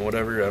heat and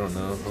whatever. I don't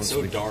know. It's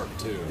so dark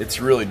too. It's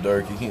really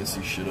dark. You can't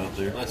see shit out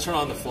there. Let's turn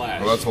on the flash.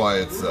 Well, that's why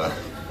it's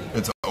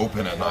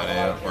open at 9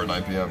 a.m. or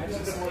 9 p.m.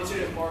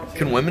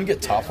 Can women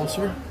get topless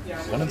here? I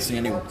didn't see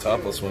any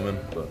topless women,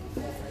 but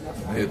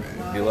it'd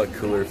be a lot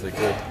cooler if they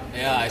could.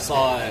 Yeah, I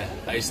saw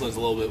Iceland's a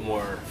little bit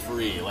more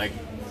free. Like,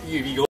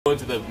 if you go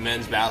into the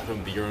men's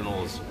bathroom, the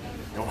urinals,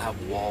 they don't have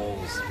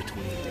walls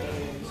between them.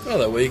 Oh,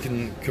 that way you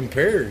can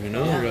compare, You're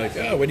like,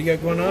 what do you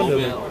got going on?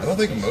 I don't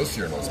think most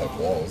urinals have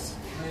walls.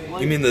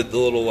 You mean the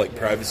little, like,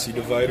 privacy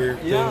divider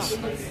things?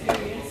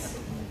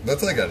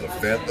 That's like a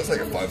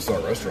 5-star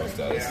restaurant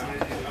status.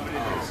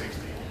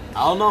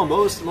 I don't know.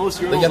 Most urinals,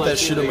 they got that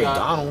shit at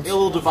McDonald's. They got a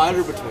little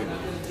divider between them.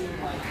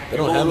 They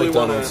don't have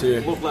McDonald's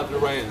here. Look left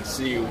and right and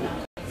see who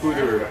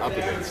they're up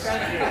against.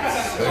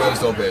 I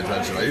just don't pay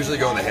attention. I usually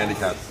go in the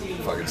handicap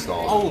fucking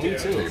stall. Oh, me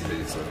too. Take a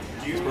pizza.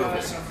 It's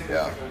perfect.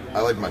 Yeah,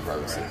 I like my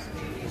privacy.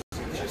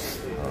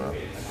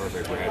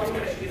 Perfect for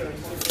handicap.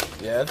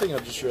 Yeah, I think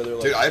I'd just rather.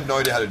 Dude, I have no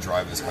idea how to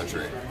drive this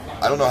country.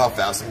 I don't know how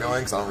fast I'm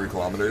going because I don't read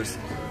kilometers,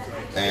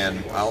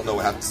 and I don't know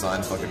what half the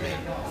signs fucking mean.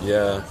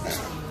 Yeah.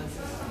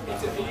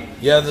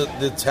 Yeah,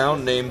 the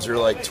town names are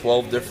like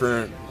 12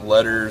 different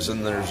letters,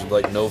 and there's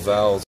like no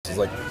vowels. It's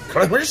like,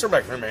 I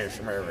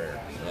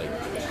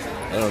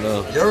don't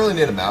know. You don't really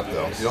need a map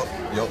though. You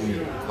don't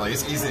need, like,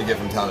 it's easy to get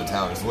from town to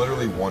town. It's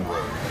literally one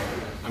road.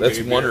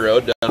 That's one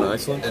road down in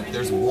Iceland?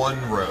 There's one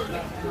road.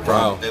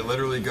 Wow. It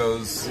literally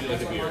goes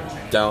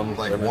down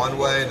like one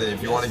way, and then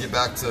if you want to get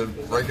back to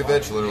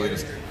Reykjavik, you literally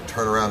just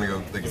turn around and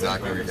go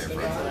exactly where you came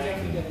from.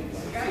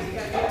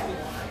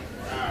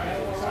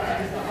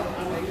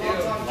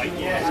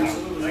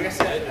 Like I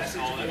said,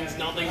 that means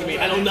nothing to me.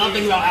 I know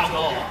nothing about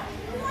alcohol.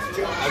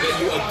 I get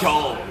you a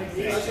goal.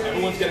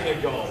 Everyone's getting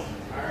a goal.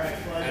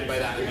 And by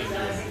that I mean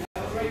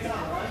you.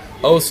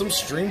 Oh, some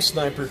stream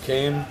sniper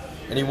came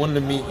and he wanted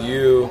to meet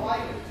you,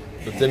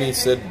 but then he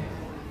said,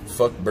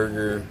 "Fuck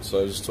Burger,"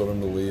 so I just told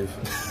him to leave.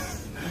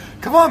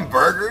 Come on,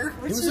 Burger.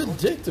 He was a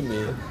dick to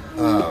me.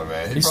 Oh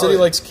man, He said he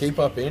likes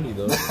K-pop Andy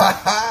though.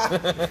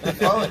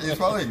 he's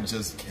probably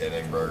just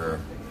kidding, Burger.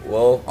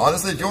 Well,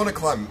 honestly, if you want to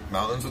climb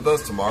mountains with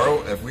us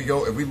tomorrow, if we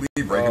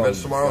leave Reykjavik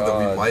tomorrow,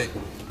 then we might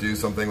do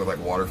something with like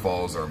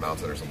waterfalls or a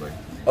mountain or something.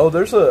 Oh,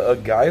 there's a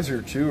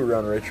geyser too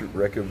around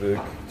Reykjavik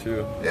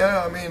too.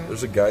 Yeah, I mean,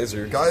 there's a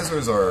geyser.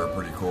 Geysers are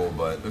pretty cool,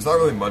 but there's not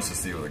really much to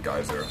see with a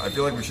geyser. I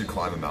feel like we should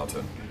climb a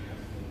mountain.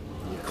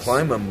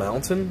 Climb a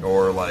mountain?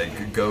 Or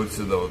like go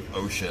to the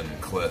ocean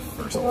cliff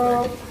or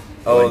something.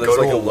 Oh, like, there's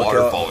go like to a a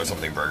waterfall or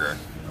something, Burger.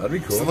 That'd be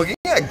cool. So looking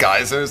at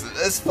geysers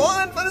is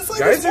fun, but it's like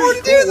Geysers there's more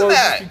to cool. do than Well,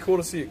 that. it'd be cool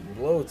to see it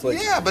blow. It's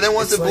like Yeah, but then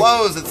once it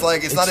blows, it's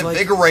not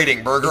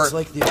invigorating, Burger. It's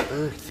like the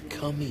Earth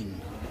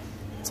coming.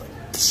 It's like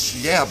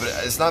yeah, but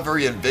it's not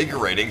very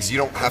invigorating because you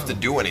don't have to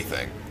do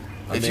anything.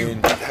 I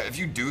mean, If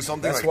you do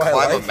something that's like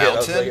why I climb like a it. I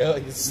was mountain, like, I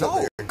like to sit no,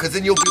 there. because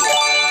then you'll be like,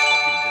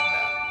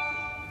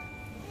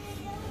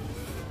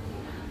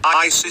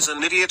 Ice is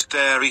an idiot.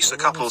 There is a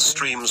couple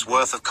streams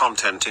worth of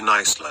content in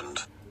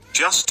Iceland.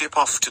 Just dip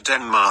off to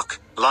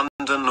Denmark,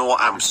 London or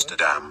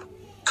Amsterdam.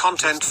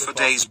 Content for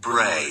days,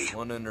 Bray.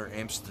 London or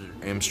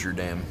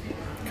Amsterdam.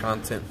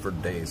 Content for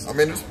days. I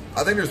mean,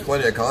 I think there's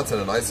plenty of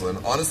content in Iceland.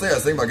 Honestly, I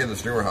was thinking about getting a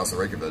streamer house in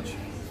Reykjavik.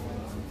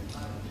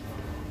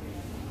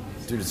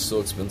 Dude, it's so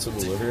expensive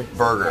to live here.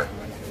 Burger.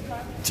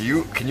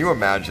 Can you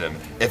imagine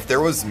if there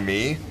was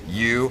me,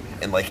 you,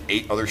 and like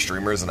 8 other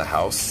streamers in a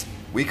house?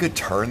 We could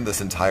turn this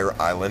entire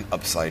island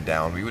upside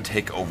down. We would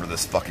take over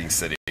this fucking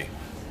city. We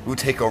would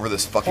take over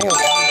this fucking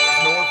island.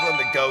 There's nowhere for them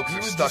to go because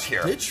they're stuck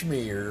here. Ditch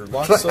me or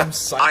lock some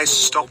I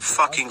stop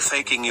fucking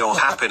faking your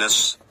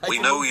happiness. We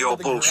know you're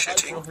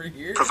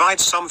bullshitting. Provide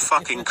some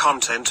fucking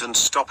content and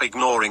stop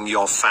ignoring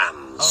your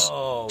fans.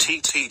 Oh,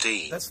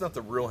 TTD. That's not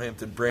the real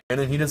Hampton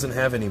Brandon. He doesn't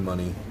have any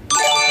money.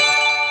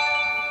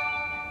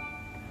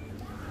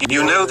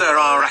 You know there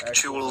are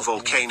actual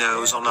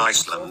volcanoes on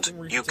Iceland.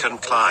 You can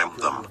climb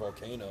them.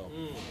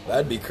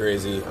 That'd be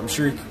crazy. I'm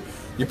sure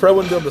you probably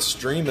wouldn't be able to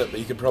stream it, but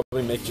you could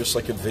probably make just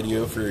like a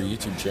video for your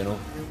YouTube channel.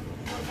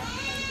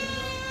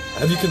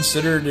 Have you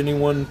considered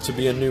anyone to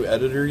be a new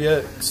editor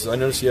yet? Because I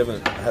noticed you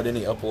haven't had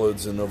any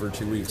uploads in over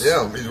 2 weeks.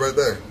 Yeah, he's right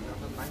there.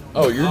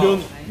 Oh,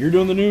 you're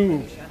doing the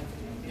new.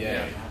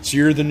 Yeah. So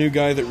you're the new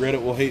guy that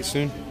Reddit will hate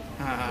soon.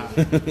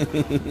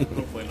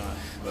 Hopefully not.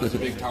 That's a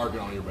big target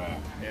on your back.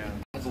 Yeah.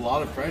 That's a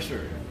lot of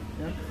pressure.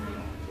 Yeah.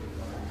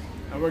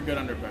 I work good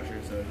under pressure,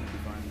 so it should be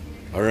fine.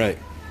 All right.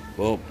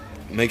 Well,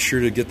 make sure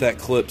to get that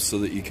clip so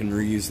that you can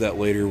reuse that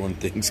later when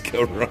things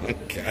go wrong,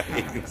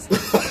 guys.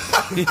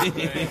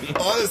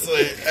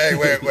 Honestly, hey,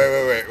 wait.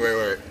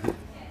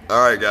 All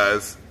right,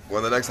 guys.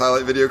 When the next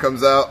highlight video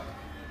comes out,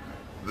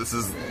 this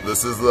is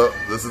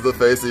the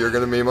face that you're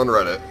gonna meme on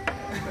Reddit.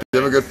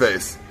 Give a good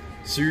face.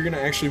 So you're gonna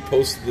actually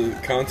post the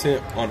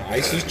content on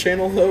Ice's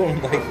channel though,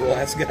 like the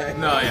last guy?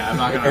 No, yeah, I'm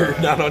not gonna.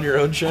 Or not on your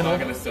own channel. I'm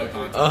not gonna steal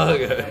content. Oh,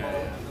 okay.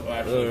 We'll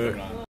actually put it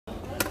on.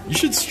 You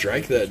should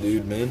strike that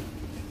dude, man.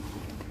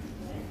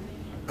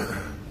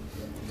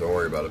 Don't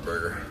worry about it,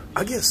 Burger.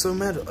 I get so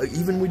mad.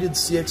 Even we did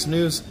CX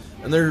News,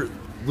 and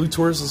Lou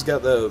Torres has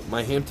got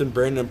my Hampton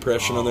Brandon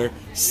impression on there.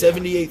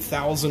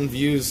 78,000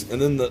 views,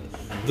 and then the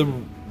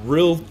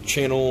real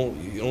channel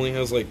only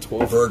has like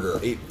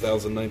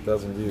 8,000,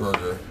 9,000 views.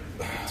 Burger.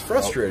 It's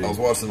frustrating. I was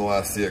watching the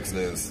last CX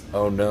News.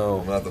 Oh no!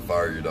 I'm gonna have to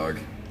fire you, dog.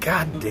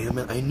 God damn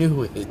it! I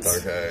knew it.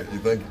 Okay, you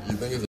think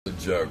it's a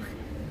joke,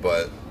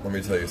 but let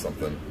me tell you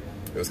something.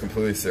 It was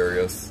completely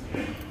serious,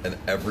 and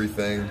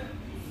everything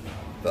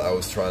that I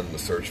was trying to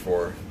search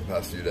for the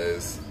past few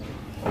days,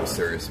 I was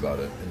serious about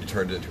it, and you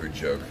turned it into a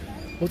joke.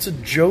 What's a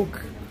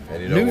joke?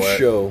 And you know News what?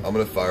 show. I'm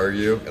gonna fire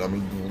you, and I'm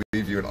gonna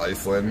leave you in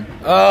Iceland.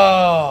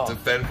 Oh! To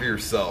fend for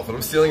yourself. And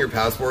I'm stealing your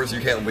passport, so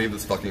you can't leave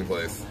this fucking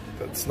place.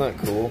 That's not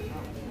cool.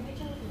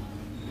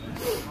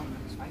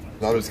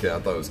 No, I'm just kidding. I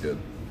thought it was good.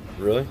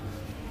 Really?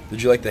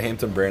 Did you like the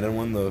Hampton Brandon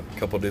one the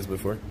couple days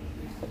before?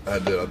 I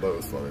did. I thought it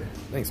was funny.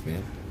 Thanks,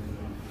 man.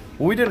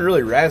 Well, we didn't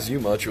really razz you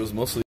much. It was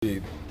mostly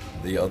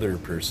the other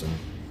person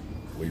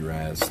we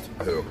razzed.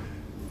 Who?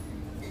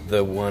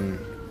 The one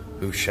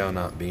who shall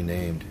not be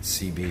named,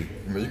 CB.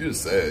 I mean, you could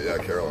just say it. Yeah,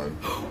 Caroline.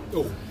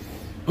 Oh,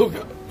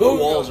 God. The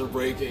walls are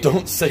breaking.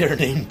 Don't say her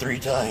name 3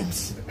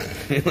 times.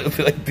 It'll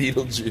be like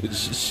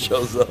Beetlejuice just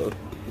shows up.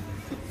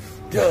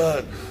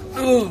 God.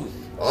 Ooh.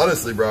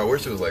 Honestly, bro, I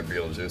wish it was like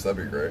Beetlejuice. That'd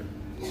be great.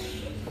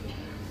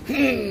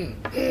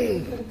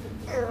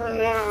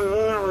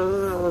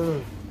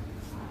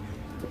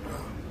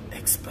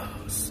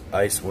 Expose.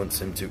 Ice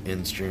wants him to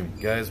end stream.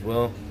 Guys,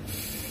 well...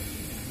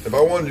 If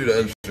I wanted you to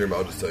end stream,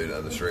 I'll just tell you to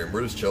end the stream.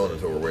 We're just chilling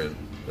until we're waiting.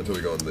 Until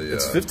we go in the...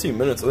 It's 15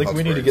 minutes. I think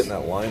we need to get in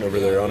that line over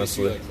there,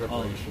 honestly.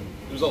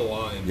 There's a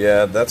line.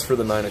 Yeah, that's for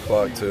the 9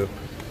 o'clock, too.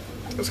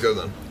 Let's go,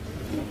 then.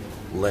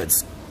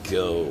 Let's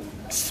go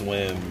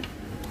swim.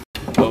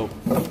 Oh,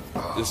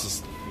 this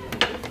is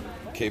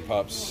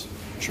K-Pop's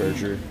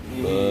charger,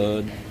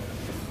 bud.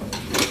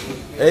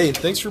 Hey,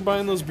 thanks for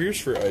buying those beers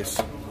for Ice.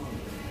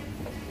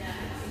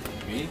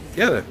 Me?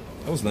 Yeah, that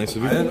was nice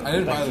of you. I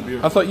didn't buy the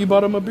beer. I thought you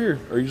bought him a beer,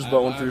 or you just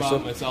bought one for yourself. I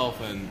bought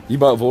myself, and you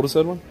bought Volta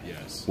said one.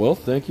 Yes. Well,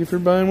 thank you for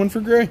buying one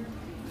for Gray.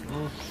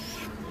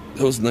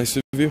 That was nice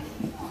of you.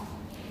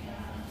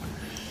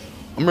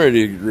 I'm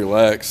ready to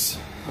relax.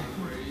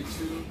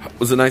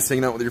 Was it nice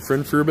hanging out with your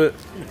friend for a bit?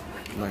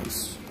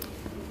 Nice.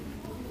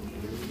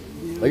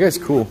 That guy's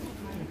cool.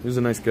 He was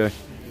a nice guy.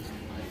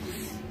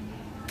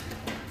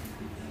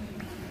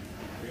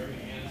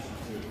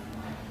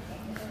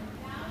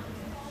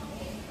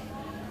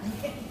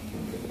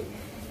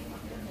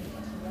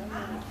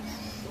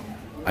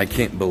 I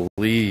can't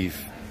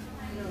believe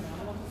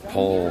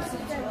Paul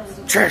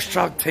trash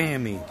talk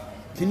Tammy.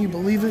 Can you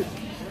believe it?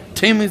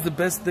 Tammy's the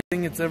best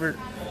thing that's ever,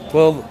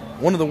 well,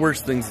 one of the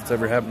worst things that's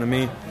ever happened to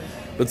me.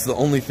 But it's the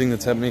only thing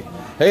that's happened to me.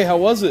 Hey, how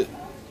was it?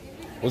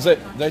 Was that,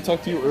 did I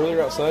talk to you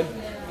earlier outside?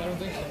 I don't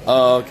think so.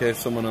 Oh, okay,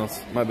 someone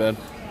else. My bad.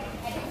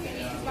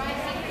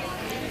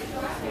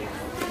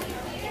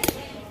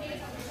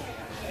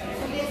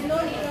 There's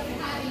no need of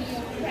having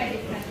your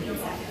credit card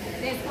inside.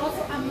 There's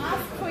also a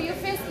mask for your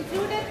face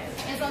included,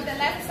 and on the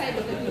left side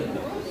of the room.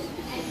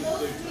 And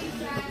those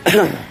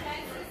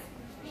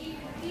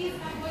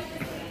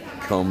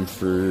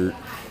Comfort.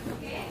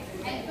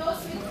 and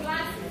those with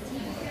glasses, you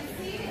can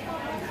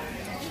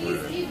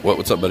see What?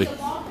 What's up, buddy? The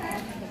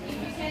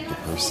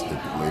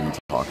lady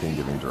talking,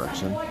 giving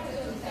direction. The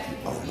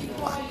only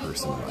black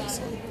person in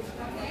Iceland.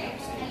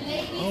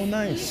 Oh,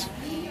 nice.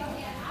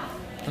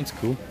 That's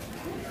cool.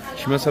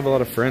 She must have a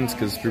lot of friends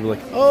because people are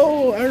like,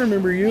 oh, I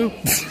remember you.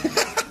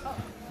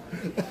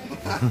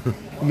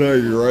 No,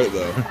 you're right,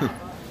 though.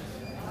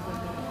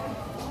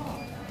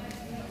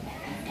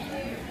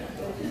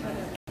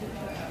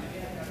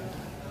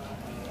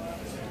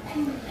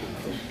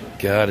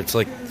 God, it's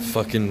like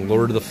fucking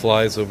Lord of the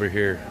Flies over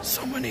here.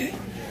 So many.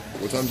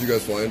 What time did you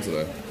guys fly in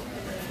today?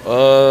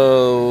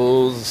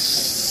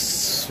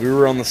 We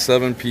were on the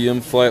 7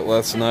 p.m. flight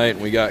last night,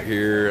 and we got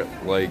here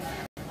at like,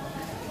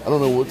 I don't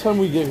know, what time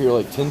we get here,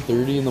 like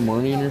 10:30 in the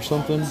morning or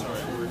something?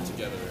 Sorry, we're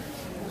together.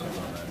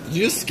 Did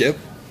you just skip?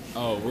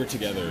 Oh, we're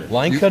together.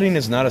 Line cutting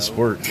is not a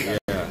sport. Yeah.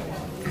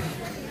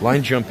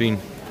 Line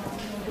jumping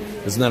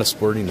is not a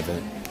sporting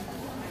event.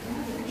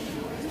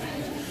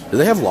 Do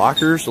they have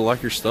lockers to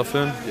lock your stuff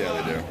in?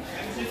 Yeah, they do.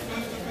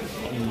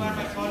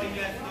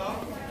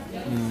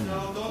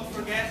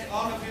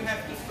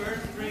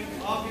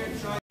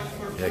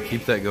 Yeah,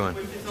 keep that going.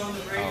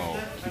 Oh,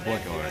 keep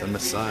what going? The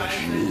massage.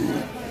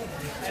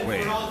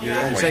 Wait, you're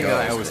my saying God,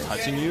 that I was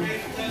touching you?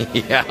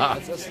 Yeah.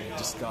 That's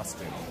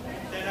disgusting.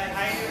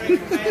 I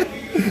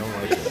don't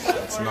like this.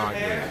 That's not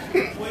good.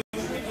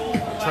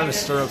 I'm trying to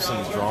stir up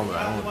some drama.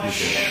 I don't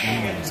appreciate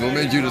it. So what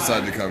made you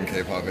decide to come,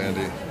 K-pop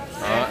Andy?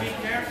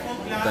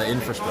 The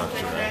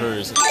infrastructure. I heard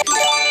it's amazing.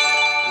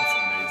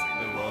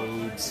 The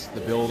roads,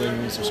 the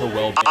buildings are so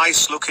well built.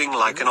 Ice looking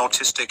like an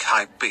autistic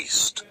hype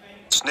beast.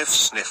 Sniff,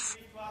 sniff.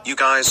 You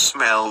guys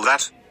smell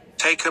that?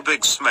 Take a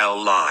big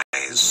smell,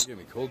 lies. Give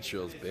me cold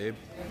chills, babe.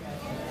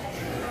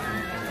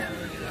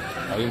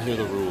 I didn't hear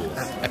the rules.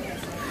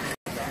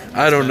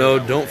 I don't know.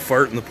 Don't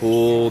fart in the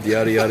pool.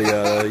 Yada yada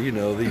yada. You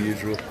know the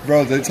usual.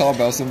 Bro, they talked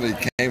about somebody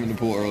came in the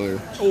pool earlier.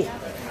 Oh.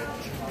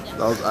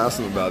 I was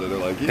asking them about it. They're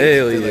like,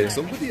 Hell yeah. like,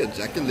 somebody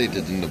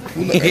ejaculated in the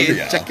pool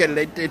area.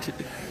 Ejaculated.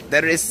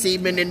 There is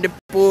semen in the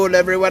pool.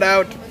 Everyone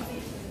out.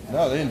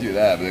 No, they didn't do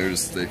that. But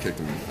they kicked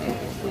them out.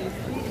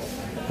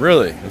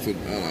 Really? That's what, I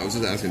don't know. I was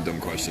just asking dumb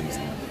questions.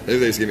 Maybe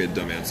they just gave me a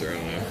dumb answer. I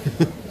don't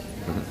know.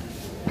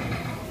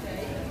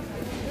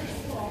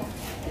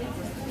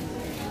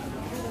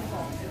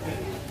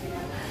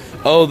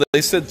 Oh,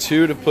 they said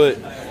too to put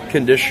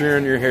conditioner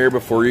in your hair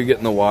before you get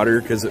in the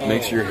water because it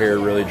makes your hair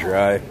really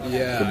dry.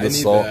 Yeah, with I the need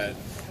salt. that.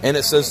 And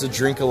it says to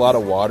drink a lot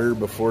of water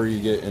before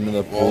you get into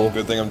the pool. Well,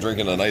 good thing I'm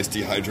drinking a nice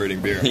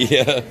dehydrating beer.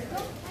 Yeah.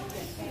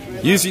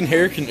 Using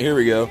here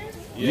we go.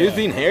 Yeah.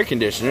 Using hair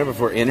conditioner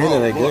before entering the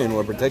lagoon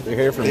will protect your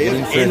hair from They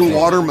being have filthy.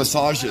 in-water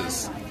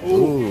massages.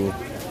 Ooh.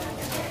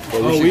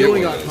 Well, we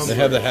only got They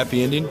have the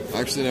happy ending?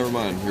 Actually, never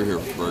mind. You're here,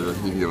 Burger.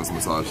 You can give us a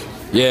massage.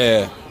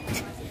 Yeah.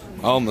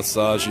 I'll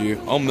massage you.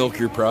 I'll milk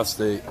your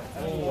prostate.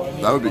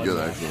 That would be good,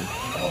 actually.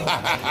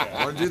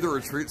 Want to do the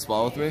retreat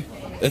spa with me?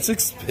 It's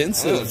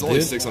expensive, It's only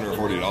dude.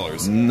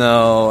 $640.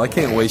 No, I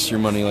can't waste your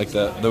money like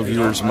that. The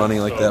viewers' money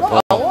like that,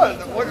 Paul.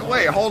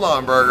 Wait, hold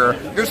on, Burger.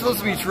 You're supposed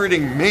to be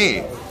treating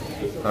me.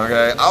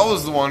 Okay? I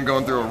was the one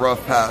going through a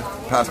rough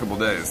past couple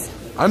days.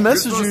 I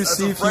messaged you to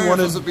see if you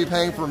wanted... You're supposed to be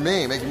paying for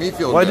me, making me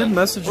feel Well, I good. did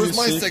message you Where's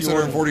to my see if you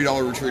wanted...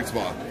 $640 retreat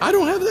spa? I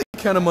don't have that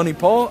kind of money,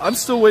 Paul. I'm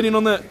still waiting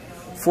on that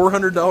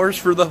 $400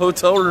 for the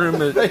hotel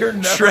room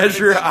at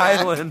Treasure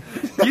Island.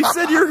 You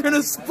said you were going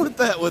to split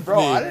that with me.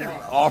 I didn't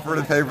offer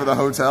to pay for the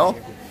hotel.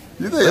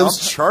 You think it was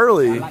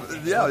Charlie.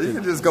 Yeah, you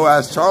can just go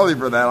ask Charlie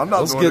for that. I'm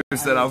not the one who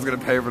said I was going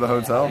to pay for the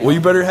hotel. Well,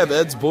 you better have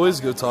Ed's boys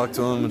go talk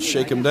to him and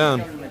shake him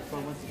down.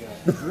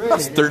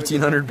 It's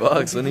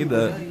 $1,300. I need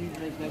that.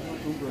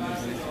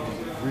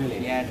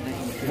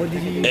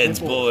 Ed's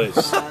boys.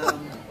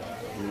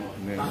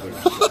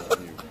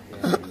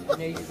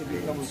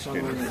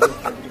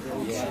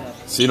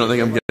 So you don't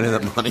think I'm getting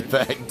that money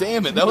back?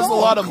 Damn it, that was a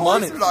lot of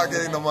money. You're not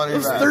getting the money It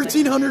was back.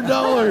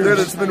 $1,300. Dude,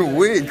 it's been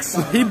weeks.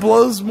 He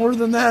blows more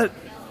than that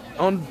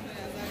on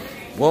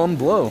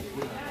blow.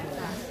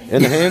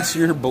 Enhance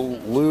your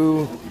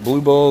blue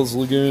balls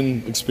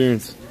lagoon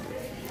experience.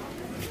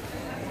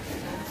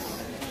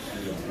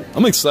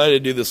 I'm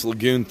excited to do this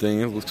lagoon thing.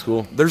 It looks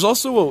cool. There's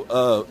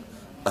also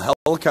a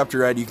helicopter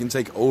ride you can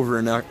take over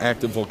an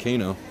active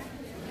volcano.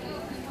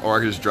 Or I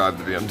could just drive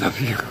the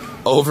BMW.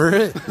 Over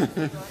it?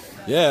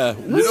 Yeah.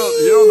 You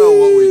don't know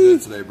what we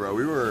did today, bro.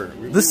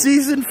 The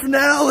season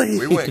finale.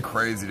 We went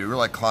crazy, dude. We were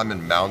like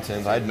climbing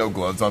mountains. I had no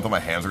gloves on. I thought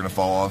my hands were gonna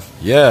fall off.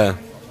 Yeah.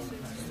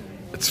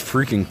 It's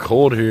freaking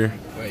cold here.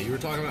 Wait, you were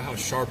talking about how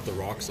sharp the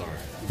rocks are.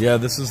 Yeah,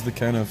 this is the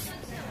kind of...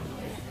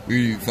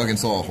 We fucking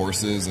saw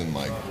horses and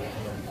like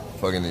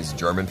fucking these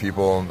German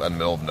people in the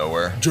middle of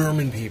nowhere.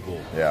 German people.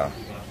 Yeah.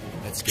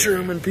 That's scary.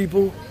 German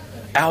people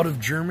out of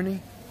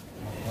Germany.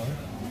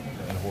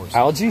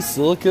 Algae,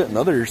 silica, and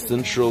other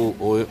essential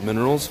oil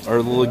minerals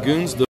are the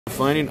lagoon's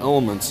defining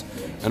elements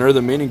and are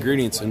the main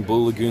ingredients in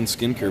Blue Lagoon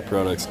skincare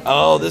products.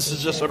 Oh, this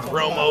is just a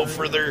promo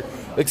for their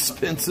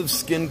expensive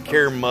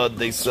skincare mud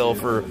they sell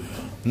for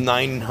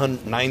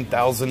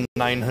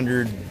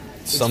 $9,900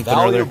 something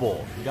or other.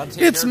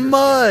 It's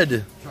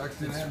mud.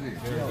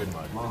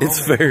 It's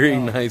very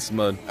nice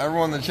mud.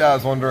 Everyone in the chat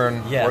is wondering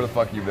where the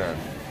fuck you been.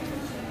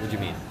 What do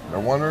you mean? They're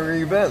wondering where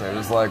you been. They're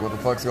just like, what the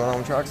fuck's going on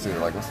with Tracksuit? They're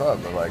like, what's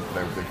up? They're like,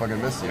 they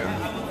fucking miss you.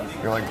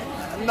 You're like,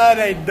 no,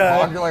 they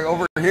don't. You're like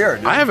over here,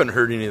 dude. I haven't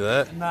heard any of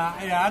that. Nah,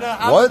 yeah, I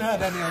haven't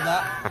heard any of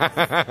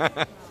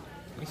that.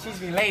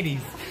 Excuse me,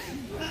 ladies.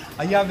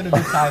 Are you having a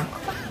good time?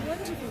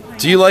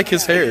 Do you like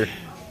his hair?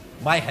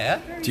 My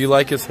hair? Do you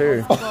like his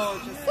hair?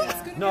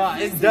 No,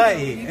 it's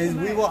dirty.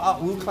 We were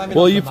climbing.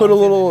 Well, you put a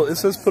little. It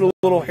says put a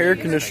little hair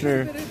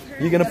conditioner.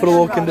 You gonna put a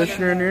little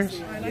conditioner in yours?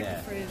 Yeah.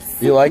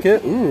 You like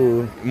it?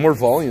 Ooh, more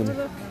volume.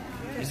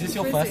 Is this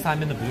your first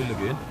time in the Blue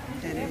Lagoon?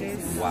 It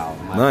is. Wow.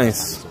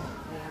 Nice.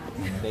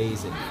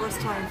 Amazing. First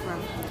time from.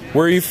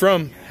 Where are you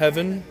from?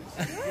 Heaven?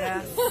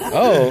 Yes.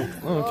 Oh,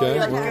 okay.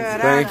 You're Well,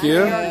 good. thank you.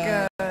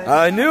 You're good.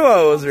 I knew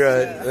I was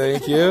right.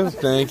 Thank you.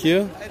 Thank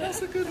you.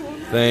 That's a good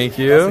one. Thank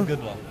you. That's a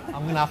good one.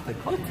 I'm gonna have to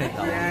take that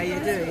one. Yeah, you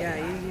do. Yeah,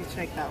 you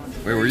check that one.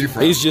 Wait, where are you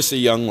from? He's just a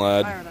young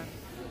lad.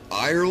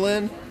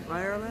 Ireland?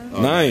 Ireland?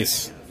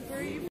 Nice.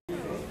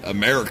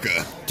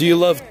 America. Do you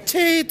love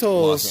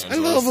potatoes? I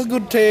love a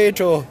good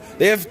tato.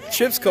 They have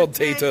chips called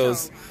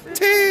tatoes.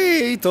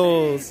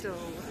 Tatoes.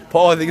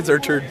 Paul, I think it's our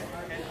turn.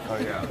 Oh,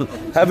 yeah.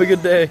 Have a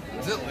good day.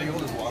 Is it legal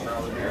to walk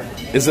around here?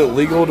 Is it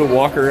legal to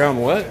walk around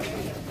what?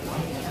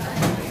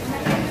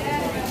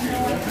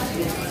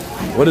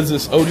 What is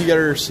this? Oh, do you got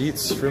our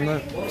receipts from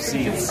that?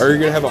 Receipts. Or you're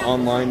going to have an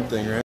online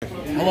thing, right?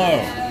 Hello.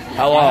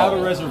 Hello. I have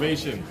a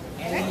reservation.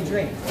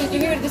 Did you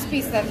hear the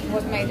speech that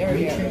was made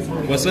earlier?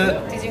 What's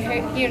that? Did you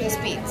hear the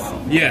speech?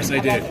 Yes, I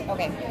did.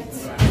 Okay.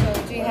 So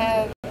do you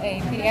have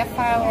a PDF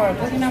file or a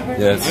booking number?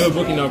 Yes. I have a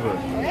booking number. All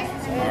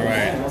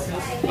right. I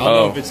don't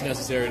know if it's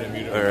necessary to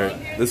mute it. All right.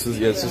 This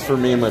is for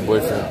me and my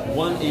boyfriend.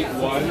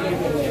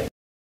 181.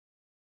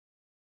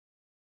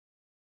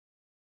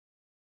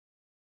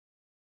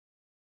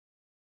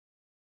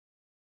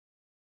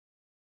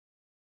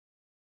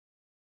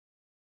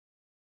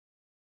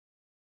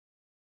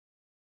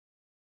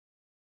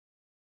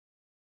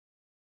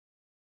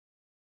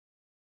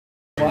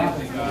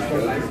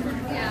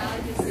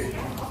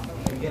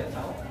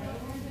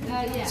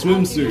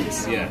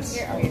 Swimsuits, yes.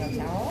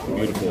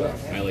 Beautiful.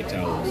 I like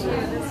towels.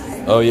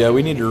 Oh, yeah,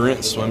 we need to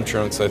rent swim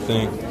trunks, I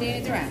think. Do you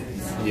need to rent?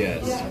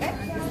 Yes. Okay.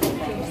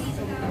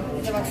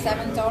 It's about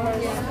 $7.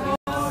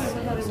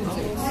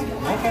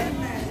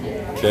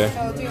 Okay.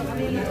 So do you,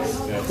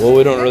 Well,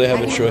 we don't really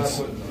have a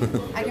choice.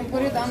 I can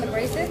put it on the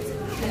bracelet,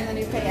 and then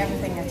you pay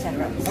everything at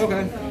separate.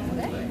 Okay.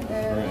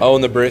 Oh,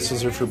 and the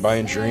bracelets are for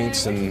buying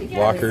drinks and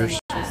lockers.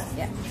 Yeah.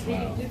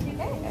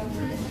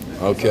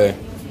 Okay.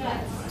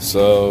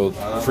 So,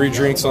 free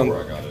drinks on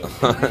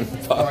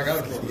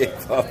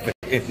Pop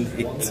Andy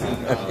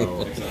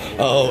tonight.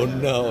 Oh,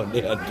 no,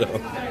 yeah,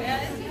 don't.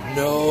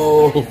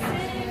 No.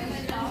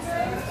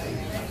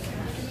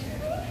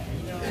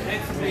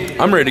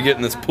 I'm ready to get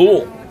in this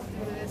pool.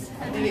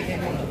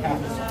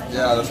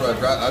 Yeah, that's right.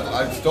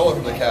 I stole it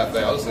from the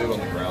cafe. I'll just leave it on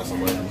the ground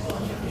somewhere.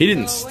 He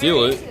didn't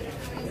steal it.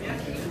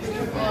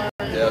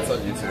 Yeah, it's on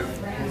YouTube.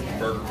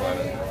 Burger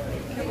Planet.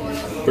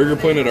 Burger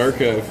Planet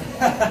Archive.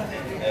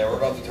 Yeah, we're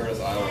about to turn this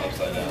island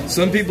upside down.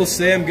 Some people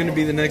say I'm going to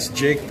be the next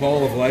Jake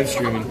Paul of live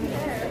streaming.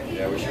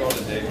 Yeah, we should go on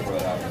a date before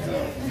that happens,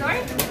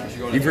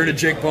 though. You've heard of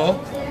Jake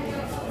Paul?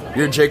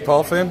 You're a Jake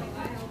Paul fan?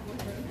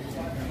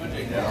 Yeah,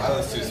 the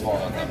island's too small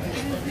on that.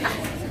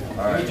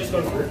 Alright.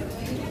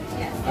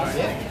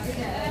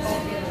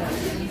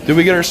 Did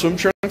we get our swim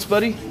trunks,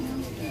 buddy?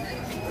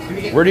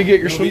 Where do you get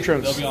your swim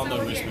trunks? They'll be on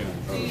the wristband.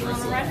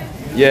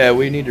 Yeah,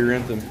 we need to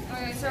rent them.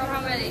 Okay, so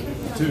how many?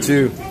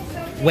 Two.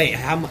 Wait,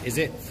 how much is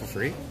it for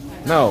free?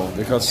 No,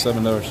 they cost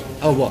 $7.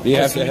 Oh, what? You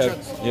Oh, have to swim have,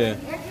 trunks? yeah.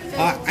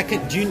 I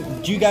could. Do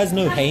you guys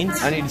know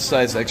Hanes? I need a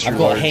size extra I've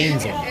got large.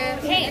 Hanes on.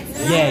 Hanes.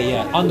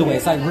 Yeah. Underwear.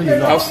 It's like really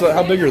long.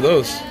 How big are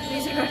those?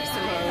 These are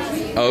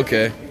small. Oh,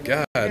 okay.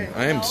 God,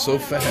 I am so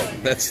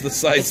fat. That's the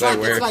size I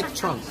wear. It's like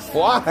trunks.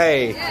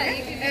 Why?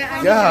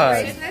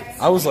 God.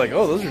 I was like,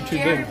 oh, those are too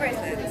big.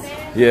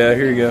 Yeah,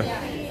 here you go.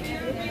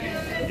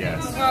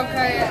 Yes.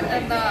 Okay,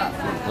 and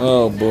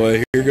Oh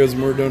boy, here goes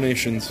more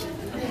donations.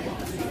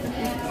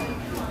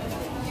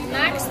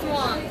 next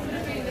one.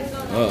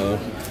 Uh-oh.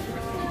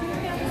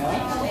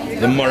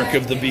 The mark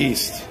of the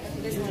beast.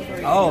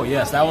 Oh,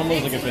 yes, that one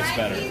looks like it fits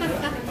better.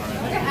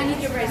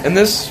 And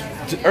this,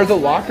 are the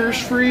lockers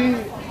free?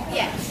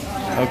 Yes.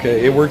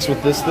 Okay, it works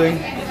with this thing?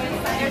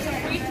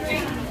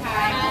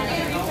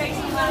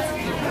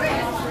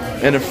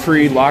 And a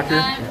free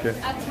locker? Okay.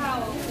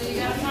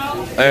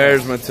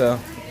 There's my towel.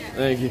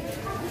 Thank you.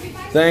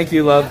 Thank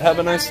you, love. Have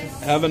a nice,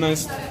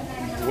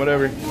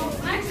 whatever.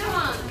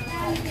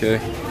 Okay.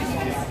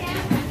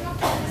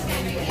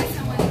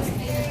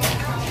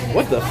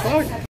 What the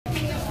fuck?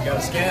 You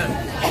gotta scan.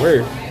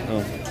 Where?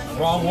 Oh.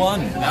 Wrong one.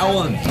 That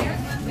one.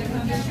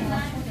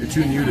 You're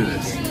too new to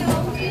this.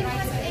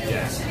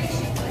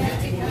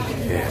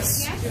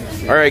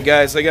 Yes. Alright,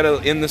 guys, I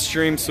gotta end the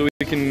stream so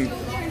we can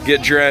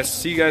get dressed.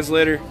 See you guys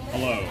later.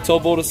 Hello. Tell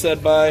Volta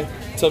said bye.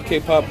 Tell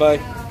K-pop bye.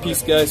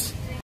 Peace, guys.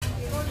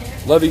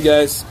 Love you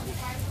guys.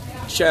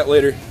 Chat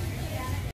later.